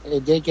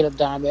 It did get a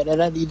diamond,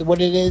 and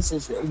what it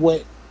is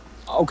what.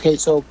 Okay,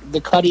 so the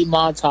Cudi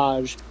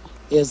montage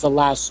is the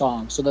last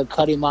song, so the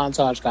Cudi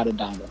montage got a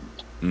diamond.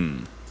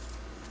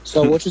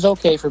 So, which is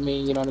okay for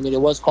me, you know what I mean.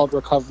 It was called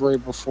Recovery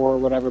before, or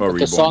whatever, but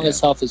the song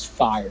itself is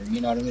fire.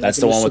 You know what I mean. That's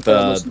the one with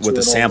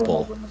the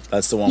sample.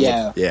 That's the one.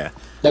 Yeah,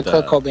 the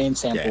Kurt Cobain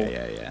sample.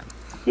 Yeah.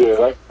 Yeah,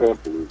 that's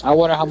sample. I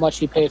wonder how much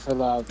he paid for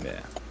that. Yeah.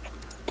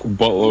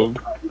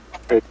 Buttload.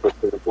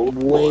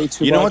 Way too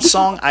much. You know what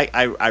song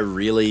I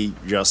really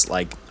just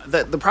like?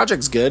 The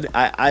project's good.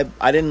 I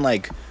didn't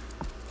like.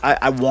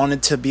 I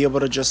wanted to be able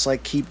to just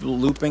like keep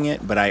looping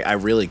it, but I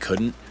really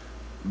couldn't.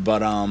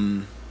 But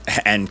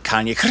and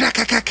Kanye,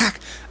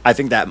 I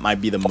think that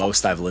might be the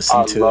most I've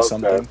listened to or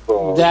something.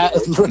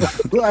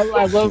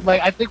 I love,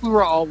 like, I think we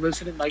were all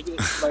listening, like we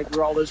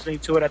were all listening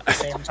to it at the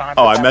same time.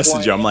 Oh, I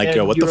messaged you. I'm like,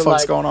 yo, what the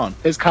fuck's going on?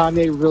 Is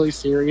Kanye really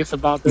serious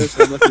about this?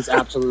 And look, he's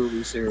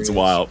absolutely serious. It's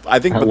wild. I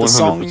think, but the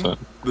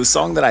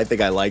song that I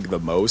think I like the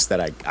most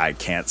that I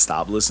can't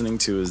stop listening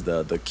to is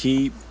the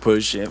keep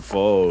pushing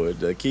forward,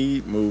 the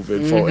keep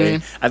moving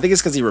forward. I think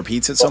it's because he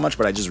repeats it so much,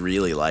 but I just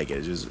really like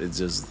it.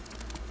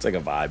 It's like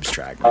a vibes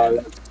track,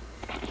 man.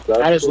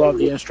 I just love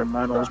the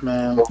instrumentals,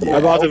 man. Yeah.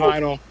 I bought the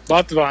vinyl.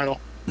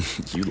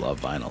 You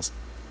love vinyls.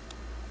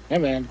 Yeah,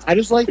 man. I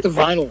just like the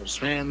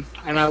vinyls, man.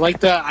 And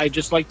I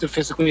just like to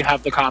physically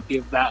have the copy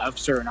of that of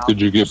certain albums.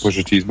 Did you get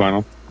Pusha T's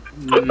vinyl?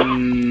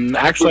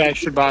 Actually, I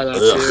should buy that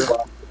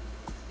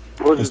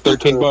too. It's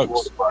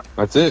 $13.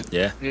 That's it.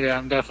 Yeah. Yeah,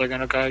 I'm definitely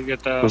gonna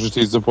get that. Pusha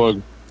T's the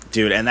plug.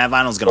 Dude, and that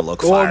vinyl's gonna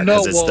look fire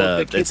because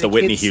it's the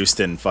Whitney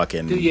Houston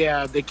fucking.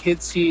 Yeah, the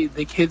Kids See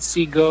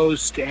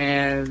Ghost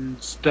and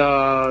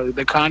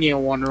the Kanye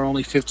one are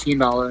only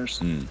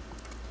 $15.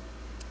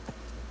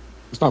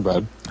 It's not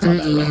bad.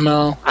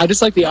 No, I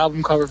just like the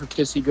album cover for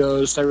Kids See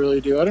Ghost. I really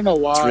do. I don't know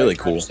why. It's really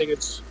cool. I just think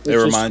it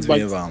reminds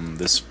me of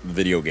this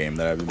video game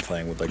that I've been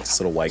playing with like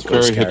this little white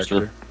ghost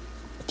character. Hipster.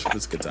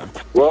 It's a good time.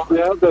 Well, we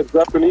have that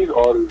Japanese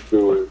artist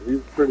do it. He's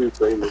pretty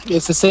famous.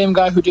 It's the same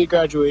guy who did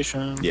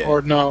Graduation. Yeah.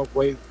 Or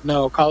College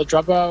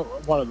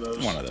Dropout. One of those,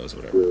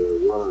 whatever.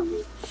 Yeah, one of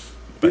those.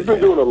 He's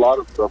been doing a lot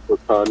of stuff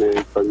with Kanye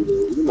and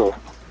Kanye. You know,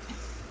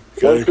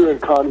 once you're in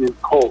Kanye's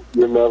cult,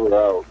 you're never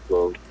out.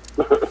 So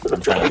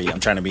I'm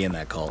trying to be in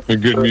that cult. A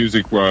good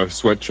music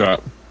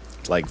sweatshop.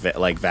 Like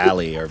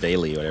Valee or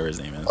Valee, whatever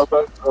his name is.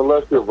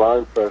 Unless you're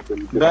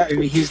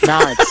Rhymefest. He's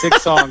not.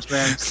 6 songs,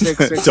 man.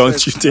 Six.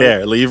 Don't you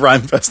dare. Leave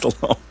Rhymefest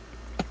alone.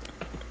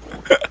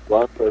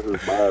 Rhymefest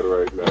is bad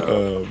right now.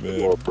 Oh,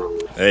 man.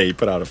 Hey, he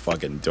put out a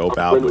fucking dope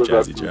album with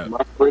Jazzy Jeff.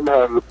 My friend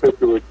has a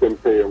picture with Kim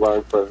K and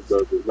Rhymefest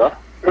does it.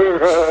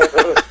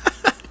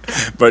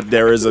 But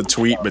there is a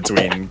tweet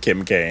between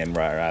Kim K and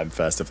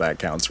Rhymefest, if that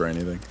counts for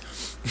anything.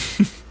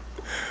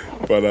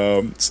 But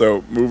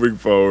so moving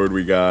forward,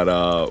 we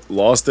got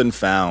Lost and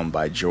Found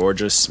by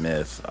Jorja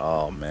Smith.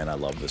 Oh man, I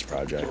love this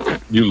project.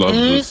 You love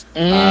this?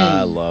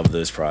 I love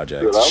this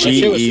project.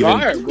 She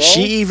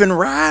even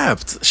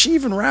rapped. She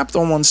even rapped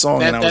on one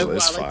song, and I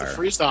was fire. I like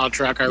the freestyle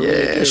track. I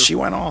really do. She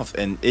went off,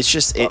 and it's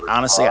just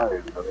honestly,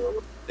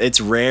 it's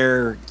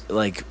rare.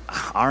 Like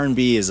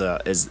R&B is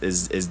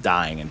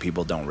dying, and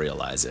people don't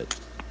realize it.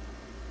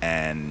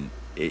 And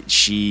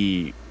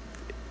she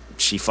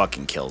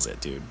fucking kills it,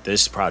 dude.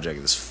 This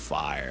project is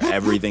fire.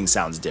 Everything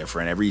sounds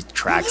different. Every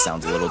track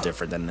sounds a little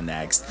different than the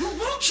next.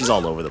 She's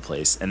all over the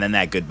place. And then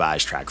that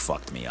Goodbyes track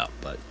fucked me up,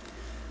 but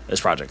This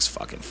project's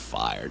fucking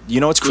fire. You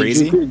know what's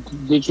crazy?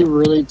 Did you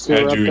really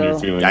tear up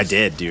though? I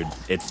did, dude.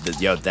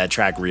 That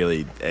track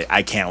really,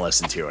 I can't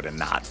listen to it and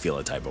not feel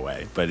a type of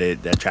way. But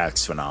that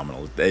track's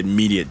phenomenal.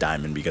 Immediate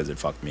diamond because it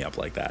fucked me up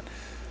like that.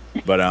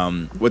 But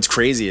what's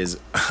crazy is,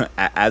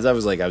 as I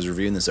was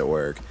reviewing this at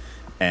work,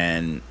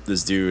 and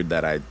this dude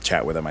that I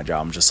chat with at my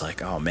job, I'm just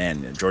like, oh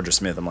man, Jorja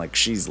Smith. I'm like,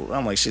 she's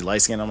light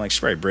skinned. I'm like, she's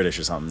probably British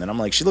or something. And I'm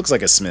like, she looks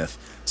like a Smith.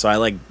 So I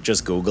like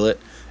just Google it,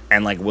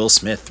 and like Will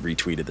Smith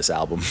retweeted this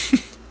album.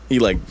 He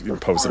like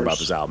posted about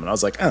this album, and I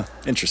was like, oh,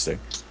 interesting.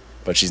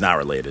 But she's not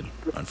related,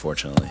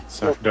 unfortunately.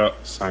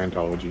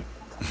 Scientology.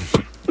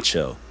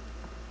 Chill.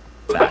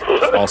 Fact.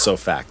 Also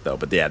fact though.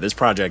 But yeah, this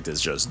project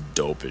is just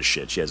dope as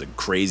shit. She has a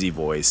crazy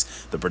voice.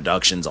 The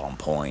production's on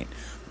point.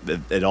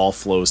 It all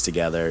flows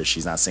together.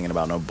 She's not singing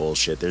about no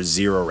bullshit. There's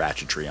zero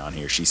ratchetry on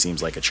here. She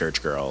seems like a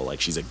church girl.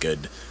 Like she's a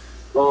good.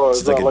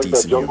 She's like a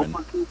decent human.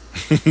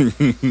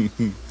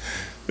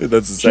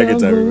 That's the second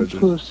time we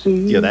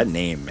mentioned. Yeah, that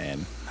name,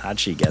 man. How'd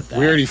she get that?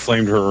 We already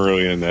flamed her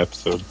early in the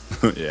episode.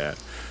 Yeah.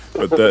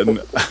 But then...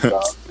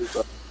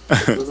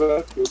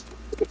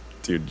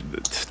 Dude,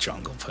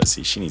 Jungle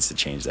Pussy. She needs to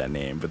change that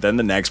name. But then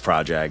the next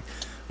project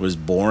was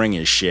boring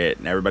as shit,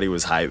 and everybody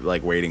was hype,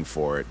 like waiting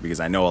for it,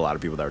 because I know a lot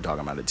of people that were talking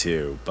about it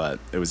too.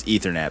 But it was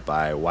Ethernet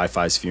by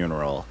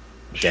Wifisfuneral.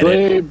 Get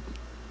it?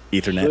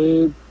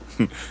 Ethernet.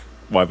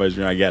 Wi-Fi's,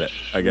 I get it.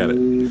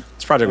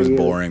 This project was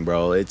boring,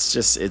 bro.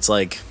 It's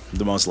like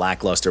the most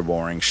lackluster,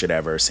 boring shit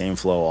ever. Same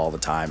flow all the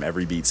time.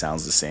 Every beat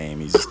sounds the same.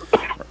 He's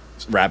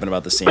rapping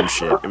about the same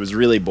shit. It was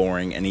really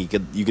boring, and you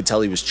could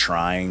tell he was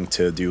trying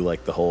to do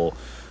like the whole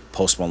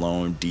Post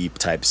Malone deep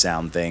type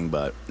sound thing,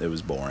 but it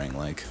was boring.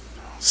 Like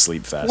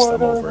Sleep Fest.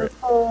 I'm over it.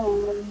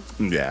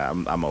 Yeah,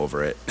 I'm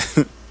over it.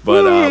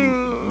 But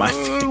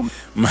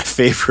my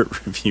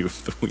favorite review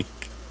of the week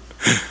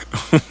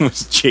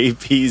was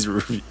JP's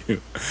review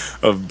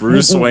of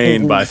Bruce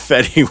Wayne by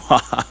Fetty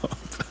Wap.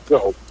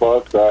 Yo,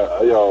 fuck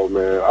that. Yo,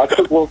 man. I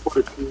took one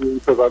for the team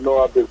because I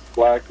know I've been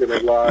slacking a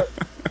lot.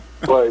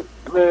 But,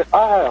 man,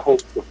 I had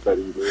hopes for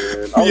Fetty,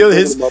 man. Yo,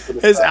 his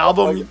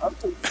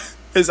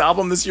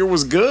album this year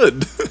was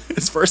good.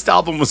 His first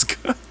album was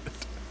good.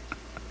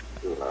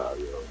 Nah,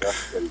 yo,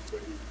 that's Fetty.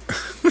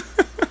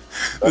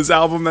 This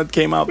album that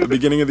came out at the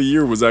beginning of the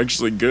year was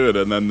actually good,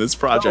 and then this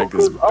project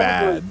is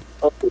bad.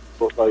 I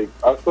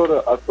saw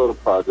the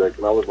project,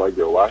 and I was like,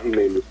 yo, why he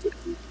named this shit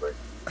Bruce Wayne?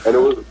 And it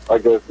was, I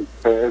guess,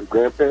 his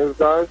grandparents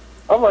died.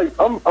 I'm like,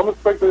 I'm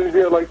expecting to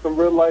hear like some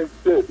real life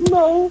shit.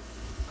 No,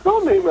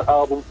 don't name an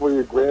album for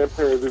your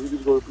grandparents if you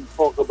just going to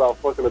talk about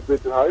fucking a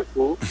bitch in high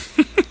school.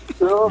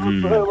 You know what I'm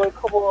saying? Like,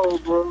 come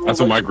on, bro. That's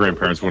what my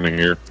grandparents want to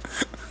hear.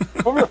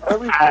 That's what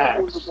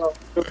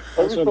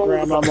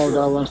Grandma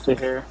Modell wants to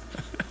hear.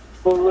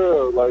 For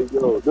real, like,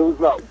 yo, there was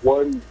not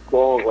one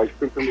song, like,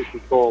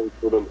 sentimental songs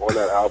for them on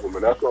that album,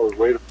 and that's what I was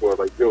waiting for.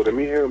 Like, yo, let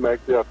me hear him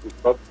actually have some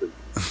substance.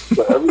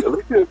 But at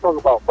least he didn't talk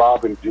about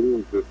Bob and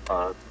jeans this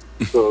time.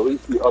 So at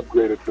least he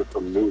upgraded to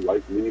some new,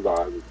 like,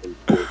 Levi's and some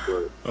shit.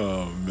 But,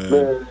 oh, man.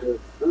 Man, this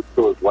shit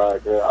was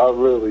whack, man. I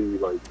really,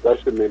 like, that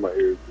shit made my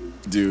ears bleed.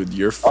 Dude,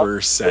 your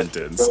first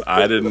sentence,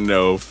 I didn't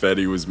know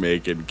Fetty was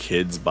making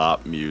kids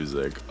bop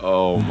music.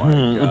 Oh, my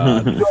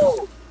God.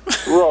 Yo,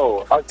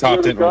 bro, I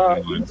swear to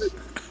God,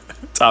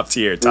 Top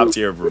tier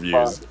of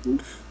reviews.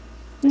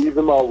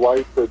 Even my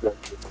wife said that.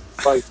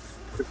 Like,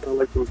 it's kind of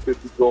like some shit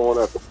you go on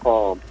at the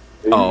prom.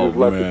 And you just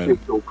let the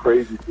kids go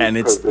crazy. And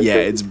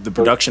the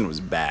production was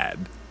bad.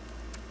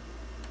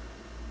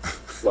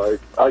 Like,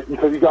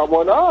 because you got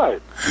one eye.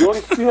 You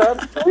only see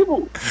half the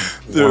table.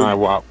 Dude. One eye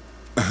wop.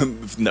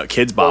 No,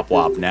 kids bop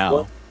wop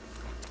now.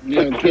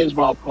 Yeah, kids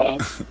bop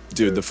wop.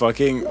 Dude, the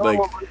fucking, like...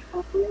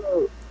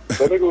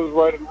 That nigga was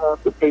writing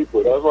half the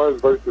paper. That's why his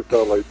verses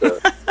sound like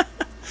that.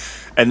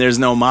 And there's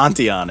no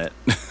Monty on it.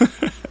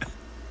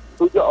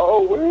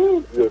 Oh,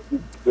 wait. This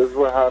is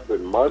what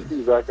happened.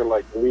 Monty's acting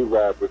like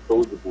A-Rap with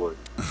Soulja Boy.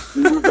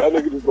 That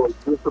nigga just going to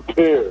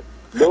disappear.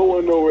 No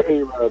one know where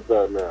A-Rap's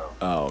at now.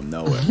 Oh,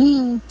 no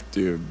way.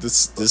 Dude,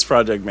 this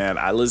project, man,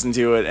 I listened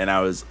to it, and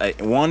I was...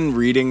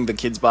 reading the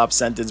Kids Bop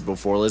sentence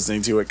before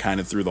listening to it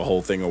kind of threw the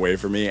whole thing away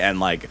from me, and,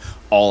 like,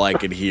 all I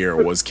could hear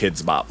was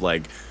Kids Bop.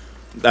 Like,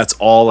 that's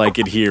all I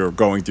could hear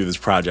going through this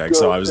project.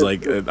 So I was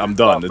like, I'm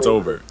done. It's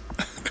over.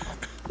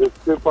 If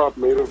hip-hop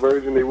made a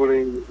version, they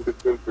wouldn't even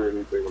censor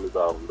anything on this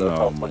album.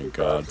 Oh my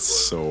God,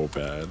 so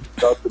bad.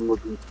 Nothing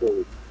would be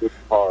changed. It's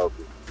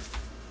horrible.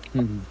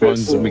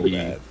 Buns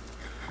McGee.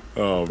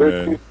 Oh,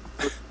 man.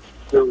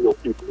 Serial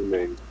people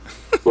names.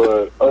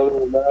 But other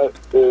than that,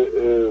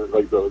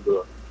 like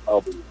the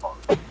album is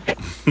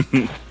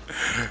horrible.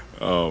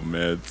 Oh,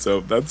 man.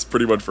 So that's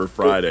pretty much for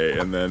Friday.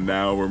 And then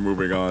now we're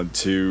moving on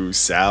to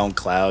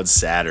SoundCloud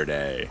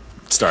Saturday.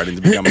 Starting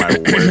to become my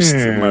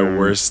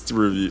worst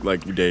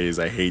review days.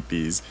 I hate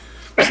these.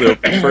 So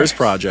first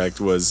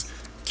project was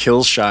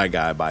Kill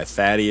ShyGuy by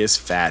Thaddeus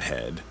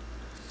Fathead.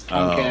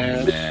 Oh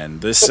man,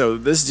 this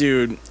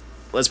dude.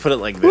 Let's put it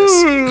like this: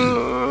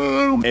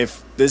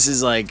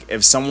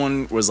 if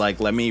someone was like,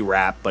 let me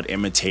rap but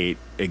imitate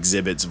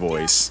Exhibit's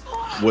voice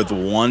with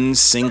one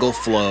single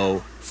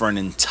flow for an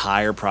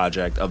entire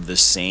project of the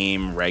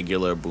same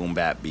regular boom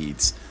bap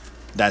beats.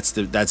 That's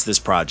this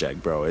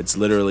project, bro. It's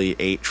literally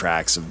 8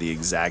 tracks of the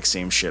exact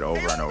same shit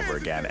over and over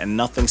again, and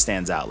nothing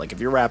stands out. Like,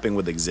 if you're rapping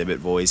with exhibit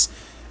voice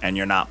and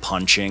you're not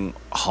punching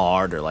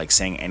hard or like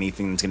saying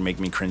anything that's gonna make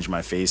me cringe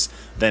my face,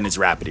 then it's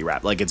rapidy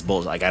rap. Like, it's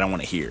bullshit. Like, I don't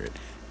want to hear it.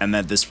 And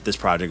that this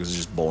project was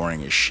just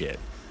boring as shit.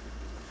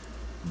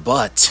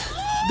 But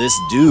this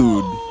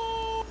dude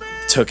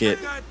took it.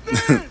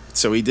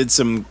 So he did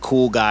some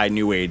cool guy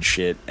new age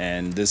shit,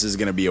 and this is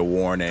gonna be a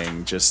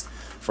warning just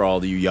for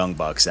all you young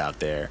bucks out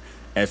there.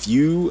 If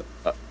you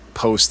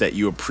post that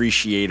you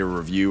appreciate a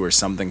review or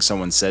something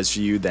someone says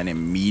for you, then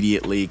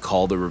immediately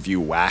call the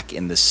review whack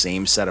in the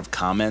same set of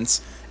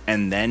comments,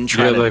 and then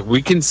try to, like,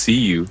 we can see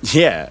you.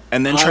 Yeah,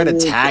 and then try to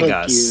tag cook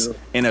us you.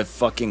 in a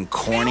fucking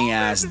corny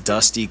ass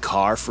dusty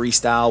car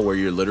freestyle where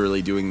you're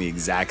literally doing the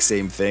exact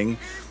same thing.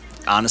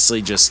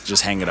 Honestly,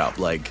 just hang it up.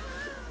 Like,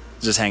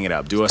 just hang it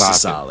up. Do us a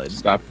solid.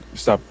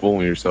 Stop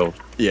fooling yourself.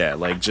 Yeah,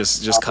 like,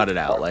 just cut it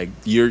out. Like,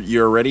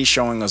 you're already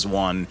showing us,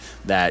 one,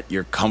 that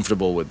you're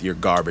comfortable with your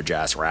garbage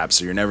ass rap,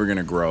 so you're never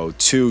gonna grow.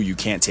 2, you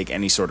can't take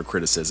any sort of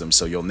criticism,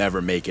 so you'll never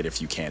make it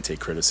if you can't take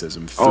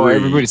criticism. 3,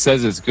 everybody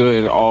says it's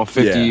good. All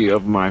 50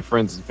 of my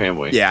friends and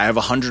family. Yeah, I have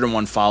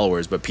 101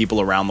 followers, but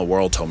people around the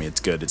world told me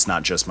it's good. It's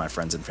not just my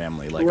friends and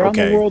family. Like, Around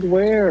okay, the world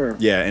where?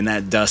 yeah, in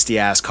that dusty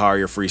ass car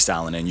you're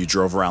freestyling in, you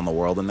drove around the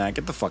world in that.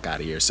 Get the fuck out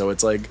of here. So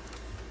it's like,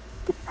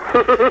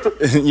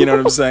 you know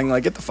what I'm saying?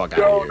 Like, get the fuck out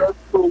of here. That's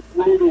so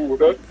brutal.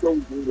 That's so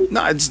brutal.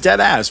 No, it's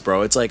dead ass,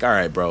 bro. It's like, all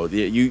right, bro.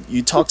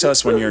 You talk to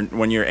us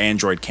when your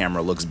Android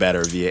camera looks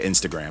better via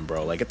Instagram,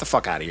 bro. Like, get the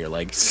fuck out of here.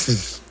 Like,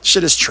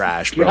 shit is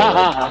trash, bro.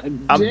 Like,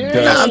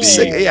 I'm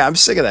sick. Yeah, I'm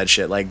sick of that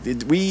shit. Like,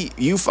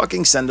 you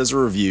fucking send us a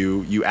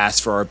review. You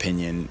asked for our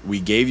opinion. We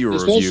gave you a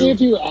Especially review.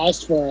 if you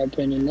asked for our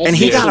opinion. And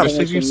he got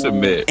if you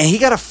submit. And he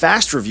got a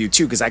fast review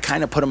too, because I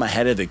kind of put him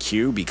ahead of the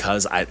queue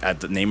because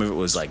the name of it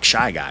was like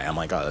ShyGuy. I'm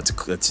like, oh,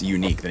 that's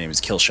unique. The name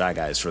is Kill Shy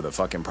Guys for the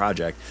fucking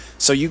project.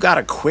 So you got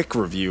a quick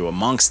review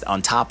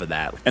on top of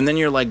that, and then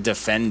you're like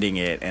defending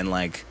it and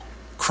like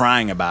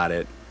crying about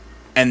it,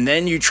 and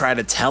then you try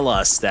to tell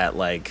us that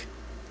like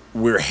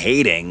we're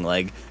hating,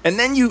 like, and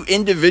then you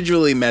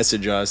individually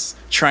message us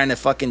trying to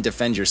fucking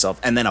defend yourself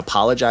and then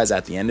apologize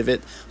at the end of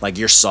it. Like,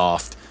 you're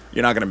soft.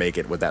 You're not gonna make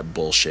it with that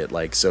bullshit.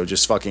 Like, so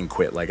just fucking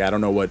quit. Like, I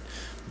don't know what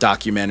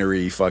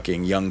documentary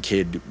fucking young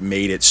kid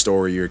made it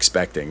story you're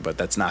expecting, but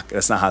that's not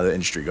how the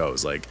industry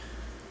goes. Like,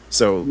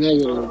 so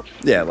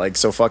yeah, like,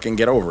 so fucking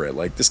get over it.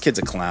 Like, this kid's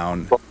a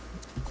clown.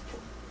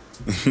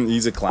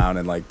 He's a clown,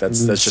 and like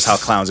that's just how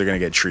clowns are gonna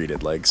get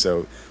treated. Like,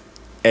 so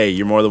hey,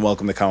 you're more than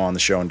welcome to come on the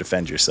show and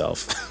defend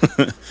yourself.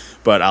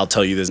 But I'll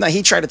tell you this. Now,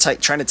 he tried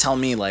to tell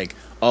me like,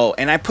 oh,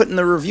 and I put in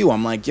the review,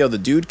 I'm like, yo, the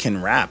dude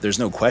can rap. There's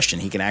no question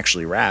he can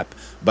actually rap.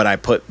 But I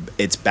put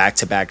it's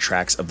back-to-back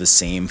tracks of the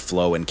same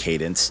flow and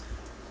cadence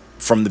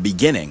from the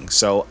beginning.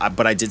 So,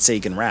 but I did say he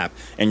can rap.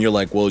 And you're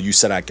like, well, you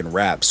said I can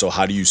rap. So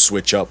how do you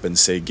switch up and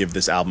say, give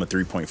this album a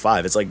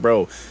 3.5? It's like,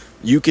 bro,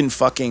 you can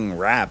fucking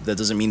rap. That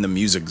doesn't mean the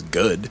music's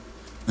good.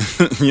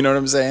 You know what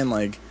I'm saying?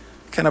 Like,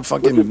 kind of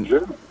fucking...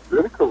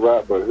 Jim can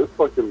rap, but his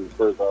fucking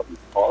first album is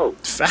horrible.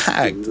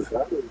 Fact.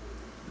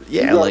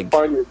 Yeah, you like...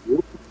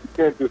 You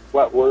can't just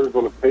slap words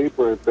on a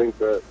paper and think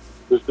that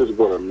this is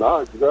going to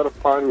knock. You got to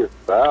find your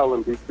style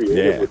and be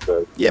creative with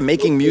that. Yeah,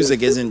 making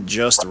music isn't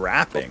just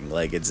rapping.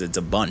 Like, it's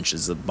a bunch.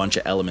 It's a bunch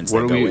of elements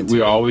that go into it.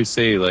 We always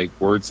say, like,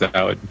 word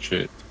salad and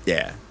shit.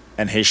 Yeah.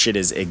 And his shit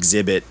is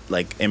exhibit,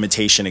 like,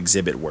 imitation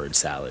exhibit word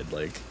salad.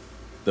 Like,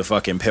 the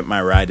fucking Pimp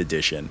My Ride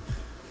edition.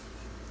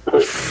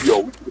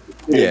 Yo,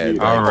 yeah.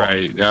 All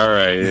right.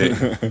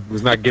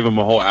 Let's not give him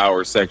a whole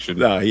hour section.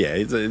 No,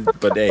 yeah.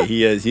 But hey,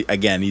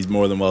 he's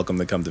more than welcome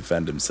to come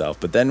defend himself.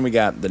 But then we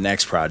got the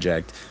next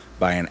project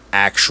by an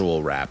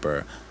actual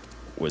rapper.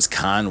 Was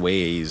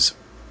Conway's,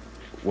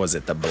 was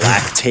it the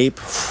Blakk tape?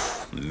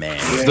 Man.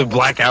 Yeah. The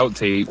blackout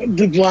tape.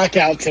 The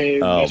blackout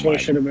tape. Oh, That's what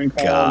it should have been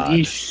called. God.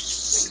 He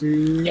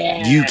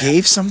snapped. You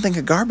gave something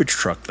a garbage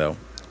truck, though.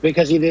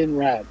 Because he didn't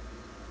rap.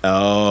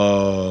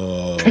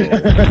 Oh.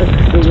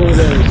 It was one of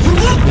those.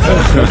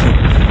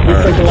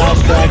 It's like the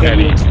last track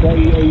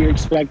and you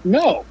expect.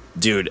 No.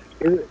 Dude,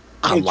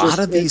 a lot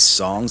of these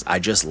songs, I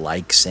just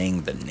like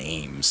saying the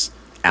names.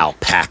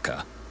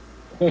 Alpaca.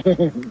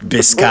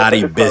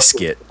 Biscotti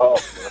Biscuit.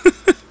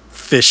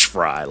 Fish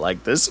Fry.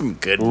 Like, there's some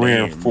good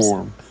names.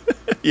 Form.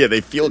 Yeah,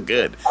 they feel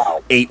good.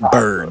 8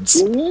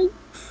 Birds.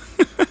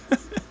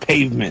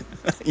 Pavement.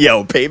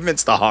 Yo,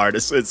 pavement's the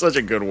hardest. It's such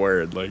a good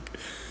word. Like,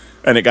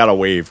 and it got a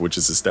wave, which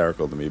is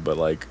hysterical to me. But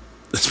like,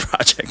 this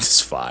project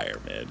is fire,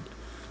 man.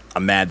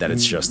 I'm mad that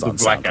it's just on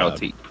blackout SoundCloud.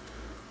 tape.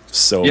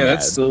 So yeah, mad.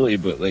 that's silly,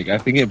 but like, I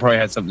think it probably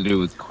had something to do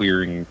with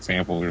clearing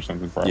samples or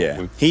something. Probably.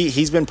 Yeah,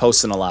 he's been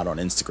posting a lot on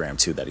Instagram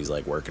too. That he's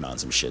like working on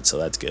some shit. So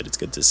that's good. It's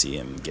good to see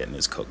him getting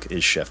his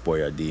Chef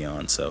Boyardee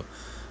on. So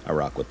I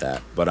rock with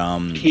that. But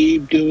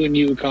keep doing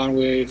you,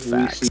 Conway.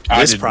 facts. I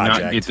This did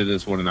project, not get to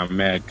this one, and I'm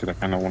mad because I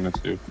kind of wanted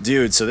to.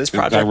 dude. So this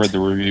project, I read the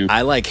review.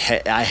 I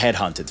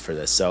headhunted for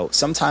this. So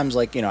sometimes,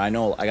 like, you know, I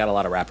know I got a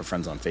lot of rapper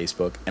friends on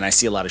Facebook, and I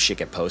see a lot of shit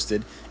get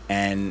posted,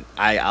 and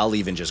I'll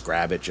even just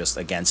grab it just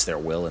against their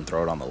will and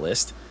throw it on the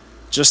list,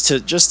 just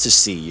to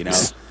see, you know.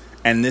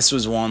 And this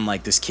was one,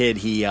 like, this kid,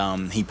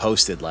 he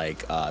posted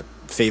like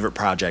favorite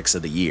projects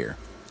of the year.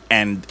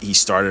 And he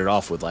started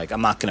off with, like,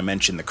 I'm not going to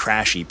mention the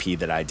Crash EP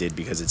that I did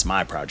because it's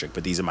my project,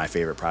 but these are my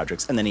favorite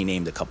projects. And then he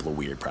named a couple of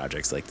weird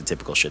projects, like the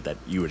typical shit that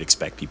you would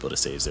expect people to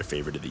say is their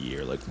favorite of the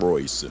year, like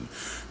Royce and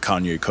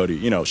Kanye Cudi,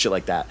 you know, shit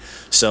like that.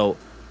 So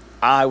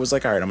I was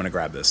like, all right, I'm going to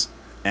grab this.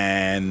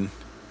 And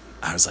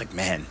I was like,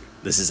 man,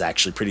 this is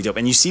actually pretty dope.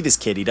 And you see this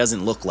kid, he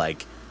doesn't look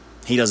like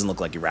he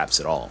raps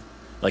at all.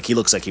 Like, he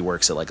looks like he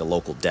works at, like, a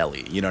local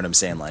deli. You know what I'm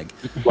saying? Like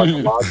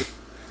Logic,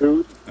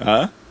 dude.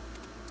 Huh?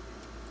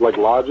 Like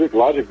Logic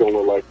don't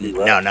look like you.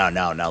 Right?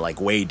 No,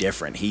 like way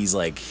different. He's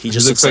like he He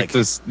just looks like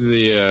this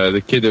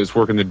the kid that was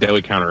working the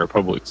deli counter at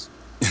Publix.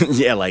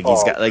 yeah, like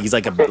he's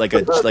like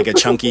a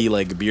chunky,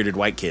 like, bearded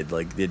white kid.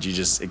 Like, did you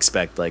just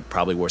expect, like,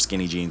 probably wore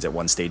skinny jeans at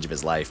one stage of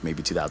his life,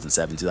 maybe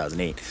 2007,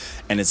 2008,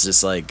 and it's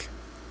just like,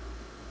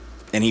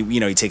 and he, you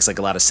know, he takes, like,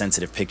 a lot of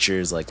sensitive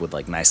pictures, like, with,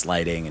 like, nice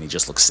lighting, and he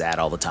just looks sad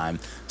all the time.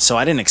 So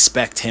I didn't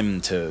expect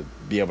him to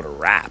be able to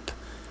rap,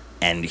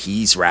 and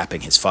he's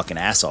rapping his fucking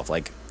ass off.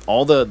 Like,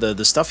 all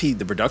the stuff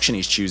the production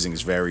he's choosing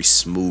is very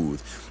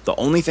smooth. The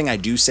only thing I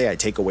do say I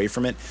take away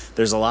from it,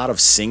 there's a lot of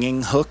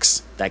singing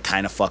hooks that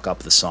kind of fuck up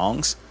the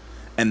songs,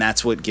 and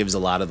that's what gives a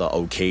lot of the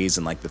okays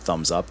and, like, the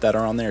thumbs up that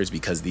are on there, is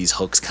because these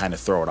hooks kind of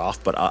throw it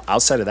off. But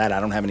outside of that, I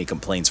don't have any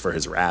complaints for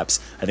his raps.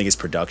 I think his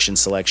production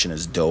selection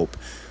is dope,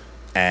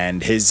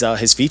 and his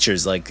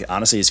features, like,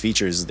 honestly, his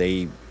features,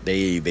 they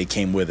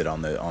came with it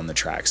on the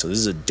track. So this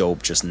is a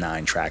dope, just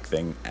 9-track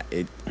thing.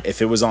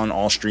 If it was on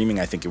all streaming,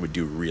 I think it would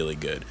do really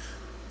good.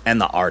 And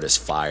the art is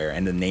fire,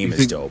 and the name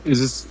is dope.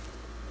 Is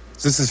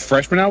this his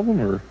freshman album,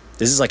 or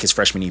this is like his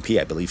freshman EP?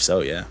 I believe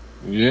so. Yeah.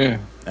 Yeah.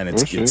 And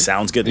it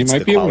sounds good. He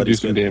might be able to do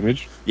some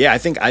damage. Yeah, I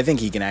think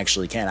he can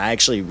actually can. I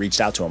actually reached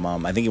out to him.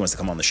 I think he wants to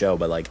come on the show,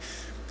 but, like,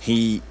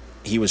 he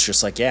was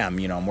just like, yeah,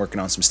 I'm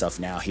working on some stuff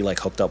now. He, like,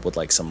 hooked up with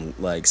some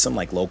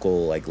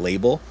local, like,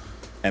 label,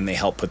 and they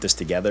helped put this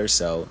together.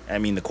 So, I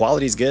mean, the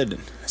quality's good.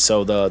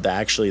 So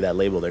that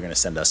label, they're gonna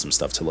send us some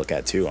stuff to look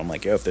at too. I'm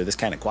like, yo, if they're this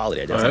kind of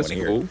quality, I definitely want to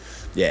hear it.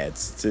 Yeah,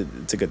 it's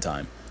a good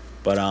time.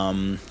 But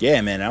yeah,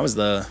 man, that was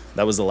the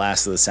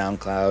last of the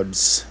Soundcloud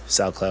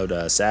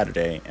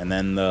Saturday, and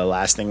then the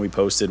last thing we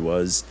posted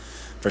was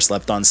for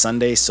Slept on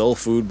Sunday, Soul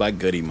Food by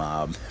Goody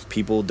Mob.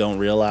 People don't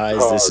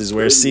realize this is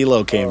where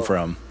CeeLo came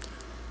from.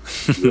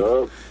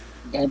 Yeah.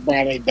 That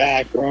brought me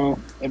back, bro.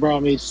 It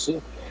brought me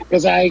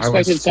because I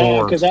expected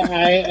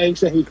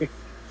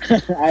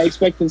I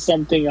expected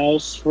something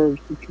else for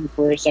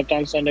Slept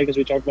on Sunday because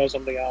we talked about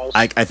something else.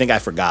 I think I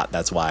forgot.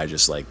 That's why I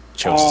just, like,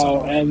 chose.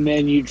 Oh, and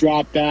then you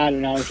dropped that,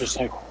 and I was just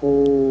like,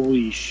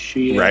 holy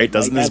shit! Right?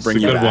 Doesn't this bring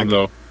you back? One,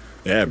 though.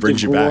 Yeah, it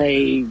brings you back.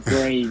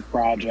 Great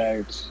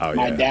project. Oh,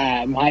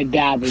 My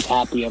dad was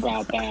happy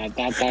about that.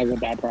 That's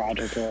what that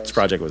project was. This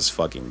project was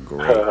fucking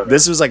great.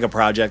 This was like a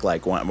project,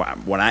 like,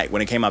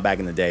 when it came out back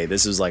in the day,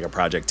 this was like a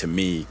project to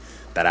me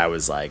that I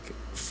was like,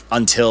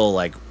 until,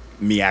 like,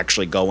 me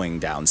actually going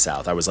down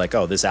south, I was like,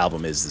 oh, this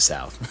album is the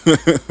South.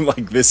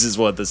 Like, this is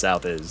what the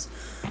South is.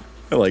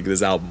 Like,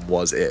 this album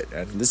was it.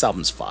 And this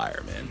album's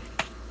fire, man.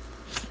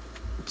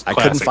 I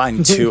couldn't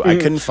find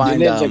Timo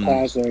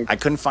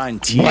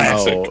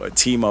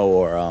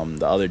or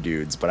the other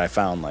dudes, but I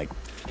found, like,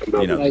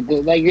 you know,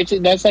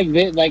 that's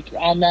like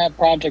on that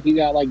project you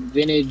got, like,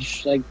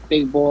 vintage, like,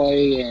 Big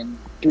Boy and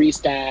 3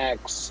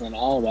 Stacks and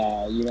all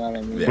that. You know what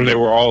I mean? When they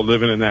were all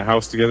living in that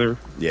house together.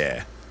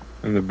 Yeah.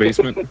 In the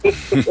basement.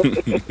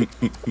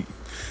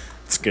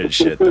 It's good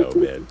shit though,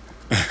 man.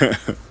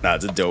 Nah,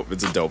 it's a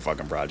dope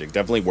fucking project.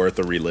 Definitely worth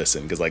a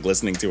re-listen, because, like,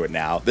 listening to it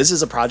now, this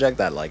is a project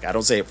that, like, I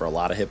don't say it for a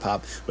lot of hip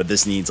hop, but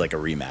this needs, like, a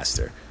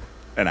remaster,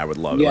 and I would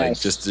love it. Like,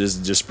 just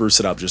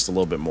spruce it up just a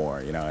little bit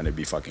more, you know, and it'd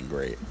be fucking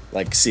great.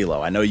 Like,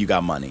 CeeLo, I know you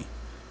got money.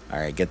 All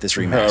right, get this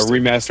remaster. A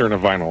remaster and a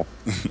vinyl.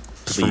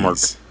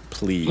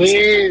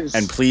 Please.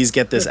 And please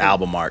get this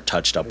album art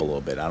touched up a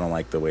little bit. I don't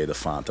like the way the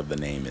font of the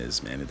name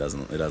is, man. It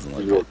doesn't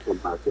look good.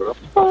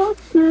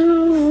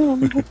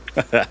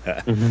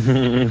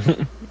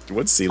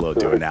 What's CeeLo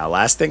doing now?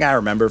 Last thing I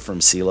remember from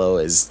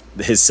CeeLo is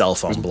his cell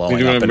phone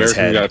blowing up in his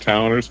head. Got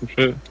Talent or some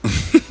shit?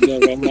 Yeah,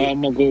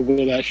 I'm gonna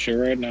Google that shit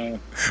right now.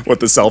 What,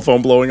 the cell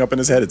phone blowing up in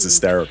his head? It's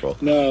hysterical.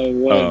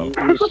 No,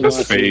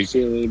 it's fake.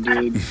 CeeLo,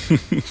 dude.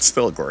 It's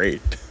still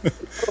great.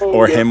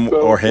 Or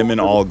him in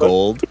all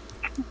gold.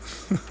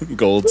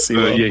 Gold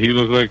CeeLo. Yeah, he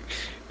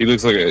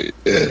looks like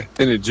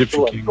an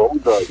Egyptian king,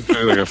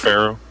 like a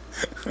pharaoh.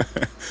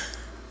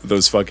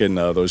 Those fucking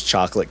those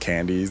chocolate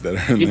candies that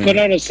are. He put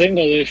out a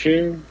single this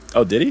year.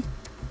 Oh, did he?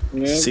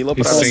 Yeah. CeeLo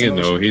He's singing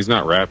though. He's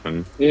not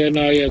rapping. Yeah,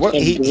 no, yeah. Well,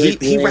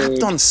 he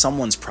rapped on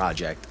someone's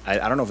project.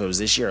 I don't know if it was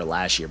this year or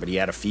last year, but he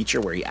had a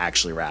feature where he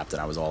actually rapped,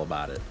 and I was all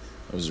about it.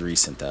 It was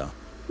recent though.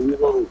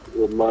 CeeLo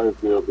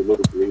reminds me of the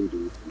little green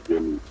dude from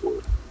Jimmy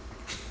Ford.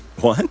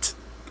 What?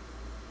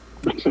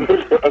 I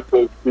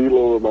said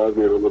CeeLo reminds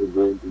me of the little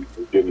green dude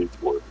from Jimmy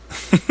Ford.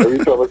 Every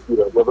time I see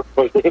that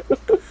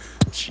motherfucker.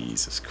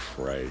 Jesus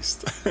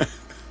Christ.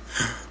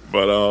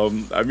 But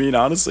I mean,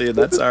 honestly,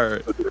 that's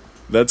our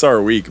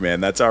week,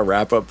 man. That's our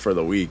wrap up for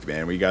the week,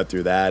 man. We got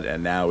through that,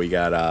 and now we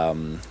got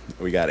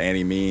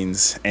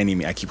Annimeanz.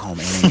 I keep calling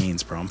him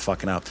Annimeanz, bro. I'm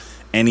fucking up.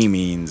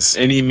 Annimeanz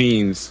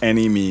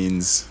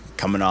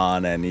coming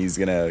on, and he's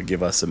gonna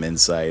give us some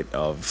insight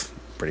of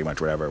pretty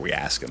much whatever we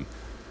ask him.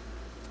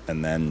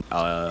 And then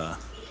there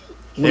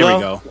we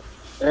go.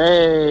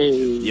 Hey.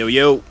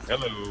 Yo.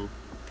 Hello.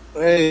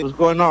 Hey, what's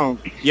going on?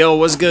 Yo,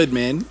 what's good,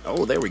 man?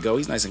 Oh, there we go.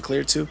 He's nice and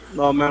clear too.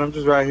 No, man, I'm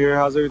just right here.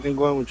 How's everything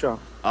going with y'all?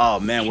 Oh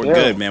man, we're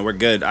good, man. We're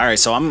good. All right,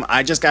 so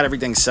I just got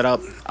everything set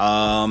up.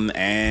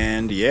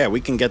 And yeah,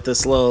 we can get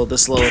this little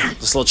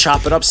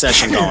chop it up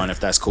session going if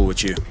that's cool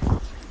with you.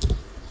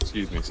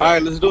 Excuse me. All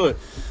right, let's do it.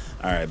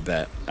 All right,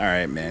 bet. All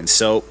right, man.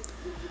 So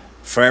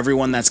for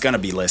everyone that's gonna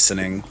be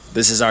listening,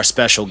 this is our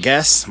special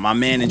guest. My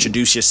man,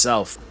 introduce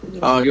yourself.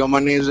 Yo, my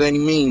name's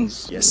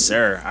Annimeanz. Yes,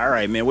 sir. All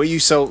right, man. We're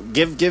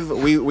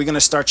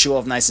gonna start you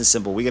off nice and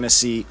simple. We're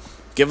gonna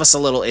give us a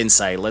little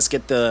insight. Let's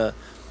get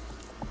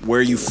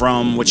where you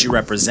from, what you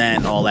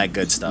represent, all that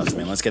good stuff,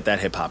 man. Let's get that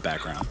hip hop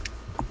background.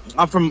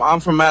 I'm from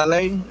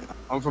LA.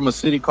 I'm from a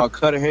city called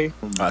Cudahy.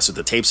 That's what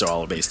the tapes are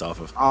all based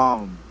off of.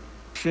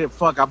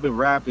 I've been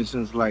rapping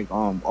since like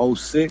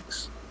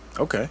 06.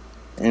 Okay.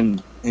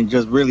 And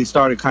just really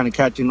started kind of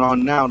catching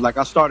on now. Like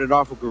I started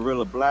off with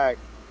Gorilla Blakk.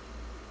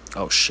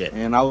 Oh shit.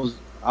 And I was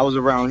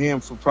around him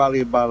for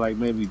probably about like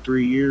maybe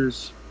 3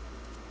 years.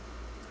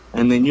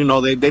 And then, you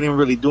know, they didn't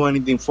really do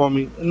anything for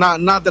me.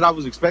 Not that I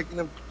was expecting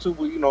them to,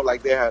 but, you know,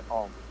 like they had,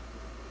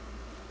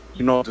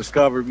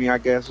 discovered me, I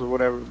guess, or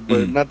whatever.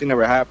 But nothing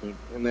ever happened.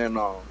 And then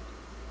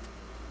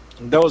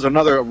there was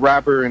another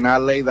rapper in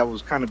LA that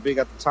was kind of big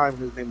at the time.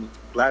 His name was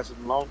Glasses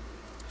Malone.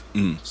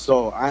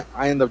 So I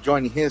ended up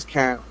joining his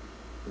camp.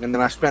 And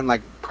then I spent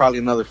like probably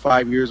another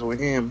 5 years with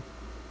him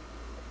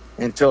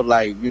until,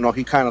 like, you know,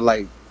 he kind of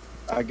like,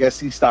 I guess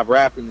he stopped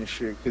rapping and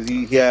shit because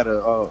he had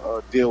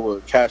a deal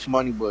with Cash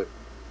Money, but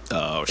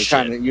it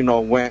kind of, you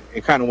know, went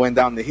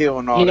down the hill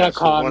and all that.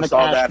 So once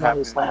all that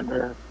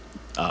happened,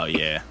 oh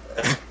yeah.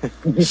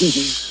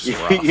 You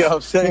know what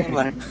I'm saying?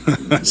 Like,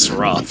 that's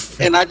rough.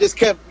 And I just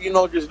kept, you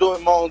know, just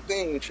doing my own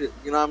thing and shit.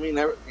 You know what I mean?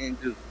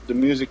 And just the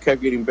music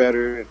kept getting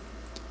better.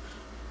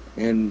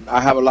 And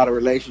I have a lot of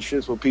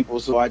relationships with people,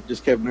 so I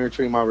just kept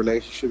nurturing my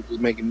relationships, just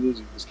making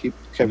music, kept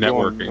networking.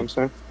 Going, you know what I'm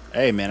saying?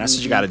 Hey, man, that's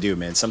what you got to do,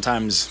 man.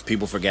 Sometimes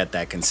people forget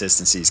that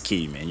consistency is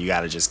key, man. You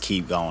got to just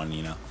keep going,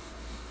 you know.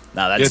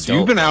 Now that's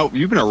dope.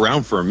 You've been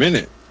around for a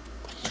minute.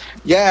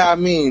 Yeah, I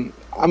mean,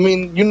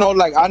 you know,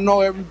 like I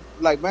know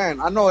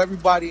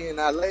everybody in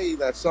LA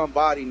that's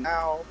somebody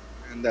now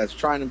and that's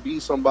trying to be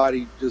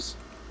somebody just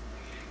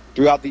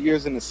throughout the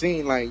years in the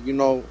scene. Like, you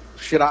know,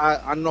 shit,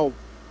 I know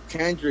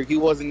Kendrick. He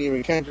wasn't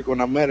even Kendrick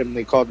when I met him.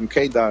 They called him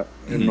K-Dot.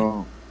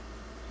 And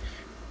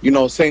you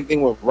know, same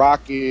thing with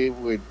Rocket,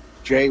 with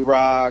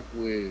J-Rock,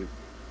 with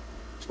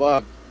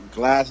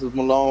Glasses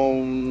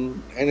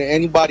Malone, and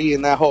anybody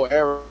in that whole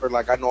era.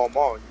 Like, I know them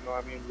all. You know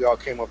what I mean? We all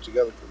came up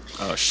together.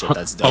 Oh shit,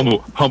 that's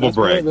dope. Humble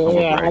brag.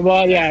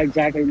 Yeah,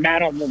 exactly.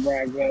 Not humble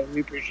brag, but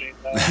we appreciate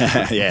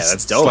that. Yeah,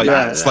 that's dope.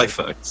 Slight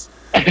fucks.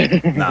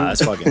 Nah,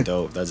 that's fucking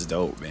dope. That's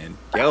dope, man.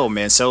 Yo,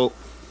 man. So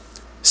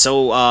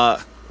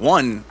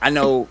one, I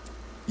know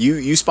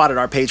you spotted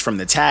our page from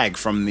the tag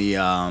from the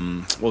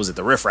what was it,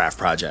 the Riff Raff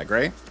project,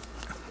 right?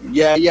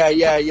 Yeah,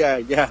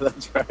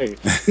 that's right. Dude,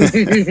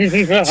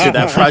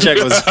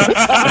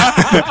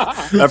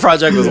 that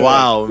project was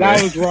wild, man.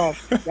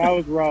 That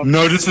was rough.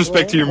 No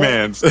disrespect to your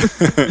mans.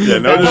 Yeah,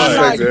 no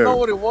disrespect. You know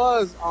what it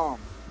was?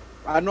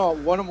 I know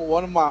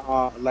one of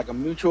my like a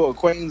mutual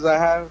acquaintance I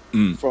have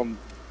from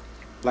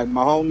like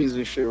my homies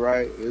and shit,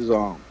 right? Is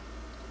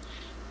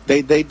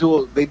they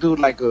do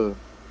like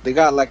they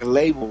got like a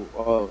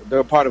label. They're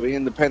a part of an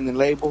independent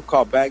label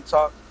called Bag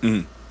Talk,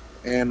 and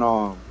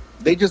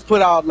they just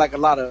put out like a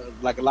lot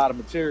of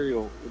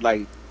material.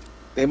 Like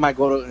they might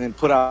go and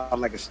put out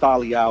like a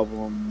Stolly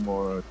album,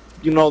 or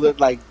you know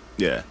that like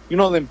you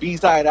know them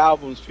B-side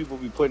albums people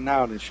be putting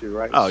out and shit,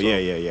 right? Oh, so,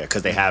 yeah,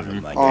 because they have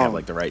them, like they have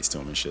like the rights to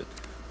them and shit.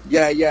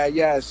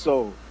 Yeah.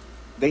 So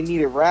they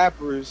needed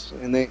rappers,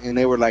 and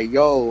they were like,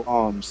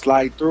 "Yo,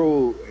 slide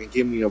through and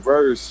give me a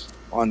verse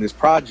on this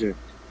project."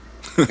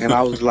 And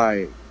I was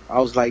like,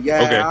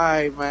 yeah, okay. All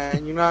right,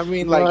 man. You know what I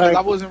mean? Like, 'cause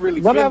I wasn't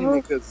really feeling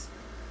it because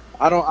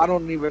I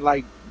don't even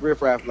like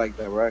riff raff like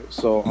that, right?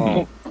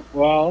 So,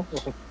 well.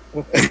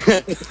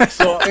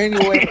 So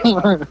anyway,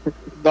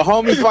 the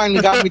homie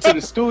finally got me to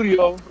the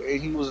studio,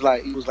 and he was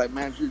like,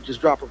 man, you just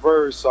drop a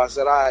verse. So I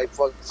said, all right,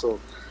 fuck it. So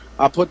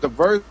I put the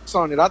verse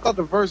on it. I thought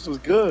the verse was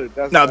good.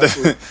 That's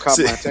what caught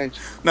my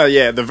attention. No,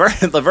 yeah, the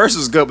verse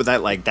was good, but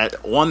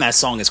that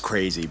song is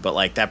crazy. But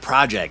like that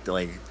project,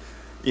 like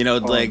You know,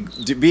 like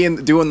doing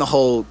the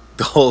whole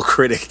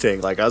critic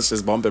thing, like us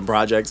just bumping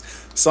projects.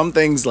 Some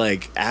things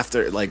like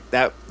after like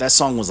that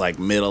song was like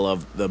middle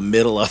of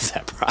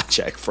that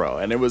project, bro,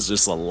 and it was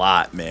just a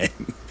lot, man.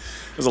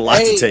 It was a lot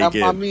to take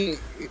in. I mean,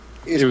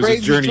 it was a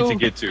journey to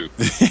get to.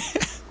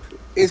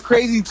 It's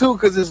crazy too,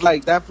 because it's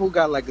like that fool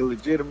got like a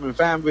legitimate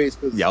fan base.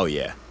 Oh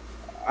yeah,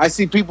 I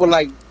see people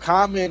like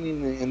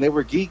commenting and they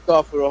were geeked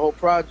off of the whole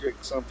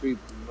project. Some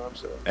people, you know what I'm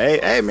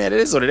saying? Hey man, it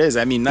is what it is.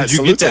 I mean, did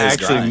you get to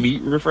actually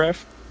meet Riff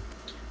Raff?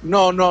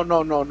 No.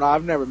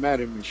 I've never met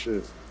him and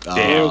shit.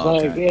 It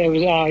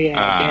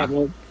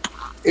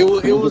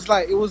was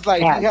like it was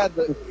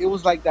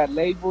like that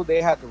label.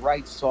 They had the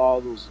rights to all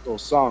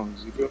those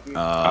songs. You feel me?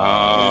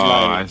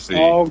 I see.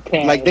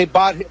 Okay. Like they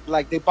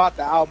bought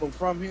the album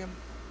from him,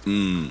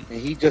 and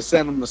he just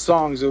sent them the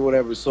songs or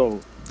whatever.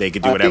 So they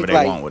could do whatever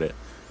they want with it.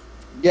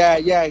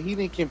 Yeah. He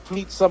didn't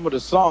complete some of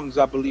the songs.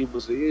 I believe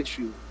was the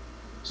issue.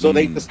 So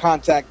they just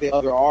contacted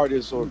other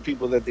artists or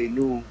people that they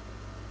knew.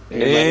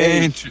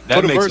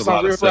 That makes a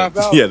lot of sense.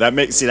 Yeah,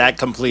 that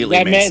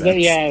completely makes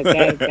sense.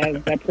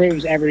 That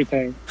proves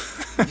everything.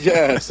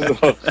 Yeah, so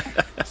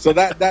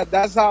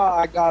that's how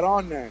I got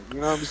on there.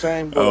 You know what I'm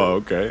saying? But,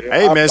 okay.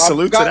 Hey, man,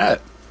 salute to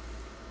that.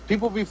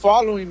 People be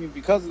following me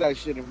because of that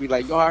shit and be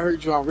like, "Yo, I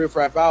heard you on Riff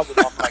Raff album."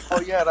 I'm like, "Oh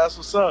yeah, that's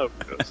what's up."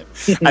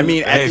 I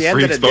mean, at the end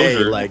of the day,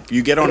 like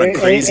you get on a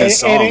crazy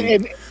song.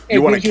 It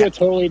gives you a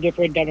totally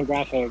different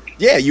demographic.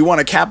 Yeah, you want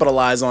to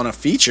capitalize on a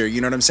feature.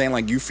 You know what I'm saying?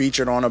 Like you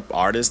featured on an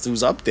artist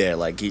who's up there.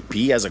 Like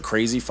he has a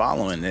crazy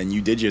following, and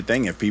you did your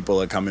thing. If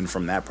people are coming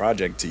from that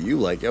project to you,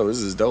 like, yo, this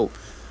is dope.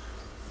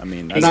 I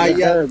mean, that's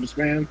herbs,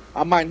 man.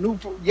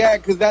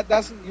 Because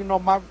that's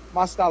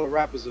my style of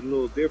rap is a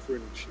little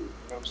different and shit. You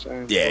know what I'm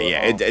saying?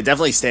 Yeah. It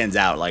definitely stands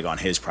out like on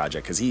his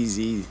project because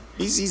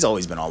he's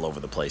always been all over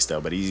the place though.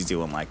 But he's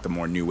doing like the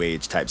more new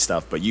age type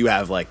stuff. But you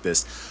have like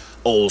this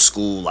old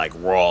school like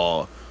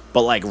raw.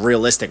 But like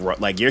realistic,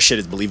 like your shit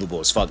is believable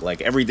as fuck. Like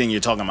everything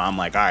you're talking about, I'm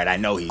like, all right, I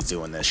know he's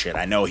doing this shit.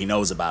 I know he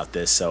knows about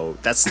this. So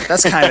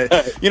that's kind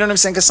of, you know what I'm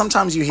saying? Because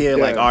sometimes you hear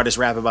like artists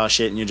rap about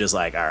shit, and you're just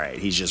like, all right,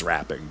 he's just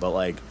rapping. But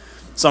like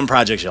some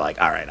projects, you're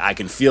like, all right, I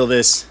can feel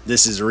this.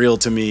 This is real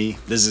to me.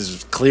 This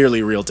is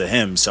clearly real to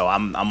him. So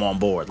I'm on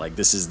board. Like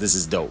this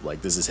is dope.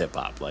 Like this is hip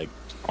hop. Like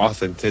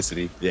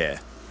authenticity. Yeah.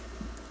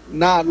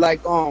 Nah,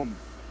 like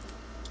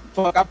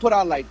fuck, I put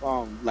out like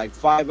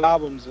 5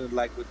 albums in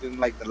like within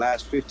like the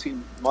last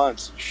 15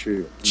 months and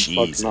shit.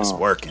 Jesus,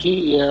 working.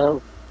 Yeah.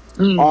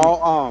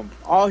 All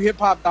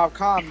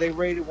hiphop.com, they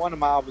rated one of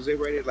my albums, they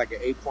rated like an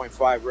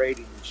 8.5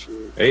 rating and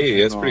shit.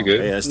 Hey, that's pretty good.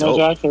 Hey, that's dope.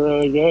 That's actually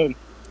really good.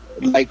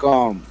 Like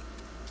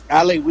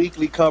LA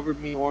Weekly covered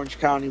me, Orange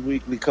County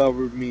Weekly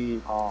covered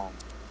me,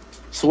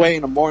 Sway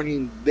in the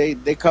Morning, they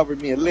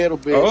covered me a little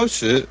bit. Oh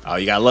shit. Oh,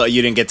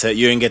 you didn't get to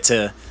You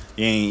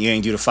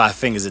ain't do the 5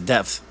 fingers of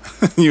depth.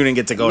 You didn't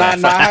get to go that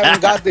far. I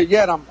haven't got there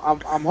yet.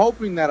 I'm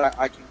hoping that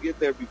I can get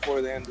there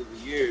before the end of the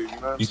year. You know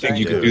what I'm saying? You think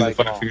you can do the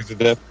 5 fingers of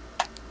depth?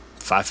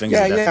 5 fingers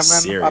of depth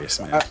is serious,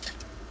 man.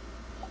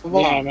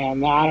 Yeah,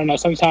 man. I don't know.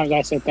 Sometimes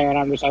I sit there and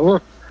I'm just like,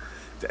 "Whoa."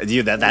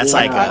 Dude, that's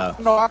like.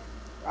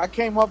 I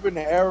came up in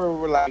the era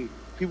where like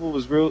people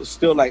was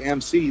still like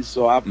MCs,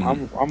 so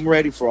I'm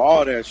ready for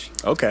all that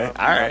shit. Okay,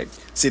 all right.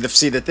 See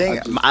the thing.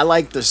 I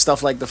like the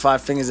stuff like the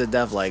 5 fingers of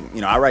death. Like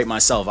I write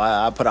myself.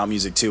 I put out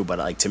music too, but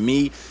like to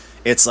me,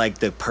 it's like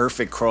the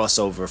perfect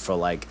crossover for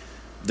like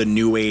the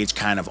new age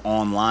kind of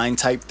online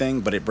type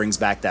thing, but it brings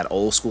back that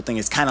old school thing.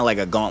 It's kind of like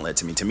a gauntlet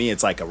to me. To me,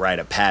 it's like a rite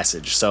of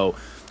passage. So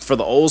for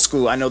the old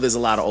school, I know there's a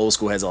lot of old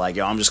school heads that are like,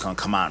 yo, I'm just gonna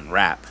come out and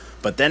rap.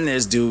 But then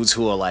there's dudes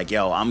who are like,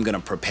 yo, I'm going to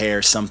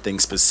prepare something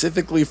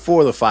specifically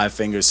for the 5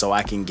 fingers so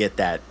I can get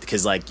that.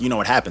 Because, like, you know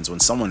what happens when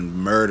someone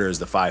murders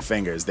the 5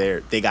 fingers,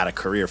 they got a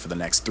career for the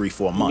next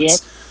 3-4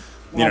 months. Yep.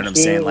 You know what I'm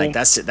saying? Like,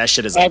 that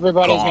shit is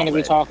everybody's going to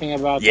be talking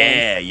about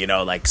that.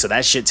 Yeah, like, so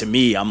that shit to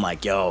me, I'm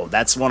like, yo,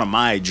 that's one of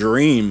my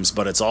dreams.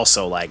 But it's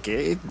also, like,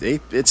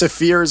 it's a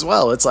fear as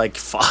well. It's like,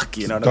 fuck,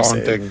 you know what I'm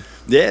saying?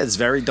 Yeah, it's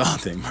very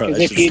daunting, bro.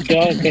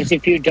 Because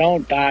if you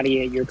don't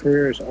body it, your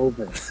career is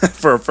over.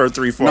 for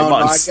 3-4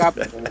 months.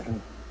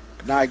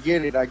 I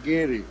get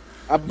it.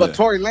 But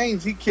Tory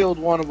Lanez, he killed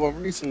one of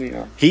them recently.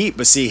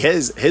 But see,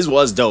 his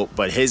was dope,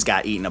 but his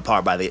got eaten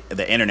apart by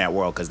the internet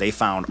world because they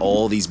found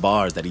all these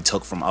bars that he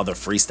took from other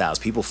freestyles.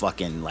 People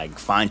fucking like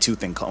fine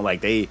tooth and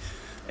like they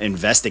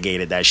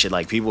investigated that shit,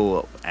 like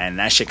people, and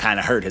that shit kind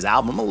of hurt his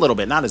album a little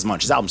bit, not as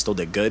much. His album still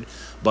did good,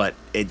 but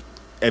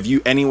if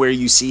you anywhere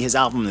you see his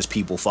album, there's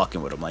people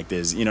fucking with him. Like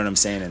there's, you know what I'm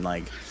saying, and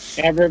like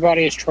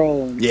everybody is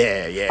trolling.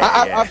 Yeah.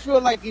 I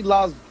feel like he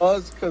lost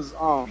buzz because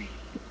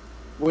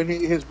when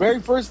his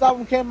very first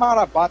album came out,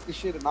 I bought the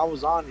shit and I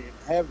was on it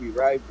heavy,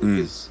 right? But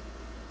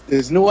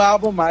his new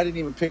album, I didn't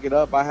even pick it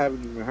up. I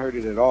haven't even heard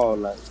it at all.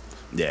 Like,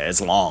 yeah, it's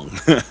long.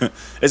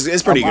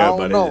 it's pretty good,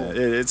 but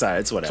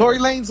it's whatever. Tory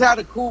Lanez had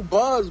a cool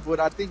buzz, but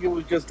I think it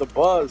was just a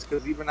buzz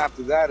because even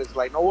after that, it's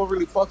like no one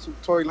really fucks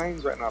with Tory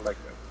Lanez right now like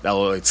that.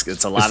 Oh,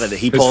 it's a lot of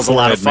he pulls a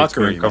lot of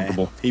fuckery,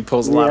 man. He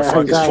pulls a lot of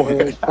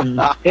fuckery.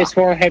 Exactly. His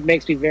forehead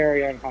makes me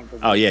very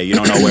uncomfortable. Oh yeah, you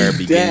don't know where it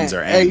begins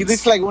or ends. Hey, he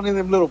looks like one of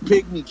them little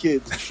pygmy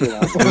kids. He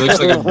looks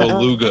like a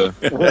beluga.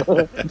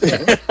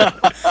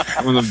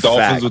 One of them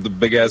dolphins with the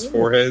big ass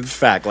forehead.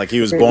 Fact, like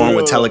he was born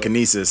with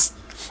telekinesis.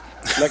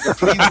 Like a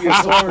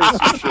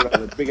plesiosaurus shit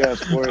on a big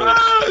ass forehead.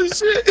 Oh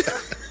shit!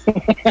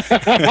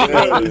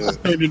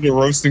 Turned into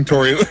roasting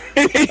Tory.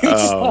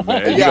 Oh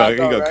man, you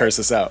gonna curse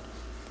us out.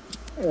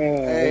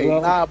 Hey,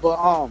 nah,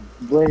 but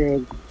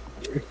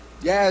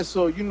yeah.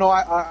 So you know,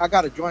 I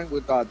got a joint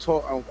with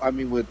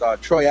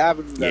Troy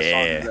Avenue.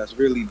 That's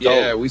really dope.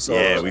 Yeah, we saw.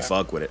 Yeah, we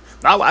fuck with it.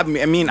 I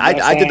mean,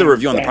 I did the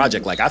review on the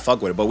project. Like, I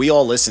fuck with it, but we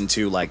all listen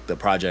to like the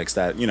projects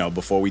that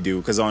before we do,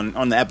 because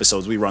on the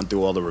episodes we run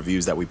through all the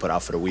reviews that we put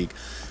out for the week.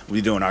 We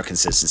doing our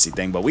consistency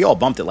thing, but we all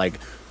bumped it. Like,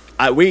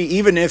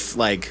 even if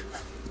like.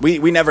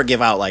 We never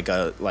give out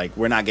like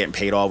we're not getting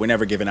paid off. We're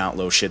never giving out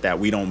little shit that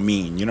we don't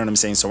mean. You know what I'm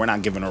saying? So we're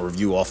not giving a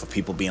review off of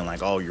people being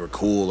like, oh, you're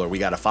cool or we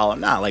got to follow.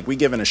 Nah, like we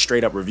giving a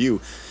straight up review.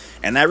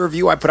 And that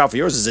review I put out for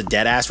yours is a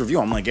dead ass review.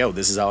 I'm like, yo,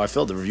 this is how I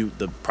feel.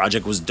 The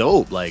project was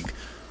dope. Like,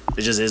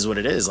 it just is what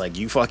it is. Like,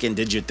 you fucking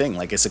did your thing.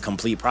 Like, it's a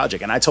complete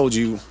project. And I told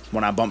you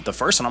when I bumped the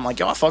first one, I'm like,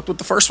 yo, I fucked with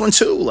the first one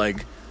too.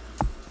 Like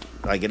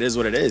it is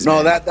what it is.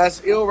 No, man.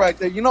 that's ill right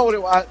there. You know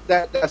what?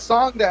 That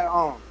song that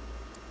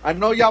I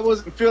know y'all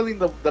wasn't feeling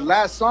the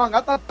last song.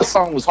 I thought the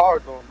song was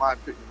hard, though, in my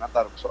opinion. I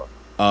thought it was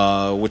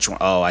hard. Which one?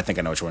 Oh, I think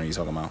I know which one you're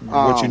talking about.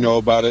 What you know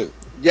about it?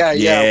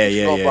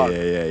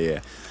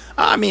 Yeah.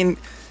 I mean,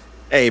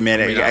 hey, man,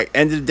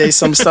 end of the day,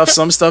 some stuff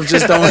just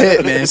don't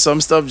hit, man.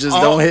 Some stuff just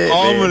don't hit.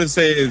 All man. I'm gonna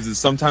say is that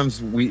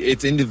sometimes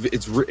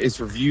it's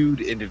reviewed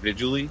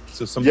individually,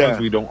 so sometimes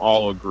we don't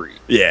all agree.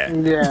 Yeah.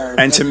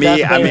 And to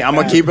me, I mean, I'm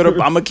gonna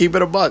keep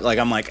it a buck. Like,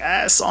 I'm like,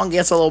 song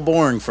gets a little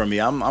boring for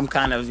me. I'm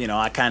kind of,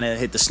 I kind of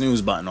hit the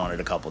snooze button on it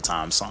a couple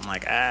times. So I'm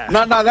like,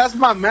 No, that's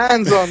my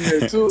man's on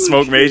there too.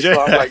 Smoke Major.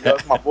 So I'm like,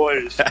 that's my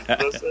boy.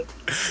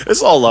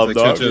 It's all love, like,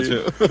 dog.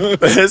 chill.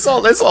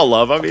 It's all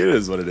love. I mean, it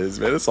is what it is,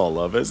 man. It's all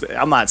love.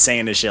 I'm not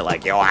saying this shit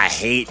like, yo, I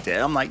hate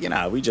that. I'm like,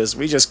 we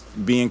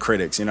just being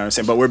critics, you know what I'm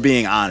saying? But we're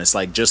being honest.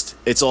 Like, just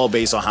it's all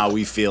based on how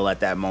we feel at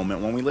that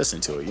moment when we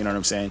listen to it. You know what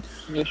I'm saying?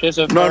 It's just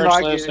a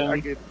I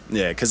get it.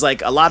 Yeah, because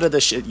like a lot of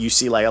the shit you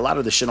see, like a lot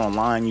of the shit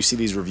online, you see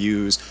these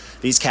reviews.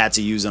 These cats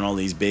are using all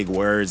these big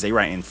words. They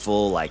write in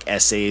full like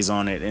essays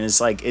on it, and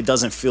it's like it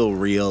doesn't feel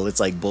real. It's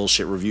like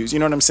bullshit reviews. You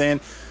know what I'm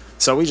saying?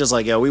 So we just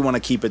like, we want to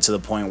keep it to the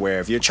point where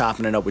if you're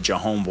chopping it up with your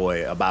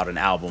homeboy about an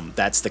album,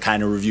 that's the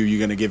kind of review you're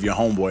going to give your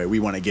homeboy. We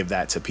want to give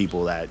that to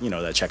people that,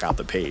 that check out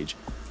the page.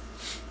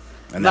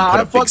 And then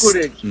I fuck with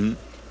it. Mm-hmm.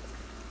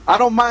 I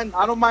don't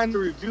mind the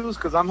reviews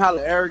because I'm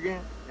hella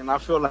arrogant and I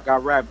feel like I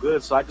rap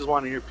good. So I just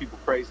want to hear people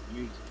praise the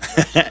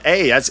music.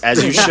 Hey, as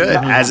you should.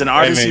 As an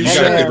artist, you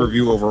should. got a good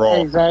review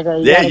overall.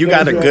 Exactly. You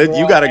got a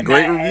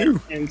great review.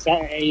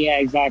 Yeah,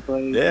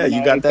 exactly. Yeah,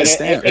 you got that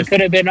stamp.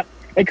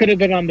 It could have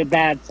been on the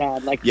bad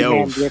side, like the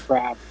man's riff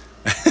rap.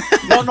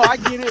 No, I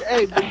get it.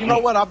 Hey, but you know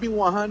what? I'll be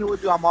 100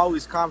 with you. I'm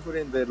always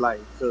confident that, like,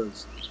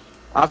 because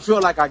I feel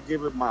like I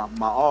give it my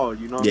all,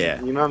 you know?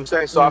 Yeah. You know what I'm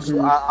saying? So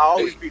I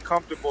always be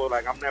comfortable.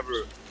 Like, I'm never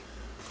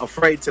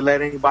afraid to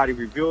let anybody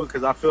review it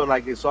because I feel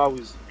like it's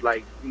always,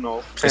 like,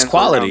 it's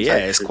quality. Yeah,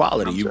 it's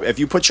quality. If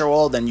you put your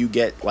all, then you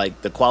get,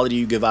 like, the quality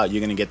you give out, you're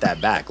going to get that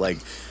back. Like,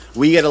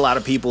 we get a lot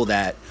of people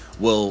that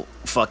will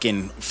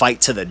fucking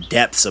fight to the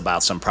depths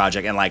about some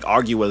project and like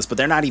argue with us, but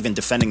they're not even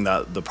defending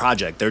the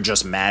project. They're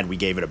just mad we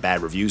gave it a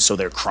bad review, so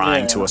they're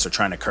crying to us or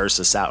trying to curse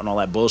us out and all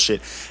that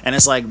bullshit. And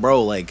it's like,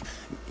 bro, like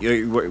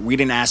we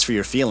didn't ask for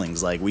your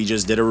feelings. Like, we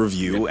just did a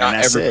review and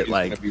that's it.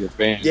 Like,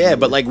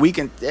 but like we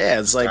can,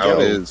 it's like,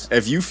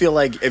 if you feel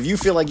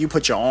like you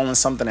put your all in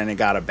something and it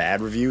got a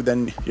bad review,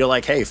 then you're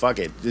like, hey, fuck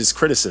it, it's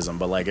criticism.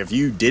 But like, if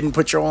you didn't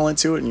put your all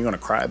into it and you're gonna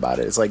cry about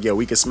it, it's like,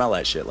 we can smell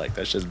that shit. Like,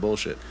 that's just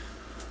bullshit.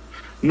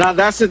 Now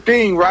that's the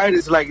thing, right?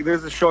 It's like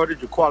there's a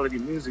shortage of quality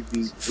music.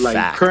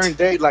 Like current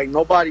day, like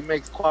nobody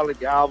makes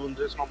quality albums.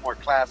 There's no more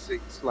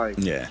classics. Like,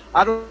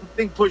 I don't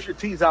think Pusha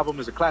T's album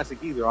is a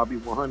classic either. I'll be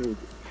 100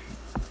 with you.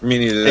 Me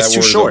neither. It's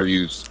too short.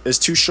 It's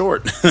too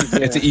short.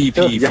 It's an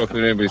EP. Fuck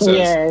what anybody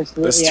says.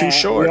 It's too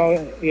short.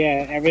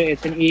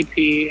 It's an EP,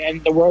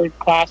 and the word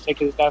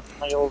classic is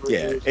definitely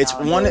overused. It's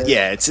one.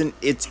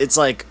 It's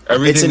like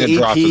everything it's that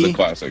drops is a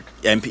classic.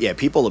 And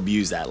people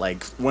abuse that.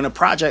 Like, when a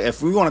project,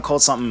 if we want to call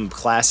something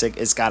classic,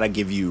 it's got to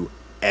give you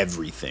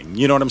everything.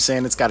 You know what I'm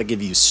saying? It's got to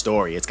give you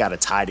story. It's got to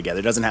tie together.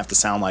 It doesn't have to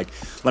sound like,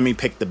 let me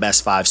pick the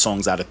best 5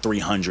 songs out of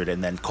 300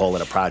 and then call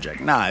it a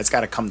project. Nah, it's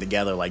got to come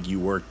together like you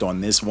worked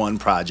on this one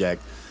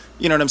project.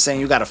 You know what I'm saying?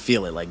 You got to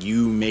feel it like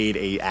you made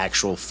a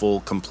actual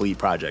full complete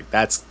project.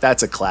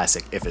 That's a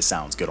classic if it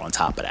sounds good on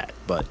top of that.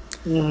 But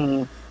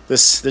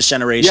this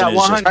generation is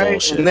just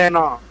bullshit. And then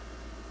I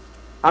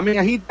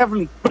mean, he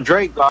definitely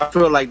Drake. I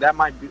feel like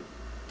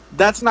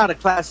that's not a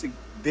classic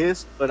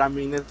diss, but I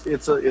mean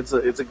it's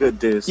a good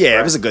diss. Yeah, right?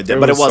 It was a good diss,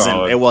 but it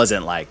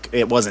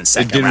wasn't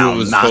second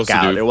round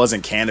knockout. It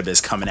wasn't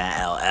Cannabis coming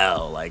at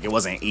LL. Like, it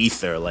wasn't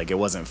Ether. Like, it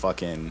wasn't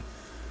fucking.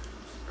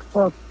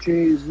 fuck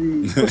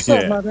Jay-Z. What's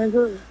up, my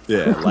nigga?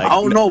 Yeah, like I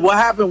don't know what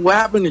happened. What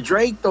happened to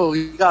Drake though?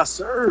 He got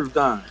served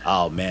on.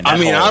 Oh man, I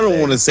mean, I don't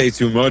want to say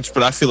too much,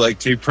 but I feel like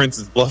Jay Prince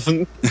is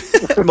bluffing.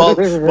 well,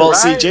 Right?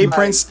 see, Jay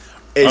Prince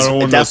is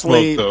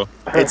definitely. No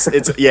smoke,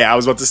 it's yeah. I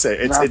was about to say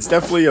it's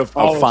definitely a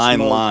fine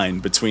smoke. line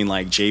between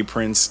like Jay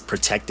Prince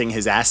protecting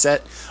his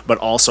asset, but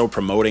also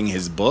promoting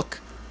his book.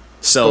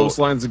 So Ghost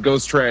lines and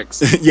ghost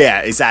tracks.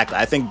 yeah, exactly.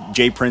 I think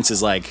Jay Prince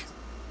is like.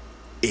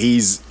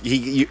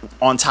 He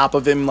on top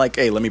of him, like,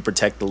 hey, let me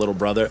protect the little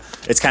brother.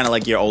 It's kind of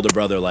like your older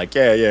brother, like,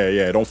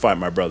 yeah, don't fight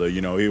my brother,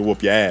 you know, he'll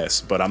whoop your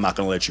ass, but I'm not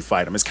gonna let you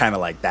fight him. It's kind of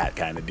like that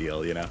kind of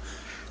deal, you know.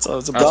 So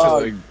it's a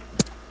Dog.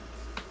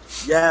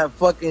 Yeah,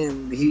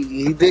 fucking,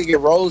 he did get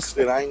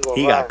roasted. I ain't gonna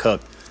lie. He got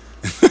cooked.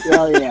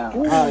 Oh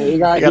yeah, he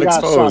got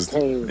exposed.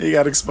 sauteed. He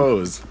got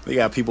exposed. He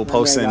got people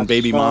posting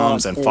baby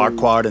moms and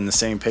Farquaad in the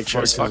same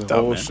picture. It's fucked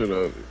up, man. Shit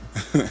up.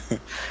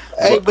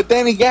 Hey, but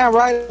then again,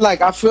 right?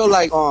 Like I feel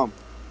like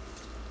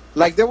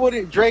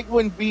Drake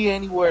wouldn't be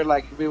anywhere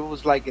like if it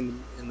was like in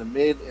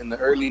the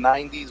early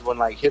 '90s when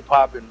like hip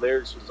hop and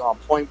lyrics was on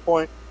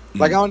point.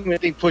 Like I don't even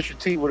think Pusha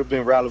T would have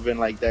been relevant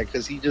like that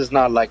because he's just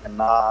not like a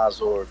Nas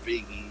or a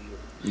Biggie.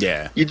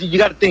 Yeah, you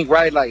got to think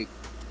right. Like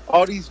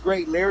all these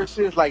great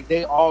lyricists, like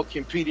they all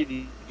competed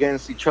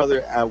against each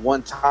other at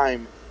one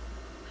time,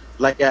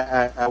 like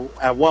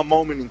at one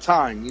moment in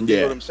time. You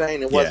know what I'm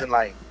saying? It wasn't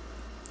like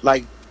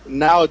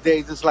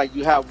nowadays. It's like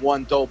you have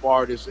one dope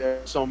artist.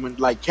 Someone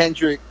like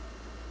Kendrick.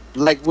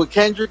 Like, would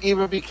Kendrick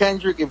even be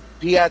Kendrick if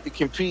he had to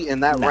compete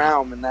in that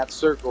realm, in that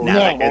circle? No,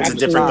 like, it's a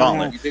different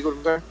gauntlet. You think what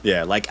I'm saying?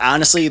 Yeah, like,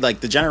 honestly, like,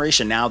 the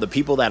generation now, the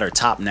people that are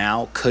top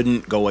now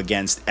couldn't go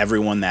against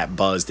everyone that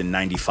buzzed in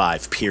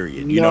 95,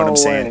 period. You know what I'm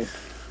saying?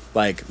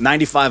 Like,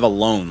 95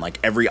 alone, like,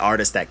 every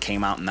artist that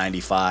came out in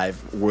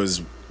 95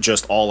 was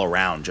just all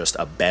around just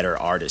a better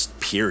artist,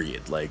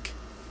 period. Like,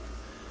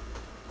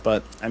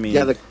 but, I mean...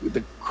 Yeah,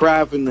 the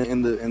craft and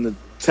the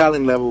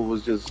talent level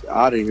was just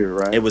out of here,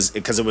 right? It was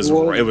because it was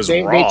Well, raw.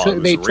 They real.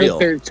 took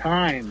their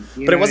time,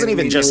 but it wasn't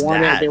even just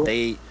that.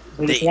 They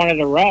just wanted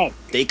to rap.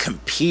 They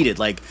competed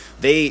like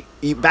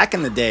back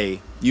in the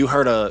day. You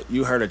heard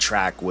a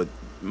track with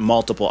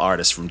multiple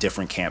artists from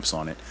different camps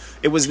on it.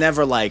 It was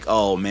never like,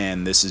 oh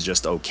man, this is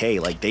just okay.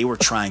 Like they were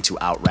trying to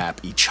out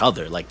rap each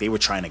other. Like they were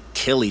trying to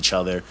kill each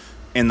other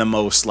in the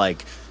most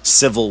like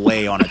civil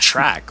way on a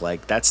track.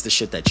 Like that's the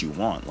shit that you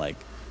want. Like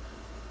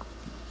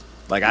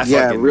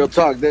real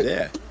talk.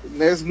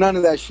 There's none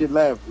of that shit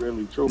left,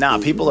 really. Truthfully. Nah,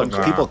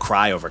 people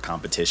cry over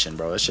competition,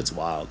 bro. That shit's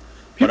wild.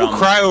 People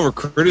cry over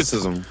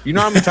criticism. You know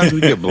how many times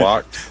we get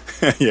blocked?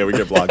 Yeah, we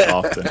get blocked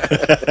often.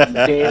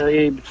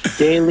 daily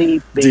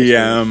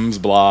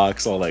DMs,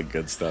 blocks, all that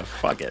good stuff.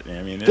 Fuck it.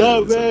 I mean,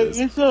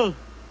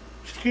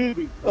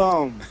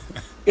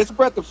 it's a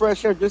breath of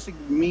fresh air just to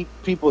meet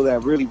people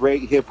that really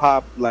rate hip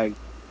hop, like.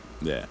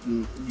 Yeah,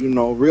 you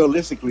know,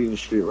 realistically and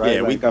shit, right?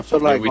 Yeah, like, I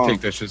feel like we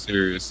take that shit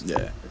serious.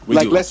 Yeah,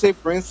 let's say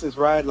for instance,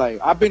 right? Like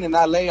I've been in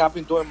LA, I've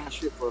been doing my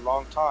shit for a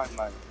long time.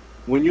 Like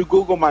when you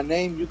Google my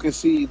name, you can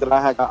see that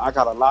I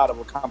got a lot of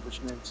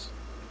accomplishments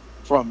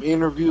from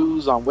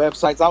interviews on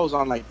websites. I was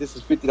on like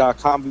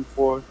thisis50.com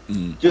before,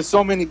 just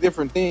so many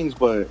different things.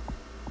 But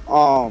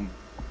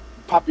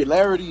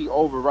popularity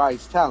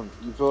overrides talent.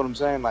 You feel what I'm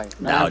saying? Like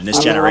now in this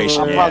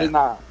generation, I'm probably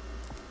not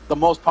the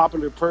most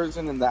popular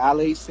person in the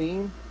LA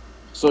scene.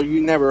 So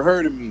you never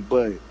heard of me,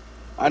 but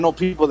I know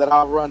people that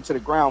I'll run to the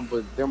ground,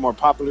 but they're more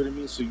popular than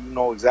me, so you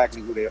know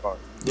exactly who they are.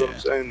 You know what I'm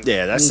saying?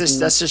 Yeah, that's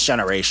just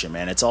generation,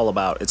 man. It's all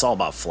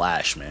about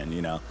flash, man.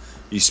 You know,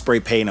 you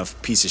spray paint a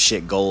piece of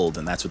shit gold,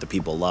 and that's what the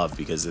people love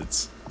because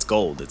it's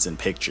gold. It's in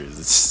pictures.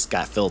 It's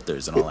got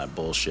filters and all that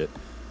bullshit.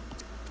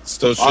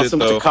 Still shit awesome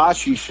though.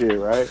 Tekashi shit,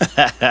 right?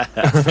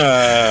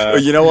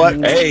 You know what?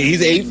 Hey,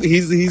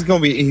 he's gonna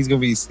be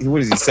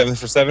what is he 7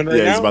 for 7 right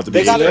now? Yeah, he's about to be.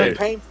 They gotta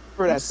pay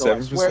for that. Though. I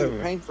 7 for swear 7.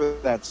 they're paying for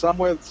that.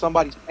 Somewhere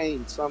somebody's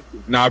paying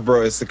something. Nah,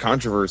 bro, it's the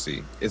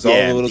controversy. It's all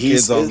the little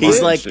kids on.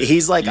 He's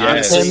like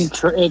honestly,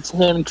 it's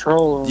him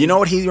trolling. You know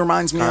what he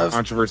reminds me of?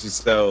 Controversy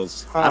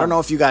sells. I don't know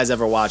if you guys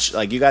ever watch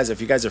if you guys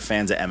are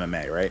fans of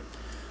MMA, right?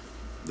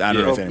 I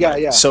don't know if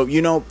anybody. Yeah. So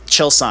you know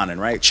Chael Sonnen,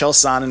 right? Chael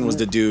Sonnen was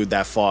the dude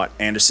that fought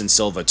Anderson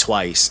Silva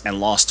twice and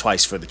lost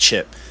twice for the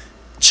chip.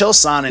 Chael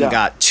Sonnen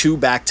got 2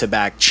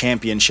 back-to-back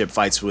championship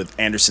fights with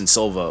Anderson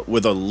Silva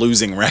with a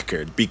losing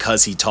record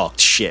because he talked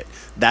shit.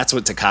 That's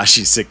what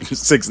Tekashi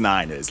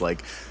 6ix9ine is.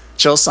 Like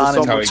Chael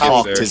Sonnen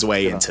talked his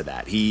way into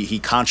that. He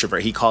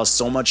caused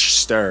so much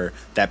stir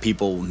that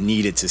people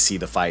needed to see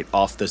the fight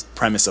off the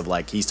premise of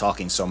like he's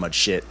talking so much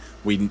shit.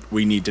 We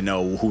need to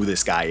know who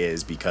this guy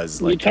is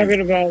because like you're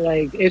talking about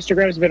like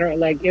Instagram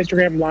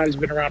Live has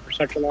been around for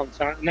such a long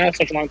time, not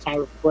such a long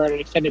time, for an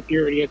extended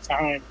period of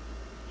time.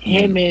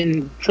 Him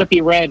and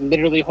Trippie Redd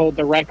literally hold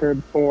the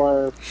record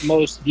for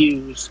most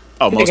views.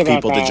 Most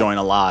people to join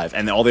a live,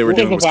 and all they were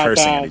doing was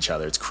cursing at each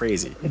other. It's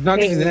crazy. It's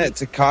not even that.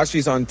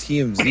 Takashi's on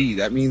TMZ.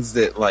 That means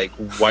that like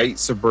white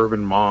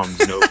suburban moms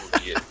know who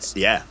he is.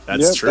 Yeah,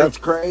 that's true. That's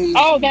crazy.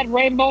 Oh, that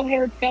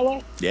rainbow-haired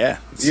fella. Yeah.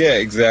 Yeah,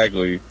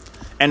 exactly.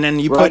 And then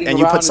you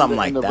put something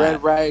like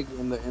that.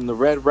 In the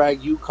red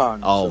rag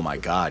Yukon. Oh my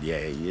God, yeah,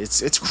 it's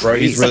crazy. Bro,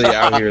 he's really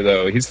out here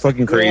though. He's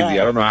fucking crazy. I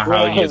don't know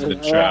how he has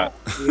been shot.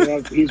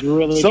 Yeah, he's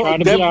really trying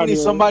to be out definitely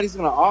here. Somebody's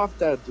gonna off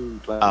that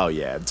dude. Like, oh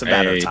yeah, it's a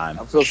matter of time.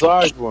 I feel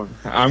sorry for him.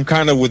 I'm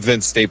kind of with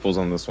Vince Staples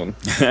on this one.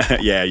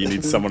 Yeah, you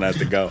need someone that has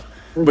to go.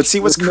 But see,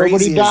 what's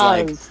crazy is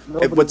like,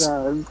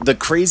 the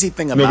crazy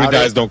thing about nobody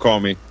dies, it, don't call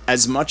me.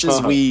 As much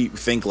as we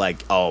think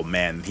like, oh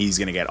man, he's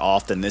gonna get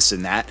off and this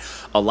and that,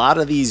 a lot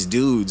of these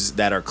dudes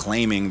that are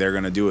claiming they're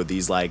gonna do it,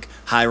 these like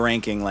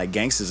high-ranking like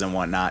gangsters and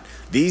whatnot,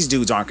 these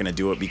dudes aren't gonna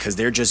do it because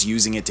they're just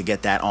using it to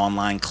get that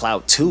online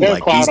clout too. They're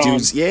like these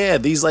dudes, yeah,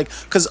 these like,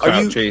 because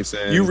are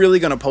you really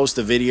gonna post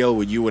a video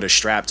with you with a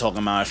strap talking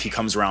about if he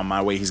comes around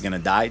my way he's gonna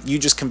die? You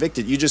just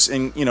convicted, you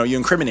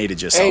incriminated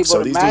yourself. Hey,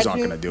 so these dudes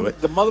aren't gonna do it.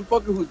 The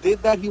motherfucker who did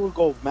that, he would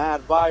go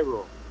mad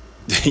viral.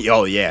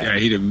 Oh yeah. Yeah,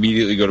 he'd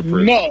immediately go to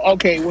prison. No,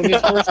 okay. When this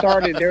first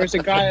started, there was a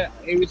guy.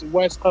 He was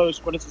West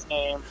Coast. What is his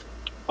name?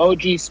 OG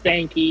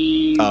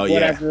Spanky. Oh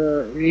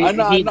whatever. yeah.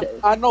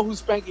 I know who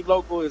Spanky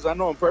Local is. I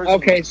know him personally.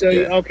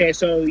 Okay,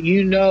 so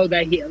you know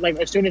that he, like,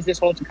 as soon as this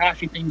whole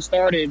Tekashi thing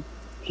started,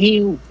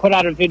 he put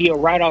out a video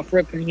right off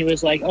rip, and he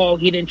was like, "Oh,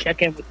 he didn't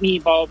check in with me."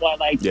 Blah blah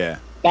blah. Like, yeah.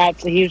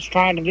 he was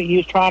trying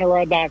to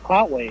ride that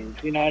clout wave.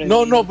 You know what I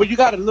mean? No, but you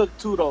got to look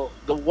too though.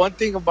 The one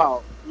thing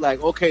about,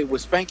 like, okay,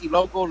 with Spanky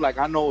Local, like,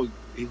 I know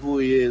who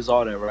he is,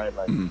 all that, right?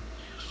 Like,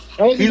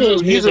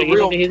 he's a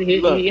real.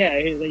 Yeah,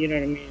 you know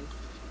what I mean.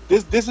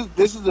 This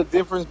is the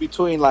difference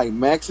between like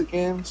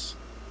Mexicans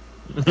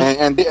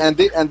and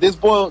this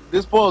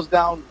boils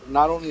down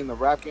not only in the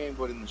rap game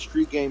but in the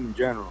street game in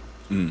general.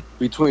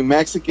 Between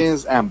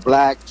Mexicans and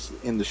blacks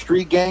in the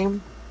street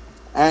game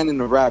and in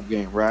the rap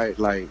game, right?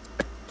 Like,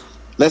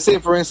 let's say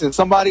for instance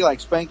somebody like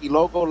Spanky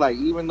Local, like,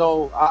 even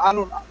though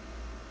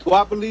do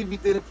I believe he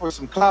did it for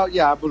some clout?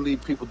 Yeah, I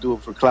believe people do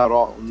it for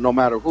clout, no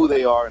matter who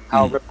they are and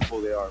how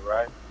reputable they are,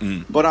 right?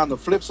 But on the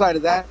flip side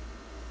of that,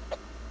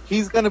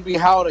 he's going to be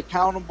held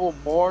accountable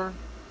more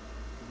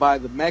by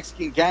the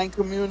Mexican gang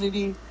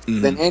community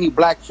than any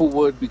black fool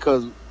would,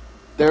 because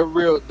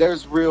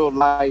there's real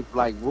life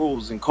like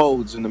rules and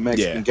codes in the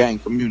Mexican gang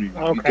community.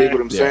 Okay. You dig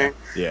what I'm saying?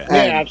 Yeah,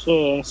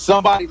 absolutely.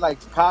 Somebody like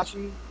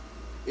Tekashi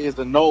is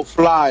a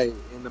no-fly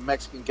in the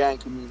Mexican gang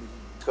community,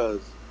 because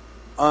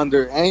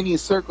under any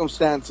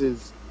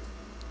circumstances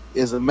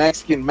is a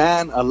Mexican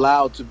man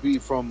allowed to be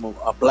from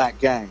a black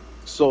gang.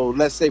 So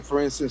let's say, for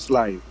instance,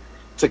 like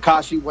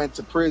Tekashi went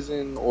to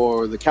prison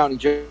or the county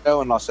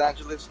jail in Los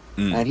Angeles,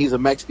 and he's a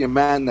Mexican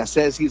man that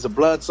says he's a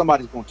blood,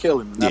 somebody's gonna kill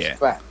him, and that's a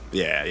fact.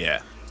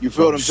 Yeah. You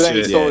feel what I'm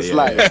saying? So it's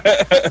like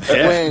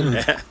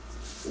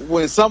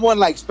when someone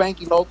like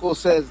Spanky Local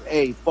says,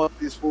 "Hey, fuck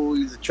this fool,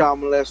 he's a child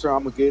molester,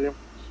 I'm gonna get him,"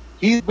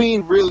 he's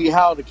being really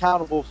held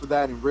accountable for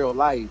that in real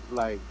life,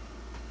 like,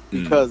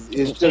 because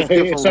it's just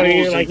different rules.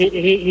 You're like,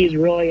 he's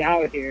really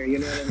out here, you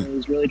know what I mean?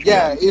 He's really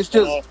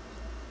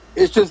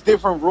it's just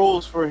different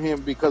rules for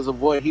him because of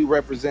what he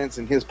represents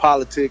in his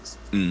politics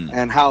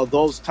and how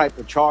those type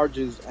of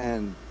charges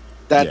and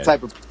that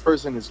type of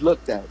person is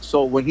looked at.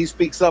 So when he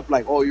speaks up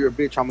like, "Oh, you're a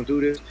bitch, I'm gonna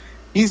do this,"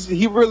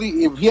 he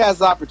really, if he has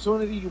the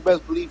opportunity, you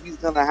best believe he's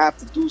gonna have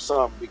to do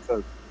something,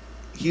 because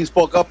he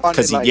spoke up on it.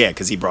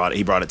 Because he brought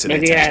it to the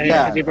attention.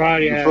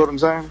 You feel what I'm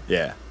saying?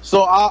 Yeah.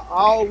 So I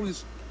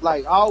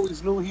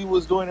always knew he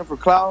was doing it for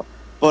clout,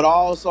 but I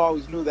also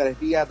always knew that if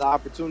he had the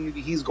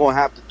opportunity, he's gonna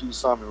have to do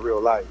something in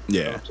real life.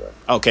 Yeah.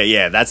 Okay.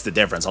 Yeah, that's the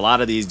difference. A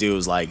lot of these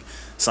dudes, like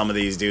some of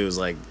these dudes,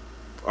 like,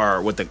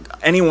 are with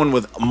anyone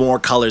with more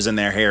colors in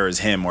their hair as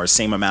him, or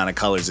same amount of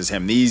colors as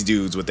him. These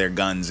dudes with their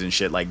guns and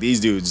shit, like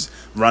these dudes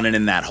running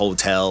in that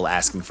hotel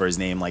asking for his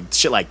name, like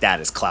shit like that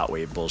is clout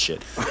wave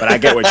bullshit. But I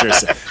get what you're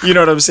saying. You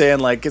know what I'm saying?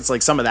 Like, it's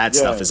like some of that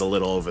stuff is a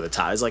little over the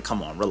top. It's like,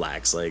 come on,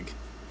 relax. Like,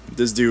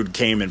 this dude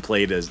came and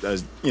played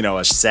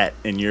a set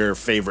in your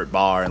favorite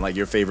bar and like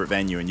your favorite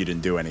venue, and you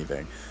didn't do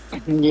anything.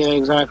 Yeah,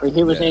 exactly.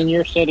 He was in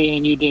your city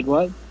and you did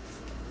what?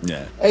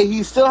 Yeah. Hey,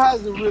 he still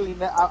hasn't really.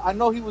 I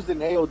know he was in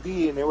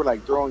AOD and they were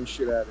like throwing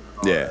shit at him. And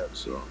all that,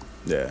 so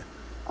yeah.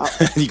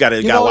 You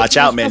gotta watch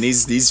out, man.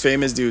 These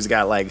famous dudes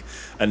got like,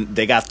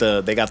 they got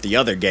the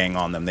other gang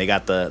on them. They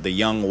got the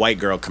young white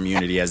girl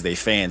community as they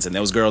fans, and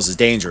those girls is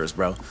dangerous,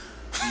 bro.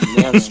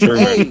 Yeah, that's true.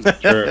 Hey,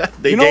 true.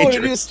 You know what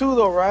it is too,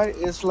 though, right?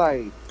 It's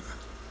like,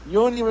 you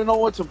don't even know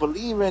what to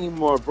believe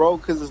anymore, bro.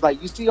 Because it's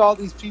like, you see all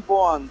these people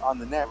on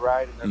the net,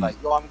 right? And they're like,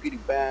 "Yo, I'm getting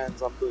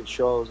bands, I'm doing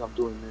shows, I'm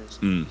doing this."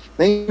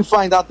 Then you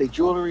find out their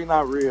jewelry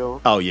not real.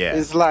 Oh yeah,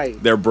 it's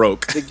like they're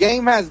broke. The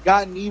game has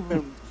gotten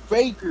even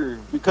faker,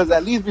 because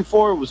at least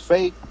before it was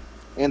fake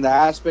in the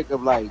aspect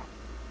of like,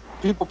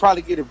 people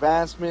probably get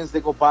advancements, they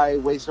go buy,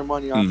 waste their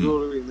money on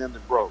jewelry, and then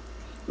they're broke.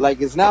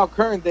 Like, it's now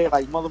current day,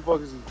 like,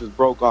 motherfuckers is just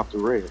broke off the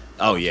rip.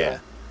 Oh yeah,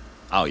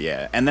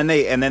 and then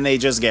they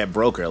just get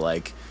broker.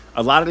 Like,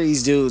 a lot of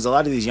these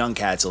young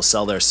cats will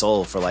sell their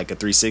soul for like a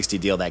 360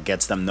 deal that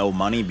gets them no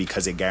money,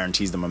 because it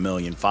guarantees them 1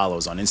 million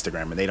follows on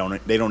Instagram, and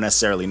they don't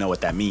necessarily know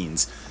what that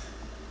means.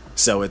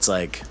 So it's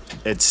like,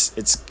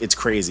 it's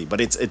crazy, but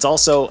it's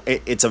also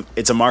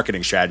a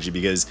marketing strategy,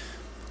 because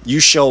you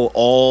show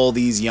all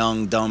these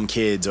young dumb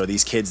kids or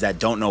these kids that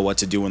don't know what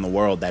to do in the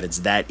world that it's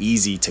that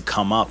easy to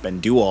come up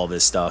and do all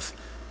this stuff,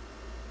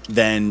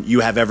 then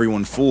you have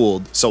everyone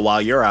fooled. So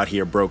while you're out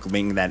here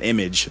brokering that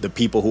image, the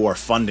people who are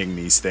funding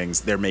these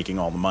things, they're making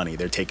all the money.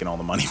 They're taking all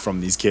the money from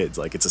these kids.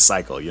 Like, it's a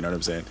cycle, you know what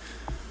I'm saying?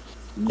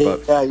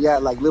 But, yeah,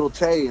 like Little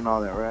Tay and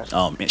all that, right?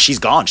 Oh man, she's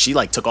gone. She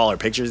like took all her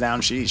pictures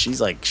down.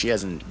 She's like, she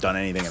hasn't done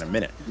anything in a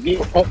minute.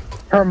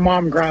 Her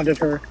mom grounded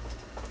her.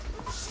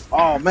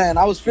 Oh man,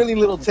 I was feeling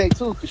Little Tay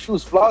too because she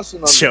was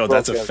flossing on. Yo,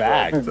 that's a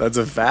fact. That's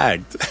a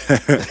fact. That's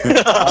a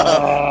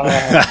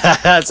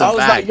fact. I was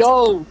like,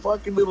 yo,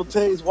 fucking Little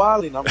Tay's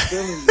wilding. I'm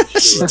feeling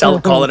this shit.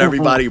 Calling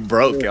everybody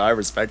broke. Yo, I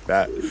respect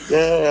that.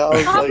 Yeah, I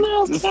was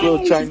like, this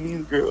little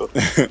Chinese girl.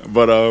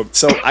 But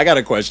so I got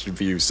a question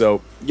for you.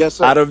 So yes,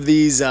 sir. Out of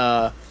these,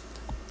 all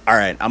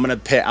right, I'm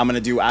gonna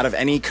do out of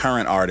any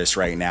current artist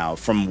right now,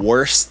 from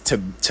worst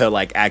to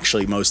like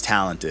actually most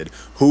talented.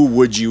 Who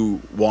would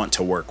you want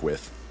to work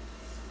with?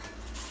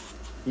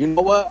 You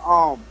know what?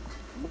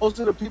 Most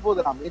of the people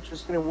that I'm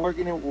interested in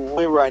working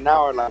with right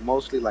now are like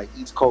mostly like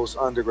East Coast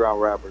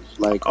underground rappers.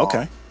 Like,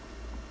 okay.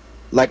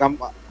 Like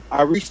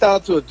I reached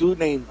out to a dude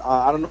named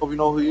I don't know if you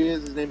know who he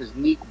is. His name is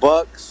Neek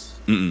Bucks.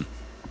 Mm-mm.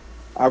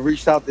 I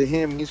reached out to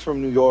him. He's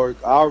from New York.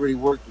 I already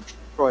worked with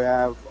Troy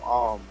Ave.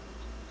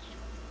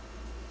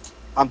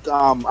 I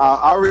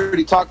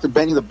already talked to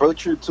Benny the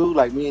Butcher too.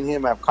 Like me and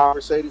him have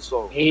conversated.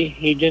 So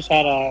he just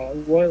had a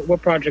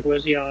what project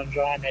was he on,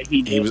 John? That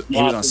he was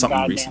on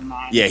something recent.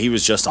 Yeah, he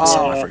was just on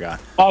something. I forgot.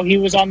 Oh, he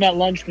was on that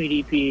Lunch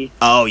Meat EP.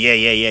 Oh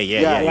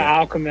yeah.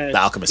 Alchemist. The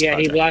Alchemist. Yeah,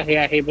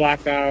 project. he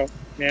blacked out.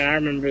 Yeah, I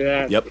remember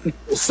that. Yep.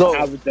 So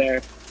I was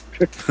there.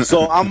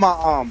 So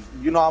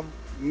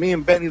me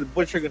and Benny the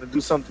Butcher are gonna do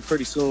something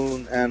pretty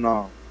soon, and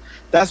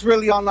that's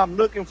really all I'm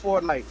looking for.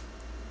 Like.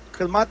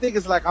 Because my thing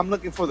is like I'm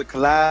looking for the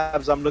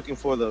collabs, I'm looking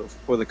for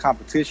the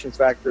competition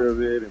factor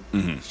of it,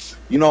 and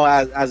you know,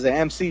 as an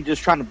MC,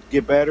 just trying to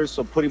get better.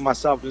 So putting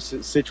myself in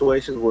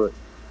situations where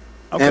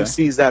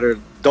MCs that are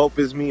dope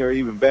as me or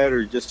even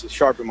better, just to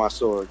sharpen my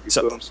sword. You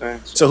know what I'm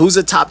saying? So who's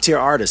a top tier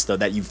artist though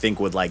that you think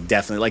would like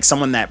definitely like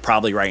someone that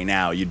probably right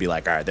now you'd be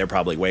like, all right, they're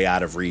probably way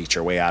out of reach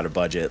or way out of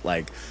budget.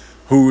 Like,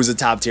 who's a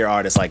top tier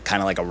artist, like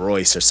kind of like a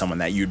Royce or someone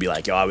that you'd be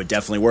like, yo, I would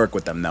definitely work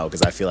with them though,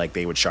 because I feel like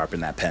they would sharpen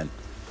that pen.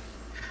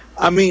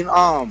 I mean,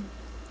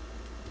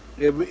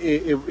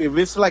 if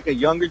it's like a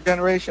younger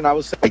generation, I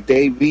would say like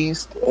Dave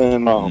East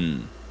and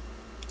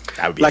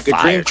that would be like a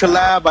dream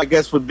collab. I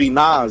guess would be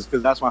Nas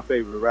because that's my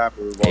favorite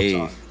rapper of all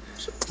time.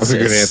 That's a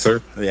good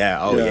answer. Yeah.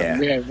 Oh yeah.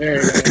 Yeah,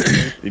 very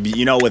good.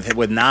 You know,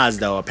 with Nas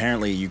though,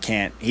 apparently you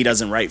can't. He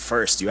doesn't write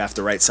first. You have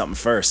to write something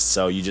first.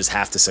 So you just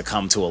have to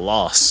succumb to a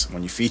loss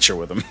when you feature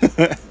with him.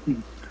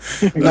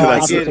 No,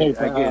 I get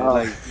it.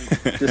 Like,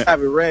 just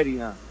have it ready,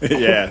 huh?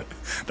 Yeah,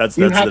 that's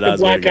you the have to Nas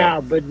black way to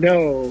out, but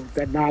know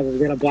that Nas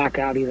is gonna black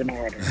out even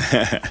harder.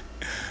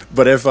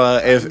 But if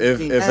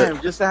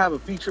just to have a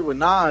feature with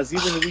Nas,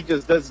 even if he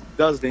just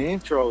does the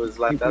intro, is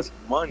like that's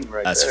money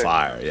right that's there.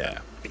 Fire, yeah.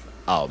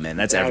 Oh man,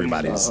 that's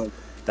everybody's.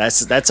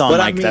 That's on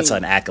like that's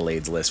an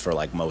accolades list for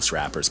like most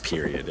rappers.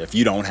 Period. If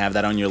you don't have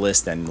that on your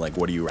list, then like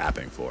what are you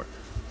rapping for?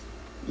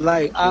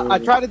 Like I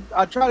try to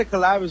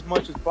collab as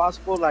much as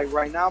possible. Like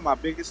right now, my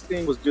biggest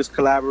thing was just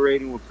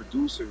collaborating with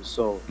producers.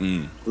 So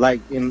like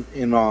in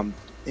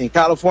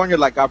California,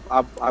 like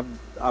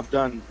I've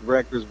done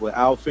records with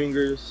Al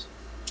Fingers,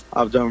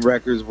 I've done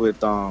records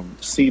with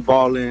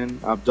C-Ballin,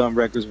 I've done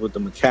records with the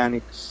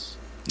Mechanics.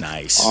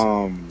 Nice.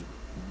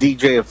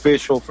 DJ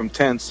Official from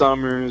 10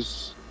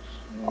 Summers.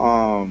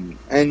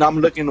 And I'm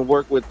looking to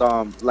work with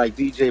like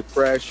DJ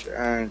Fresh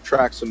and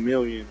Tracks a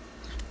Million,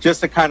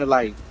 just to kind of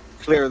like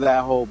clear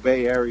that whole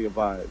Bay Area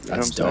vibe.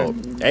 That's dope.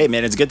 Hey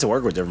man, it's good to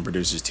work with different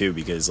producers too,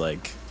 because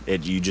like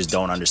you just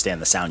don't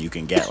understand the sound you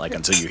can get like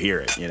until you hear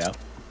it, you know.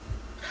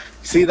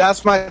 See,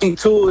 that's my thing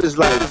too. Is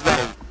like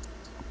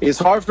it's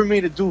hard for me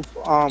to do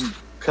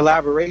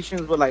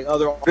collaborations with like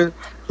other artists.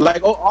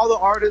 Like all the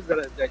artists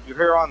that you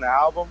hear on the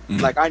album,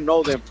 like I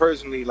know them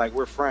personally. Like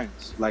we're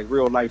friends, like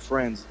real life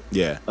friends.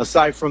 Yeah.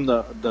 Aside from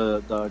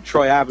the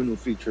Troy Avenue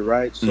feature,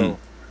 right? So.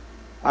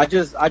 I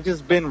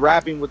just been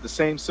rapping with the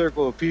same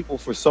circle of people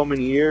for so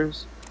many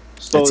years.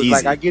 So it's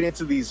like I get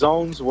into these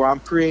zones where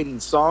I'm creating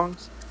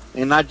songs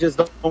and I just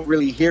don't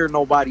really hear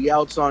nobody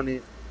else on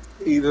it,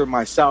 either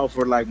myself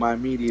or like my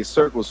immediate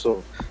circle.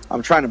 So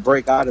I'm trying to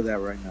break out of that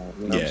right now.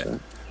 You know what I'm saying?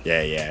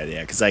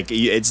 Yeah. Because like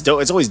it's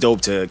dope. It's always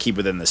dope to keep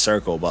within the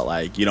circle, but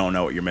like you don't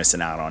know what you're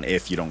missing out on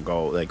if you don't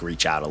go like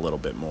reach out a little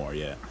bit more.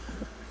 Yeah.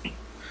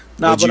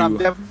 Nah, but I'm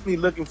definitely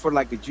looking for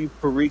like a G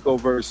Perico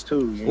verse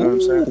too. You know what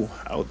I'm saying?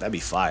 Oh, that'd be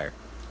fire.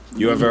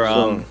 You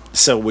ever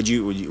so would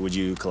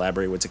you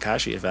collaborate with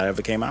Tekashi if that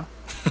ever came out?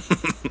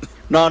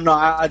 No,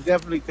 I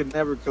definitely could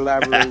never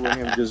collaborate with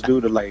him just due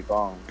to like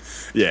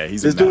yeah,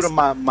 he's just due to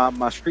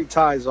my street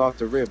ties off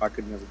the rip. I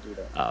could never do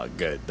that. Oh,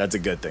 good. That's a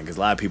good thing because a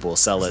lot of people will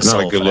sell their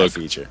soul for that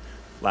feature.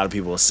 A lot of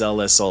people will sell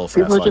their soul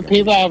for that.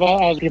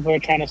 People are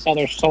trying to sell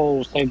their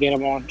souls to get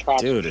them on track.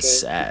 Dude, it's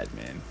sad,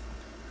 man.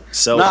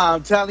 So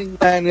I'm telling you,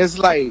 man, it's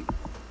like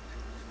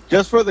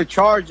just for the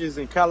charges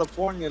in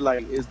California,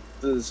 like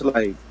it's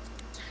like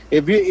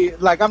if you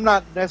like, I'm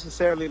not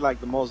necessarily like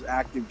the most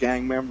active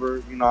gang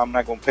member. You know, I'm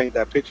not gonna paint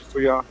that picture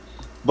for y'all.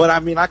 But I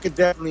mean, I could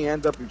definitely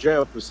end up in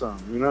jail for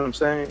something. You know what I'm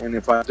saying? And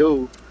if I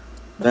do,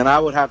 then I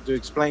would have to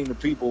explain to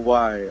people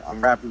why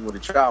I'm rapping with a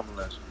child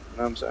molester. You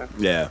know what I'm saying?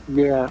 Yeah.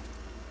 Yeah.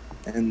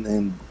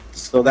 And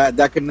so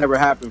that could never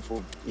happen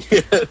for me.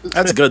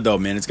 That's good though,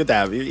 man. It's good to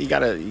have. You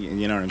gotta,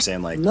 you know what I'm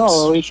saying? Like, no,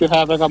 at least you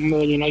have like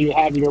you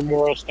have your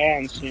moral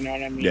stance. You know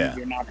what I mean? Yeah.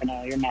 You're not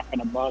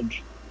gonna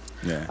budge.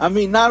 Yeah. I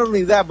mean, not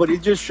only that, but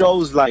it just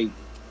shows like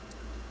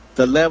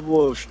the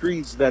level of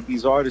streets that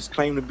these artists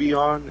claim to be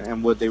on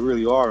and what they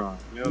really are on.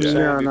 You know what I'm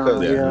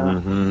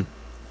saying?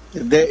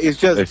 Because it's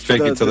just they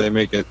fake it till they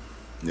make it.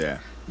 Yeah.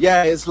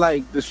 Yeah, it's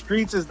like the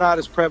streets is not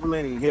as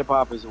prevalent in hip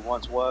hop as it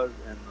once was,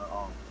 and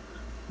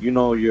you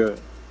know,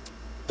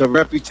 the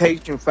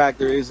reputation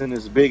factor isn't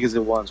as big as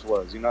it once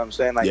was. You know what I'm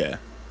saying? Like, yeah.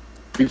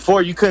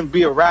 Before you couldn't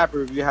be a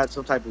rapper if you had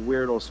some type of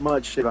weirdo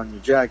smudge shit on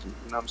your jacket.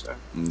 You know what I'm saying?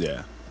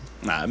 Yeah.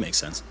 Nah, that makes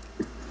sense.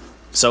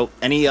 So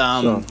any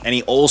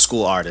old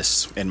school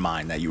artists in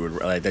mind that you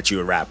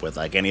would rap with,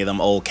 like any of them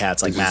old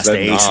cats like Master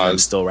Ace and them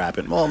still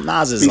rapping? Well,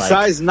 Nas is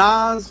besides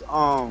Nas,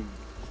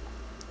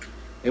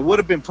 it would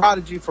have been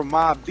Prodigy from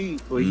Mobb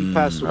Deep, but he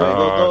passed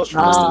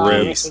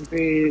away. Rest in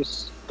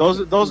peace.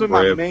 Those are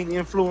my main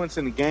influence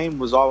in the game.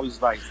 Was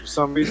always like, for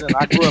some reason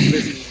I grew up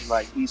listening to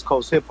like East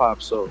Coast hip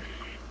hop, so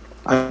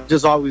I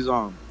just always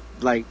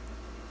like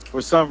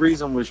for some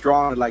reason was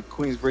drawn to like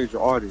Queensbridge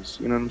artists.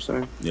 You know what I'm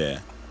saying? Yeah.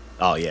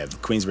 Oh yeah,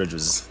 Queensbridge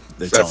was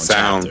its own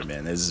chapter,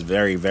 man. It's a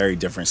very, very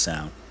different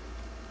sound,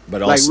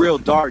 but also like real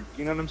dark.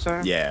 You know what I'm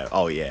saying? Yeah.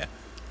 Oh yeah.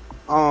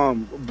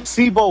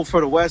 Sibo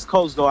for the West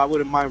Coast though, I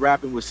wouldn't mind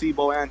rapping with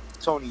Sibo and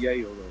Tony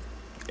Yayo though.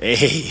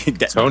 Hey,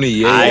 Tony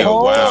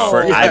Yayo, wow!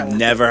 I've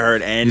never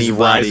heard anybody. He's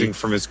rising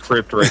from his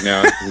crypt right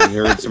now. He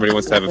heard somebody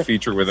wants to have a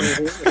feature with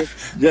him.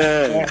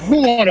 Yeah,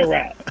 who want to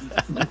rap?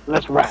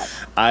 Let's rap.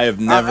 I have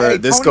never.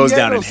 This Tony goes Yayo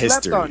down in slept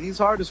history. on. He's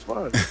hard as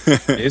fuck.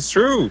 It's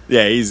true.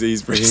 Yeah,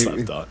 he's pretty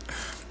slept on.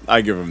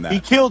 I give him that. He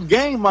killed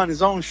Game on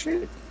his own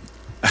shit.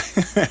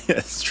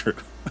 That's true.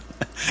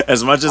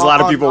 As much as a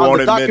lot of people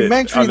won't admit it.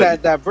 Documentary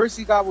that verse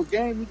he got with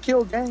Game, he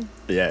killed Game.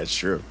 Yeah, it's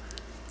true.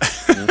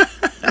 You know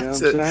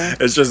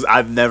it's just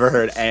I've never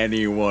heard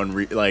anyone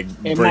bring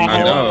him in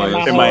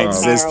my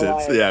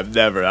existence. Yeah, I've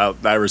never.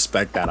 I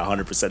respect that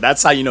 100%.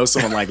 That's how you know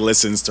someone like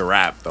listens to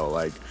rap though.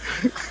 Like,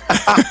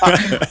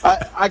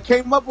 I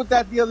came up with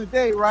that the other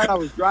day. Right, I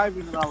was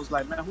driving and I was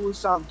like, man, who would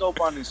sound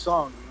dope on this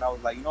song? And I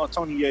was like, you know,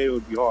 Tony Yayo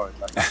would be hard.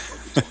 Like,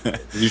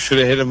 you should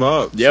have hit him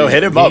up. Yo,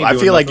 hit him up. I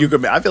feel like you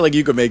could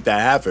make that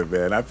happen,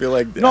 man. I feel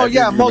like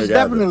most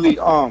definitely.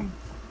 I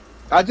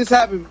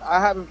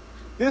haven't.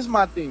 This is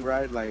my thing,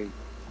 right? Like,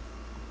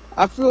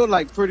 I feel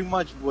like pretty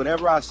much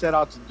whatever I set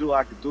out to do,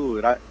 I could do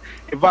it.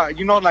 If I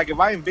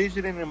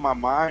envision it in my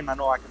mind, I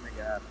know I can make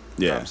it happen.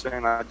 Yeah. You know what I'm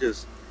saying? I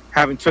just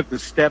haven't took the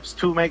steps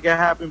to make it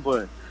happen,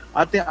 but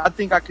I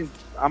think I can.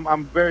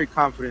 I'm very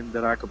confident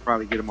that I could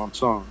probably get him on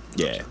song.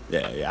 Yeah.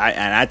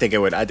 I think it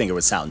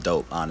would sound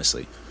dope,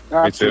 honestly.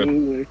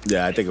 Absolutely.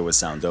 Yeah, I think it would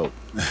sound dope.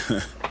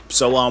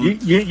 So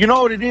you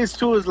know what it is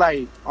too is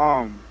like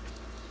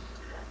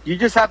you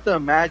just have to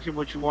imagine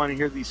what you want to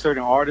hear these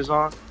certain artists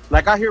on.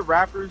 Like I hear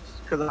rappers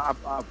because I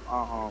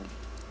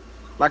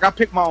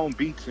pick my own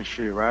beats and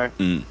shit, right?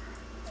 Mm.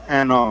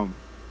 And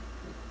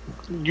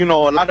you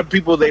know, a lot of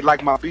people they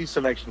like my beat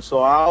selection, so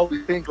I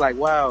always think like,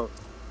 wow,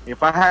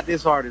 if I had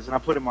this artist and I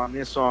put him on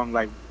this song,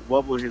 like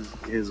what would his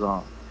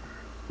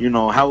you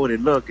know, how would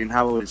it look and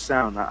how would it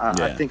sound?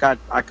 I think I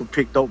could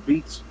pick dope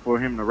beats for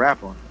him to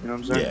rap on. You know what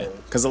I'm saying? Yeah,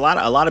 because a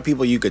lot of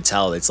people you could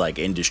tell it's like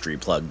industry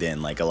plugged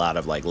in. Like a lot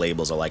of like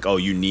labels are like, oh,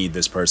 you need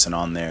this person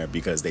on there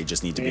because they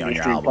just need to be on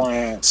your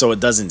album. So it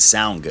doesn't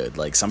sound good.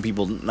 Like some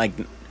people like.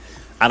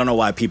 I don't know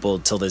why people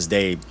till this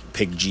day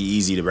pick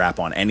G-Eazy to rap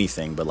on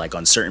anything, but like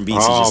on certain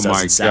beats, it just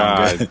doesn't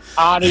sound good.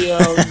 Audio,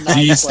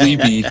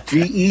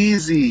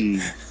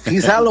 G-Eazy.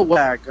 He's hella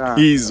whack.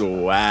 He's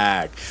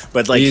whack.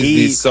 But like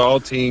he's the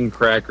saltine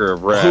cracker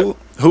of rap.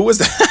 Who was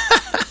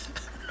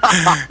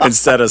that?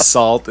 Instead of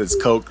salt, it's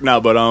Coke.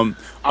 No, but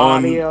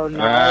Audio,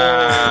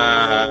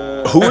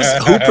 who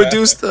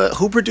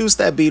produced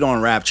that beat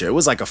on Rapture? It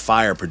was like a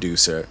fire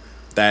producer.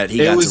 That he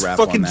got to rap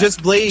fucking on that.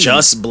 Just Blaze.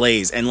 Just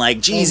Blaze. And like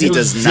Jeezy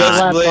does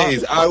not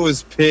Blaze. I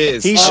was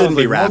pissed. He shouldn't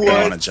be rapping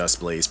on a Just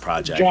Blaze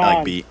project.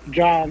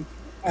 John,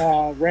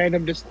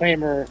 random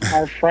disclaimer,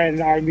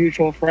 our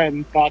mutual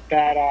friend thought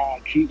that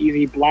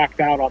G-Eazy blacked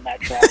out on that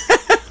track.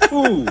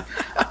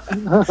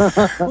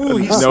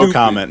 No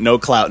comment, no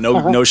clout,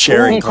 no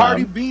sharing clout.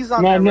 Cardi B's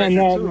on that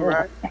record too,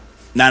 right?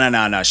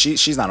 No.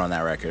 She's not on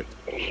that record.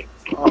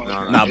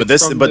 But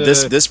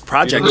this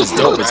project is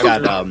dope. It's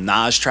got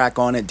Nas track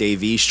on it,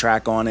 Dave East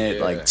track on it,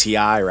 like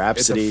T.I.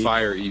 Rhapsody. It's a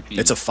fire EP.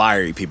 It's a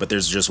fire EP, but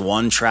there's just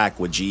one track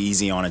with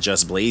G-Eazy on a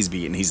Just Blaze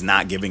beat, and he's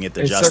not giving it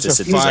the justice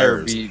it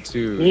deserves. Beat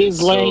too.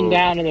 He's laying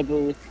down in the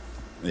booth.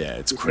 Yeah,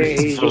 it's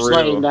crazy. He's just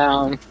laying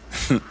down.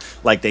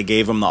 Like they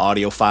gave him the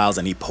audio files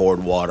and he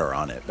poured water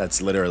on it.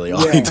 That's literally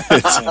all he did.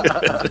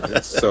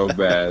 That's so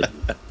bad.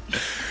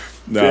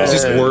 No, it's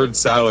just word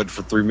salad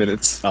for 3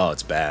 minutes. Oh,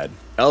 it's bad.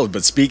 Oh,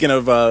 but speaking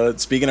of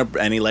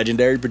any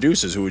legendary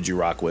producers, who would you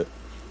rock with?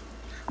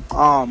 Who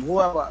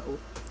have I?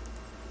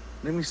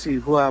 Let me see.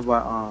 Who have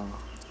I?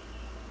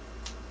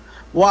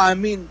 Well, I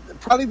mean,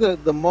 probably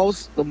the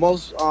most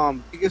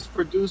biggest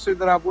producer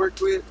that I've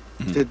worked with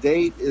to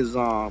date is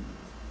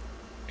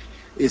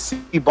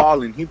C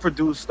Ballin. He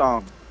produced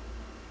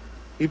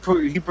he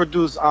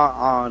produced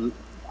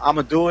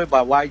I'ma Do It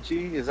by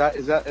YG. Is that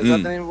the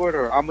name of it,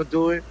 or I'ma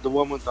Do It? The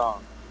one with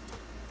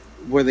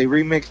where they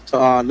remixed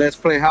Let's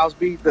Play House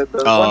Beat, the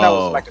one that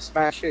was like a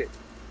smash hit.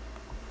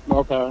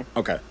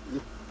 Okay.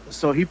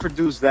 So he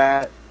produced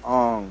that.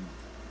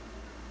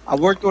 I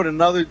worked with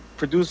another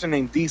producer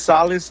named D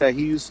Salas that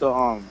he used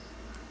to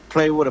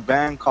play with a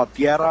band called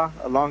Terra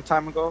a long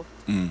time ago.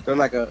 They're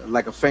like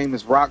a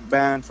famous rock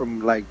band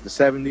from like the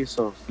 70s.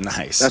 So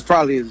nice. That's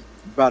probably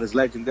about as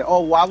legendary.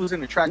 Oh, well, I was in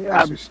the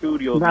Trackmaster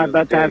studio. I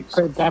bet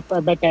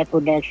that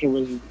production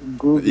was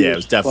groovy. Yeah, it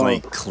was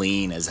definitely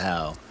clean as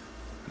hell.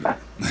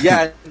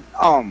 Yeah.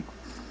 Well,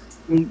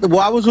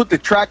 I was with the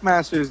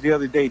Trackmasters the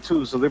other day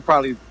too, so they're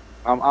probably.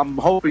 I'm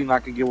hoping I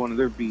can get one of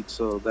their beats,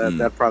 so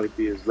that'd probably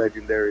be as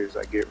legendary as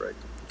I get right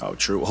now. Oh,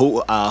 true.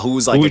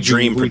 Who's like a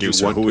dream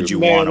producer? Who would you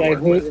want to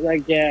work with?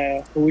 Like,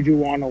 yeah, who would you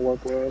want to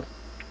work with?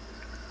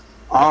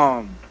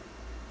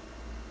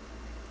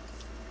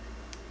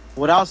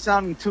 Without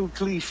sounding too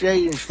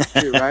cliche and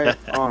shit, right?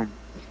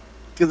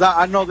 Because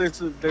I know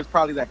there's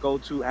probably that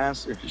go-to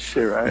answer and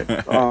shit, right?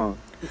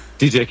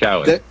 DJ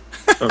Khaled.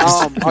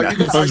 Are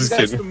you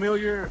guys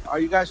familiar? Are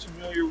you guys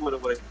familiar with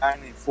a guy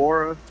named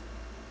Fora?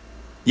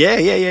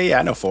 Yeah.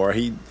 I know Fora.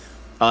 He,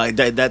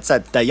 that's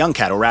that young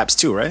cat who raps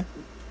too, right?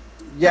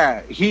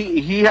 Yeah,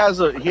 he has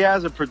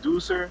a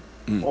producer,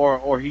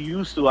 or he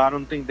used to. I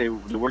don't think they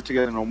work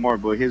together no more.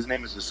 But his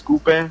name is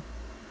Scoob,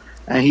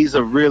 and he's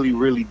a really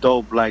really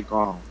dope like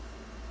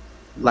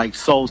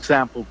soul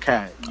sample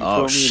cat. You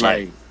feel me?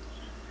 Shit.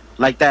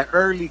 Like that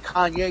early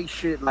Kanye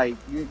shit. Like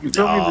you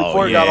feel me?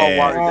 Before it got all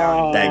watered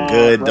down. That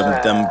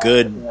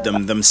good,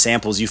 them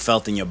samples you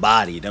felt in your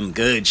body. Them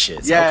good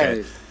shits. Yeah.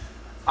 Okay.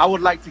 I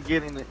would like to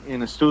get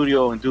in a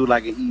studio and do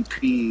like an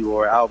EP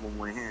or album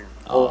with him,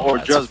 or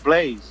Just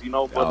Blaze, you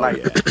know. But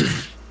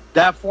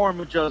that form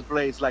of Just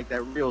Blaze, like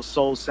that real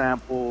soul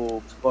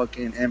sample,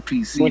 fucking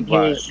MPC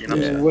vibe. You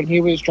know, when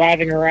he was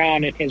driving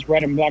around in his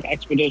red and black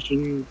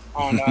expedition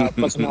on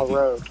Pleasant Hill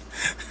Road.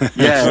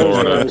 Yeah,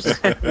 Florida. He's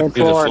a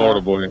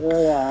Florida boy.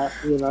 Yeah,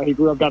 you know, he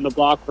grew up down the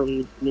block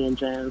from me and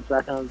James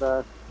back on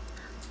the.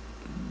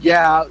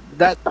 Yeah,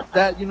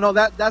 that you know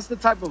that's the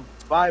type of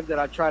vibe that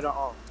I try to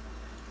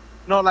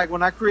like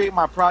when I create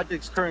my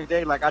projects current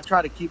day, like I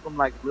try to keep them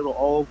like a little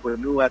old but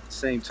new at the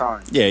same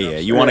time. Yeah.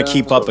 You want to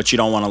keep up, but you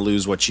don't want to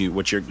lose what you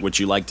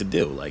like to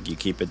do. Like you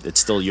keep it; it's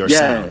still your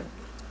sound.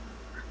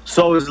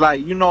 So it's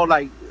like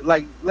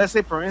like let's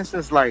say for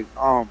instance, like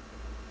I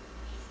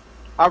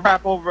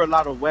rap over a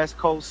lot of West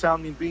Coast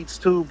sounding beats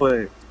too,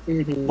 but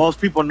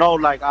most people know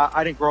like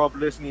I didn't grow up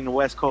listening to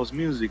West Coast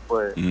music,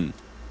 but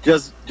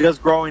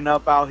just growing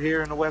up out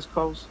here in the West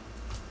Coast,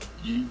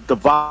 the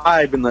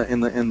vibe in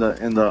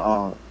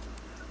the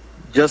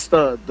just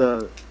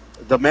the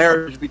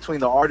marriage between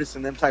the artists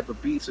and them type of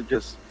beats are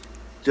just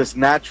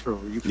natural.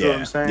 You feel what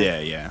I'm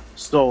saying? Yeah.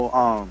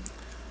 So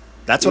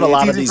that's what a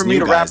lot of these for new me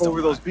to guys rap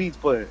over those beats,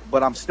 but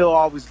I'm still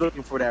always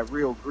looking for that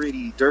real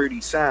gritty,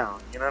 dirty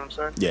sound. You know what I'm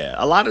saying? Yeah,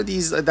 a lot of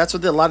these. That's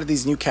what a lot of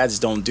these new cats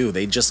don't do.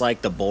 They just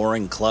like the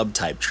boring club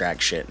type track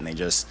shit, and they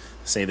just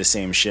say the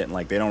same shit, and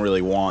like they don't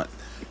really want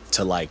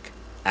to like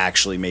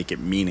actually make it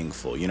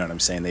meaningful. You know what I'm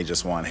saying? They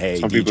just want, hey,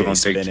 some DJ people don't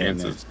spin take in.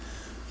 chances.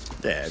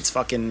 Yeah, it's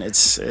fucking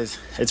it's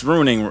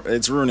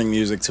ruining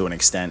music to an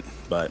extent,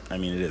 but I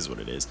mean it is what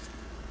it is.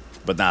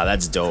 But nah,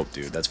 that's dope,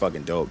 dude. That's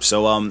fucking dope.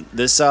 So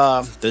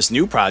this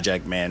new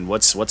project, man,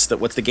 what's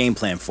the game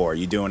plan for?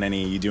 You doing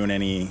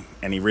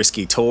any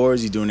risky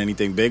tours? You doing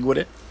anything big with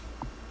it?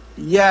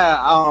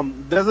 Yeah,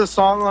 there's a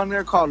song on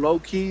there called Low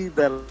Key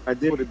that I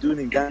did with a dude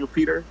named Daniel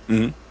Peter.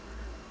 And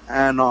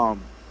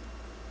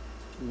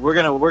we're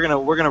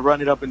gonna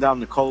run it up and down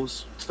the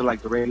coast to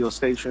like the radio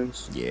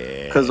stations.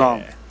 Yeah. Because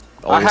I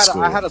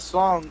had a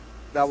song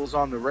that was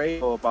on the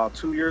radio about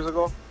 2 years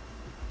ago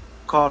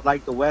called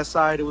Like the West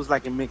Side. It was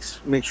like a mix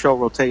show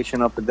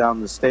rotation up and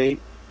down the state.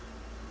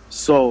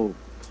 So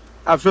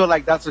I feel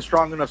like that's a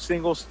strong enough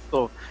single.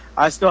 So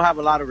I still have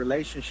a lot of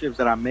relationships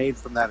that I made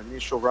from that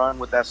initial run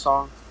with that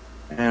song.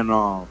 And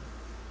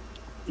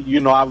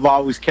I've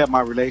always kept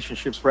my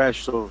relationships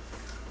fresh. So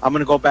I'm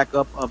gonna go back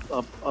up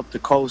the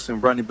coast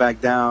and run it back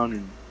down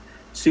and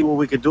see what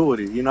we could do with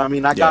it. You know what I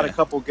mean? I got a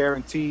couple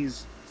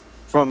guarantees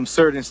from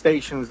certain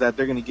stations that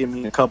they're gonna give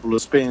me a couple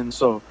of spins.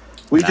 So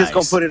we just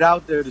gonna put it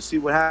out there to see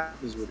what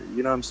happens with it.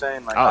 You know what I'm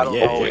saying? Like I don't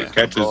know if it's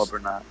gonna go up or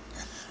not.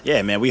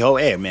 Yeah, man. We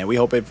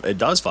hope it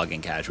does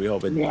fucking catch. We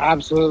hope it. Yeah,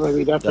 absolutely.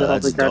 We definitely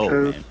hope it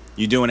catches.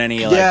 You doing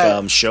any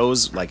like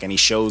shows, like any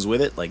shows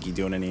with it? Like you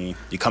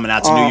coming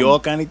out to New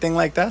York or anything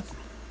like that?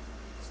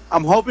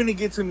 I'm hoping to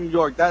get to New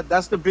York.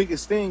 That's the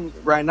biggest thing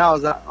right now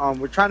is that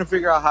we're trying to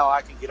figure out how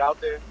I can get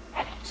out there.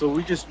 So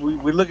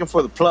we're looking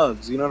for the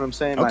plugs, you know what I'm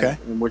saying? Okay. Like,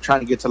 and we're trying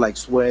to get to like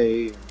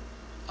Sway.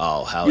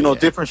 Oh, hell you know,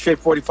 different Shape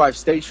 45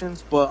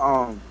 stations.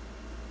 But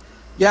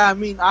yeah, I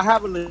mean, I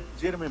have a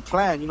legitimate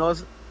plan. You know,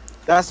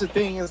 that's the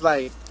thing is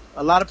like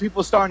a lot of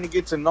people starting to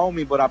get to know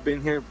me, but I've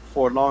been here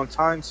for a long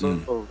time,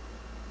 so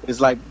it's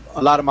like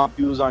a lot of my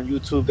views on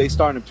YouTube, they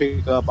starting to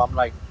pick up. I'm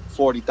like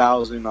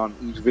 40,000 on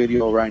each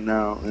video right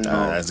now. You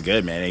know? That's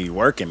good, man. You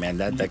working, man.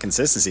 That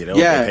consistency, that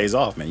pays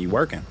off, man. You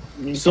working.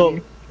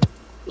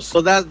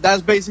 So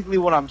that's basically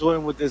what I'm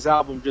doing with this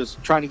album,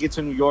 just trying to get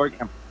to New York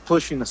and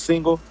pushing a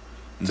single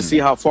to see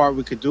how far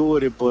we could do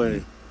with it.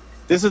 But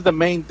this is the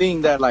main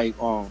thing that, like,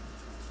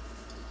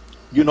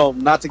 you know,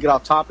 not to get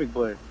off topic,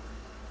 but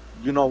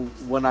you know,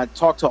 when I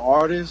talk to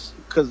artists,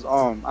 because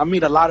I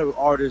meet a lot of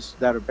artists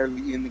that are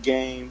barely in the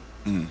game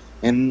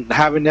and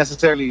haven't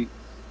necessarily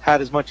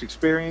had as much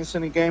experience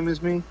in the game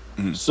as me.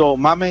 So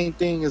my main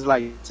thing is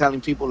like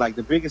telling people, like,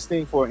 the biggest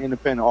thing for an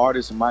independent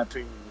artist, in my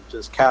opinion, is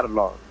just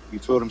catalog. You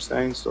feel what I'm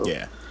saying? So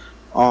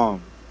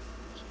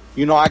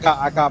you know, I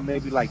got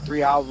maybe like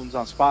 3 albums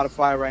on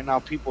Spotify right now.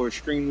 People are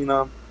streaming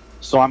them,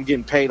 so I'm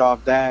getting paid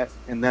off that.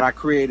 And then I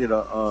created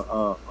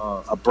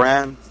a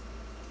brand,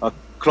 a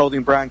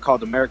clothing brand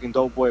called American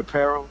Dopeboy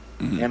Apparel,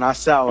 and I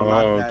sell a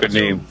lot of that. Good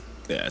name.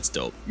 Yeah, it's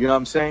dope. You know what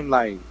I'm saying?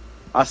 Like,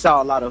 I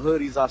sell a lot of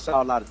hoodies, I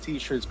sell a lot of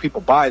t-shirts,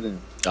 people buy them.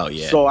 Oh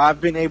yeah. So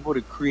I've been able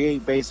to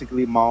create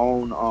basically my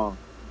own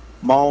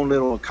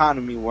little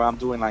economy where I'm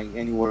doing like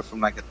anywhere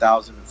from like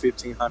 1,000 to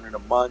 1,500 a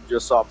month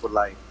just off of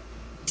like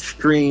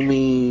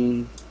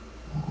streaming,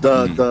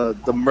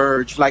 the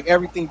merch, like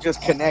everything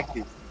just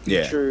connected.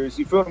 Features,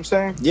 you feel what I'm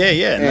saying? Yeah,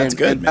 and that's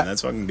good, man.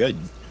 That's fucking good.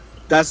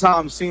 That's how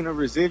I'm seeing a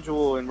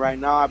residual, and right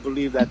now I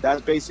believe that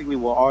that's basically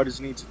what artists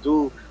need to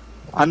do.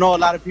 I know a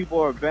lot of people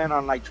are bent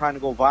on like trying to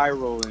go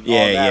viral and all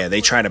that,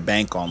 they try to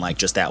bank on like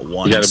just that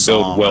one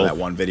song or that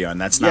one video,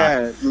 and that's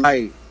not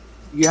like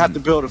you have to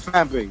build a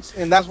fan base.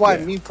 And that's why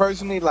me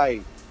personally,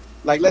 like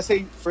let's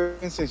say for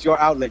instance your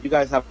outlet, you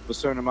guys have a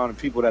certain amount of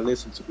people that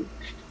listen to it,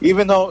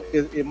 even though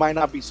it might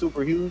not be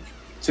super huge.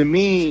 To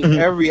me,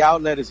 every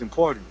outlet is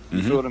important.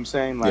 You feel what I'm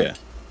saying? Like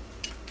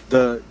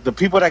the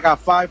people that got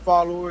 5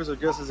 followers are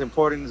just as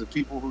important as the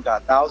people who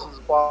got thousands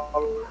of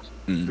followers,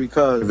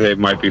 because there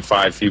might be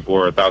 5 people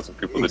or 1,000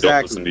 people that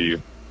don't listen to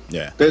you.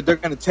 Yeah, they're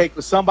gonna take,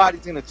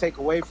 somebody's gonna take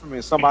away from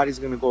it. Somebody's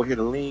gonna go hit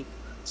a link.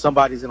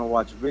 Somebody's gonna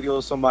watch a video.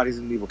 Somebody's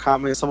gonna leave a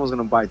comment. Someone's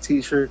gonna buy a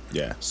T-shirt.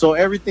 Yeah. So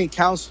everything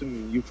counts to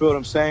me. You feel what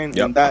I'm saying?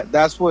 Yep. And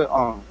that's what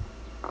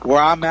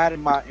where I'm at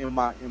in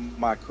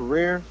my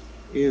career,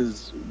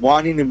 is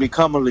wanting to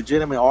become a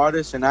legitimate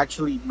artist and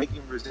actually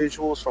making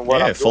residuals from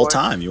what I'm doing. Full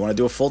time. You want to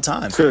do it full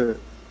time to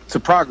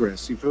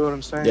progress. You feel what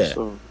I'm saying? Yeah.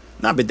 So,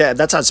 no, but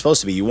that's how it's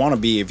supposed to be. You want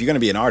to be, if you're going to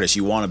be an artist,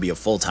 you want to be a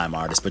full time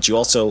artist. But you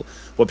also,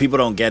 what people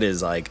don't get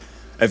is like,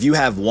 if you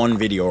have one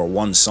video or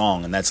one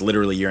song and that's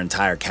literally your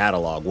entire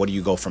catalog, what do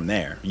you go from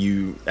there?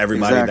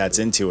 Everybody that's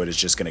into it is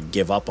just going to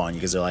give up on you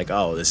because they're like,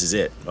 oh, this is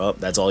it. Oh,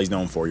 that's all he's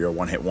known for. You're a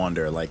one-hit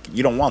wonder. Like,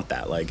 you don't want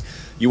that. Like,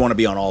 you want to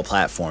be on all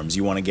platforms.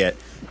 You want to get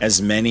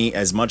as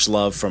much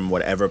love from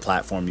whatever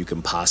platform you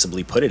can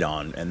possibly put it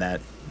on. And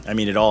that, I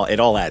mean, it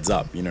all adds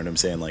up. You know what I'm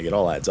saying? Like, it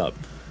all adds up.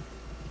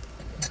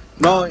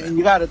 No, and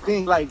you got to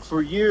think, like,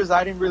 for years,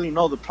 I didn't really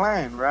know the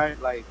plan, right?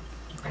 Like,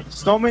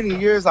 so many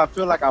years I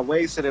feel like I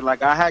wasted it.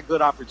 Like, I had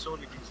good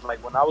opportunities.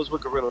 Like, when I was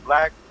with Gorilla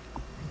Blakk,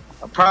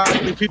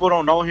 probably people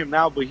don't know him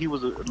now, but he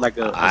was a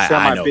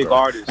semi-big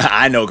artist.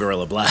 I know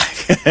Gorilla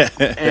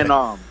Blakk.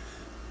 And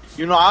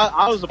you know,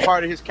 I was a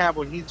part of his camp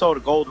when he sold a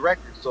gold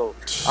record. So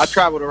I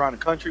traveled around the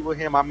country with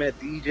him. I met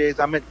DJs.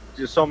 I met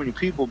just so many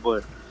people,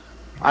 but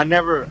I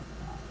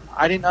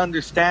didn't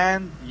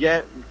understand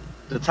yet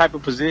the type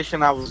of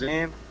position I was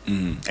in.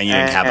 And you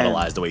didn't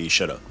capitalize the way you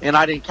should have. And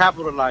I didn't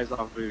capitalize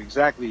off of it,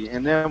 exactly.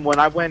 And then when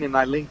I went and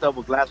I linked up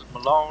with Glasses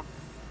Malone,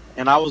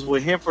 and I was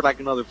with him for like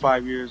another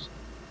 5 years,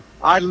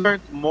 I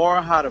learned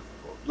more how to,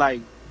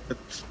 like,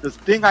 the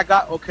thing I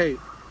got,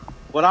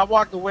 what I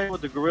walked away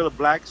with the Gorilla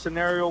Blakk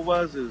scenario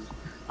is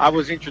I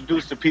was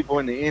introduced to people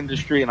in the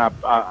industry, and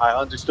I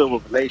understood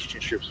what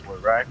relationships were,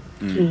 right?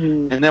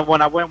 And then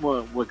when I went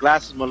with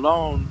Glasses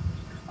Malone,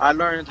 I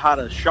learned how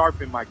to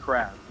sharpen my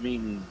craft,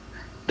 meaning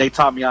they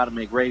taught me how to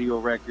make radio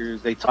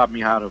records. They taught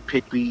me how to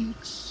pick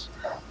beats.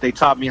 They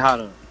taught me how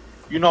to,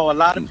 you know, a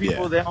lot of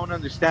people, they don't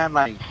understand,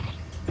 like,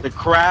 the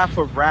craft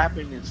of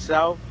rapping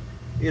itself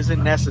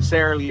isn't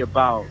necessarily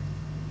about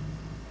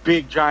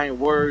big giant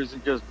words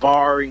and just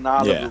barring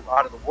out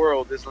of the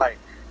world. It's like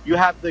you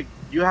have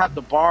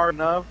to bar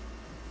enough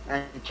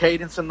and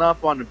cadence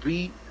enough on the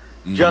beat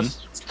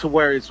just to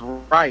where it's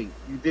right.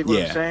 You dig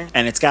what I'm saying?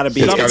 And it's got to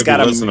be,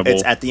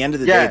 it's at the end of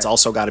the day, it's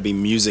also got to be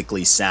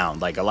musically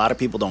sound. Like, a lot of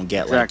people don't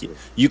get, like,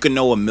 you can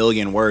know a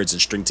million words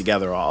and string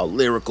together all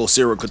lyrical,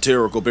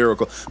 satirical,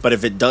 but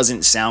if it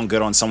doesn't sound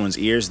good on someone's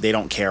ears, they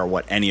don't care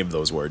what any of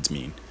those words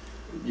mean.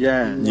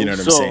 Yeah. You know what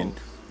I'm saying?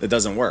 it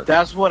doesn't work.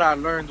 That's what I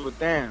learned with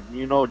them.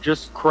 You know,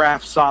 just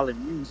craft solid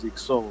music.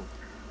 So,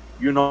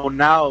 you know,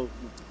 now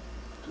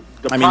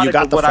the you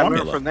got the what formula. I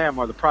learned from them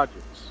are the projects.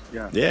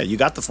 Yeah, you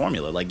got the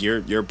formula. Like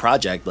your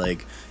project,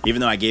 like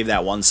even though I gave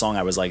that one song,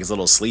 I was like, it's a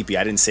little sleepy.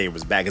 I didn't say it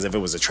was bad, because if it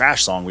was a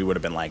trash song, we would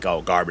have been like,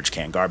 oh, garbage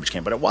can.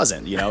 But it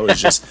wasn't. You know, it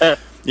was just,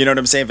 you know what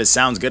I'm saying? If it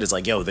sounds good, it's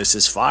like, yo, this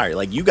is fire.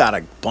 Like you got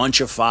a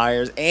bunch of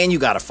fires and you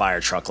got a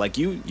fire truck. Like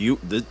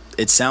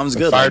it sounds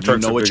good. Like you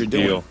know what you're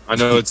doing. I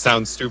know it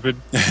sounds stupid.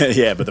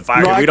 Yeah, but the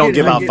fire we don't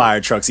give out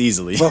fire trucks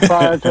easily. But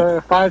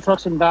fire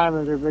trucks and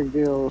diamonds are big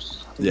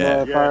deals.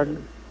 Yeah.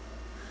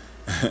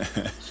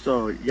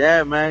 So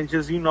yeah, man,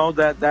 just you know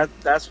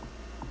that's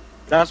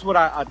what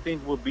I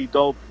think would be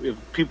dope if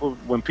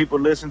when people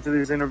listen to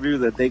this interview,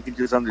 that they could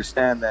just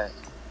understand that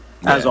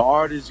as an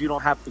artist you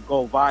don't have to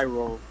go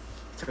viral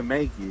to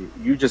make it.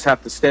 You just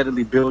have to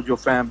steadily build your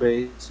fan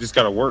base. You just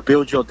gotta work,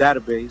 build your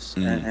database,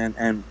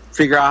 and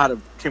figure out how to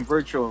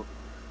convert you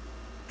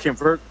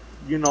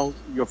know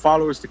your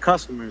followers to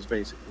customers,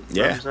 basically.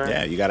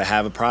 Yeah, you got to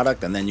have a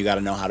product, and then you got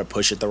to know how to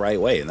push it the right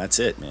way, and that's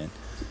it, man.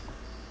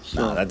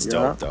 Nah, that's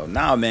dope, though.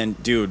 Nah, man,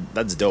 dude,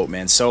 that's dope,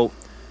 man. So,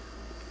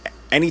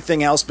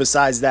 anything else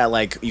besides that?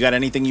 Like, you got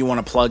anything you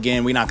want to plug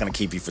in? We're not going to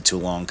keep you for too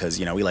long, because,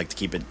 you know, we like to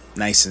keep it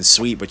nice and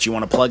sweet. But you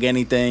want to plug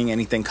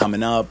anything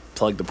coming up?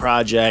 Plug the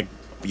project,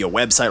 your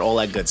website, all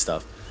that good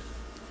stuff.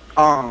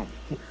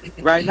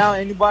 Right now,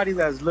 anybody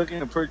that's looking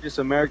to purchase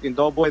American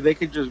Dopeboy, they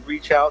could just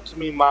reach out to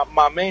me.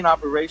 My main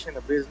operation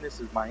of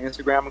business is my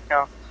Instagram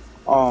account.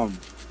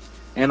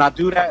 And I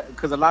do that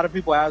because a lot of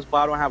people ask, but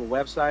I don't have a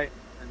website.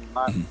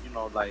 You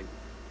know, like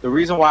the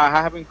reason why I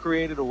haven't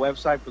created a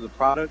website for the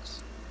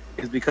products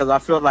is because I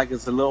feel like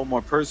it's a little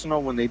more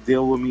personal when they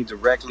deal with me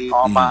directly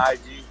on my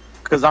IG,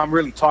 because I'm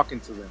really talking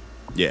to them.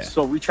 Yeah.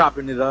 So we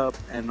chopping it up,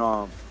 and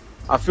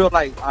I feel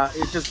like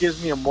it just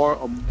gives me a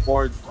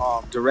more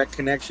direct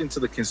connection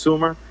to the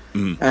consumer,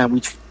 and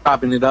we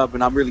chopping it up,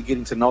 and I'm really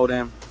getting to know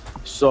them.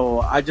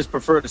 So I just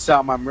prefer to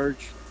sell my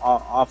merch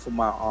off of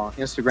my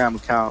Instagram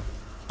account,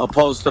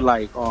 opposed to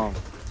like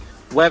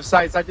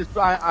websites.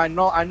 I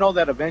know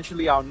that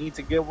eventually I'll need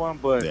to get one,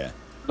 but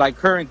like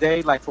current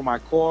day, like for my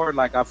core,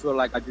 like I feel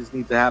like I just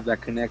need to have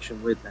that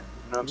connection with them.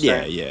 You know what I'm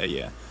saying?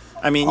 Yeah.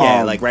 I mean,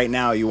 like right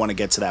now you want to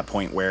get to that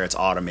point where it's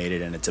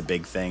automated and it's a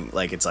big thing.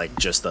 Like it's like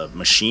just a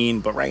machine.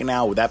 But right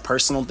now with that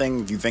personal thing,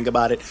 if you think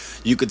about it,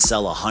 you could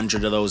sell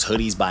 100 of those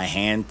hoodies by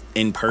hand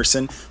in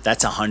person.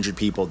 That's 100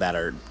 people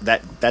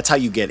that's how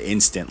you get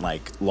instant,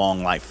 like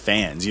long life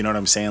fans. You know what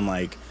I'm saying?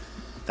 Like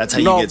that's how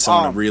you get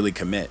someone to really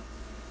commit.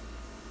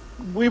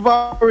 We've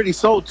already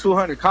sold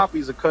 200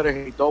 copies of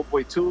Cudahy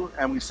Dopeboy 2,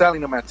 and we're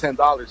selling them at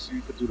 $10, so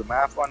you could do the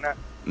math on that.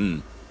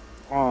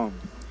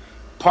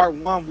 Part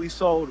 1, we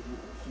sold,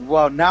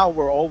 well, now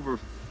we're over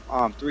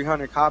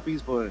 300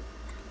 copies, but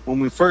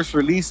when we first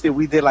released it,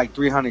 we did like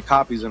 300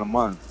 copies in a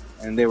month,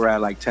 and they were at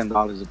like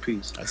 $10 a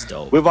piece. That's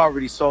dope. We've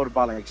already sold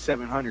about like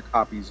 700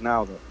 copies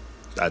now, though.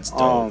 That's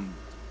dope.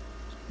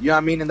 Yeah,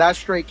 I mean, and that's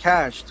straight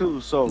cash, too,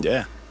 so,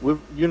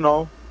 you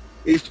know,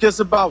 it's just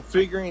about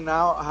figuring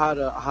out how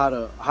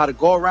to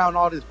go around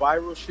all this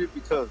viral shit,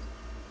 because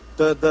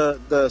the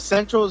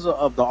essentials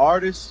of the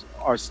artists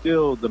are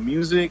still the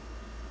music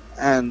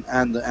and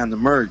the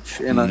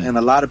merch, and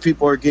a lot of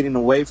people are getting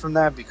away from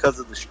that because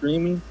of the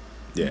streaming.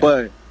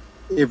 But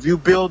if you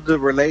build the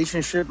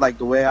relationship like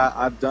the way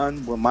I've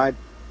done with my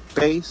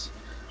base,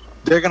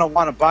 they're gonna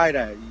want to buy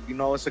that. You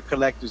know, it's a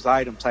collector's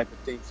item type of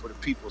thing for the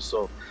people,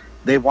 so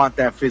they want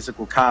that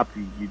physical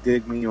copy, you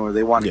dig me, or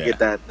they want to get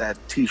that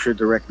T-shirt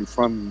directly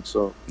from you.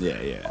 So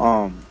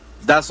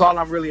that's all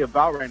I'm really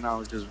about right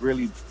now, is just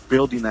really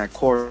building that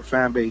core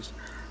fan base.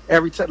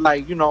 Every time,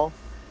 like, you know,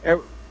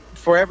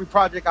 for every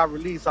project I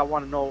release, I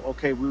want to know,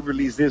 okay, we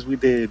released this, we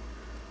did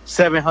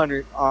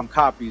 700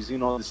 copies. You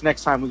know, this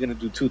next time we're gonna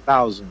do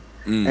 2,000,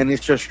 and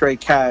it's just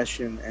straight cash,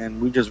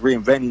 and we just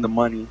reinvesting the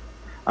money.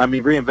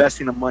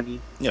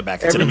 Yeah,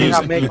 back into the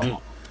music. I make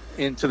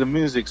into the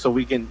music, so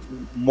we can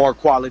more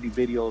quality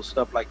videos,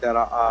 stuff like that.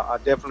 I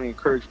definitely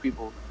encourage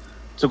people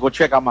to go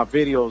check out my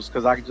videos,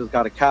 because I just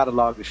got a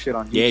catalog of shit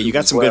on YouTube. Yeah, you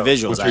got some good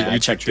visuals. I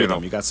checked through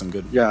them. You got some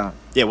good. Yeah.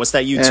 What's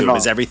that YouTube? And,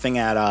 is everything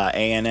at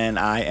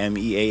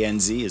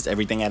ANNIMEANZ? Is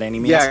everything at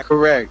Annimeanz? Yeah,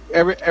 correct.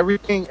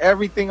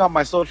 Everything on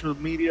my social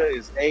media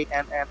is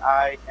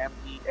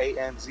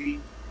ANNIMEANZ,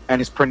 and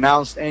it's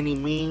pronounced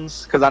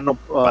Annimeanz, because I know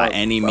by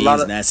any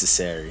means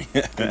necessary.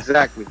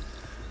 Exactly.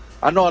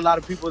 I know a lot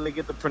of people, they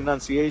get the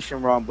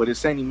pronunciation wrong, but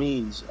it's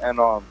Annimeanz.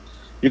 And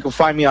you can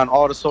find me on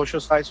all the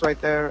social sites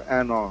right there.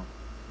 And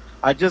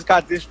I just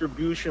got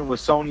distribution with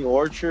Sony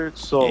Orchard.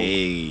 So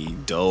hey,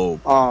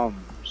 dope.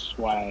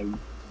 Swag.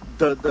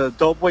 The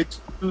Dopeboy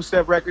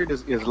 2-step record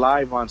is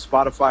live on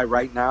Spotify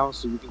right now,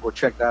 so you can go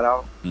check that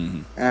out.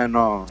 And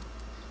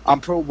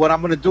what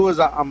I'm gonna do is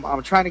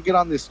I'm trying to get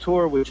on this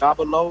tour with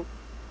Jabba,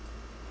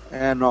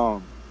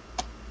 and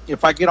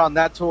if I get on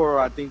that tour,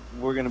 I think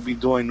we're going to be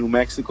doing New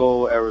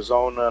Mexico,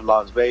 Arizona,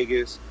 Las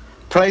Vegas.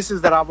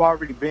 Places that I've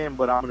already been,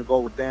 but I'm going to go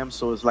with them,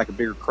 so it's like a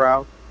bigger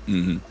crowd.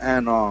 And,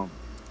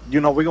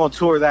 you know, we're going to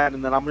tour that,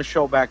 and then I'm going to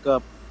show back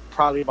up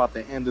probably about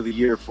the end of the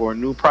year for a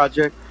new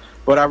project.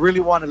 But I really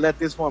want to let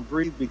this one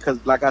breathe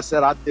because, like I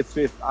said, I did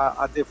 5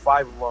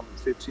 of them in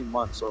 15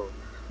 months. So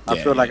I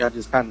feel like I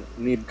just kind of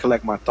need to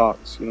collect my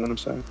thoughts. You know what I'm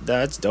saying?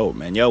 That's dope,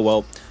 man. Yo,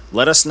 well,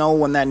 let us know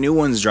when that new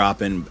one's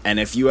dropping. And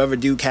if you ever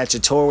do catch a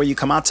tour where you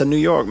come out to New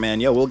York,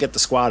 man, yo, we'll get the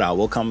squad out.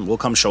 We'll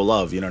come show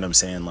love. You know what I'm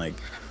saying? Like,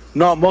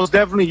 no, most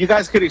definitely. You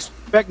guys could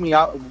expect me.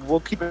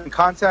 We'll keep in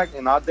contact,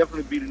 and I'll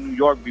definitely be in New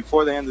York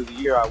before the end of the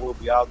year. I will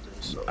be out there.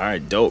 So. All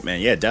right, dope,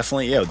 man. Yeah,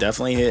 definitely. Yeah,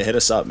 definitely hit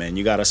us up, man.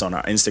 You got us on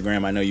our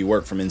Instagram. I know you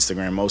work from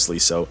Instagram mostly,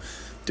 so,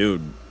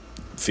 dude,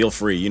 feel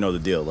free. You know the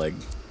deal. Like,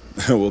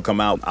 we'll come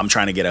out. I'm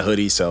trying to get a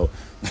hoodie, so.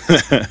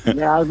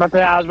 Yeah, I was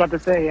about to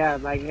say, yeah,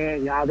 like,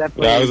 yeah, I'll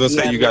definitely. Yeah, I was gonna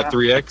say you got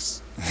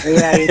 3X.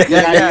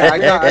 Yeah,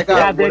 I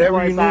got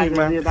whatever you need,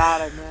 man.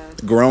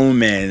 Grown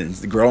man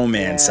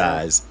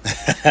size.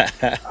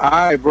 All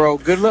right, bro.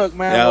 Good luck,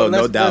 man. Yo,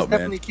 no doubt, let's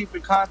definitely keep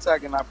in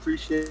contact, and I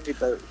appreciate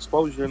the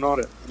exposure and all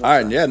that. All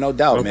right, yeah, no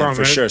doubt, man, problem,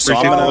 for sure. So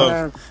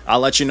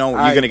I'll let you know.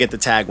 You're gonna get the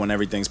tag when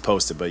everything's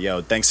posted. But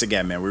yo, thanks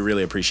again, man. We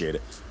really appreciate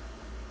it.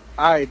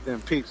 All right, then.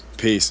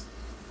 Peace.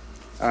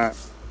 All right.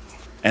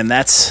 And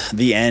that's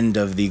the end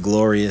of the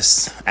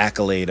glorious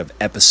accolade of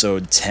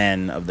episode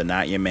 10 of the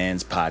Not Your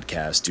Man's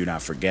podcast. Do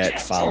not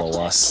forget,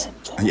 follow us.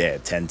 Yeah,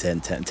 10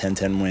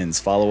 wins.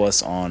 Follow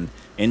us on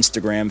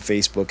Instagram,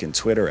 Facebook, and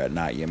Twitter at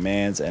Not Your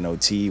Man's,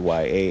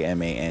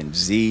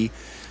 NOTYAMANZ.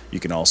 You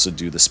can also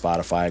do the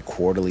Spotify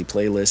quarterly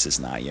playlist. It's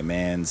Not Your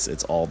Man's.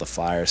 It's all the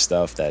fire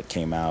stuff that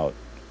came out.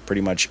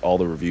 Pretty much all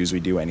the reviews we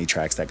do, any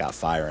tracks that got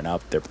firing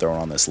up, they're thrown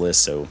on this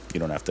list, so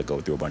you don't have to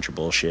go through a bunch of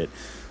bullshit.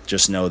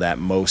 Just know that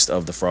most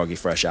of the Froggy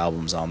Fresh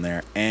albums on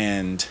there.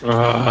 And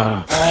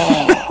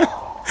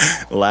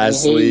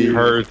lastly, it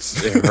hurts.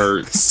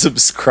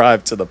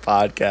 Subscribe to the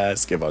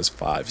podcast. Give us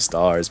 5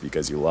 stars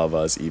because you love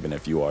us, even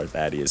if you are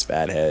Thaddeus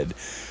Fathead.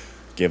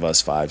 Give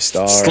us 5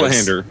 stars.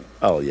 Slander.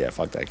 Oh yeah,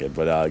 fuck that kid.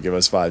 But give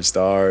us 5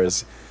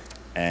 stars.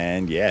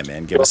 And yeah,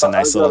 man, give us a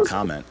nice little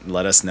comment.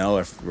 Let us know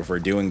if we're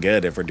doing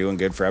good. If we're doing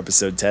good for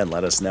episode 10,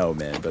 let us know,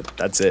 man. But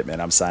that's it, man.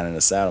 I'm signing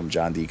us out. I'm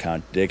John D.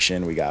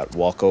 Contradiction. We got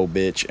Walko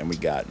Bitch, and we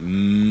got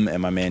and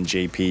my man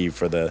JP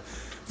for the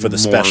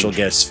special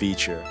guest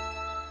feature.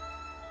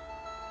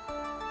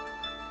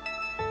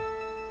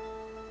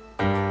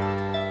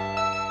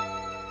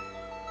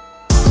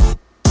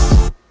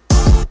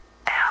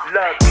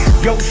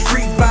 Yo,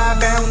 street vibe,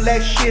 I don't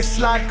let shit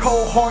slide.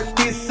 Cold heart,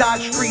 this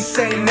side streets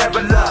ain't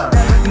never love.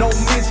 No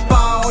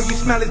misfire, all you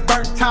smell is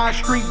burnt tie.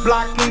 Street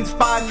block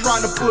inspired,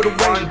 trying to put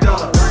away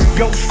dub.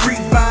 Yo, street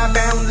vibe,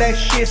 I don't let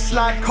shit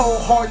slide. Cold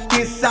heart,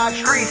 this side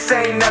streets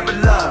ain't never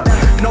love.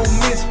 No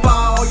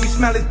misfire, all you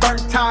smell is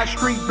burnt tie.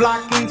 Street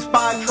block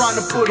inspired, trying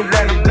to put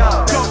away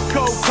dub.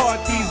 Go,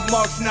 caught these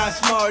marks, not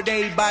smart.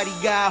 Everybody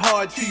got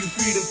hard till you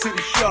feed them to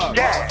the shark.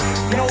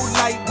 No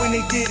light when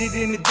they did it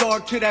in the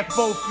dark. To that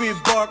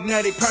 4-5 bark,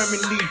 now they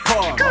permanently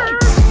park.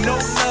 No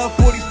love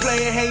for these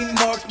player hating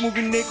marks.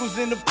 Moving nickels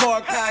in the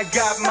park, I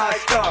got my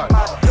start.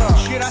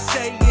 Shit I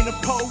say in a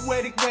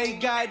poetic way,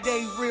 God,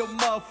 they real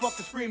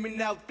motherfuckers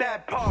screaming out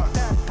that part.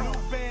 Blue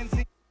bands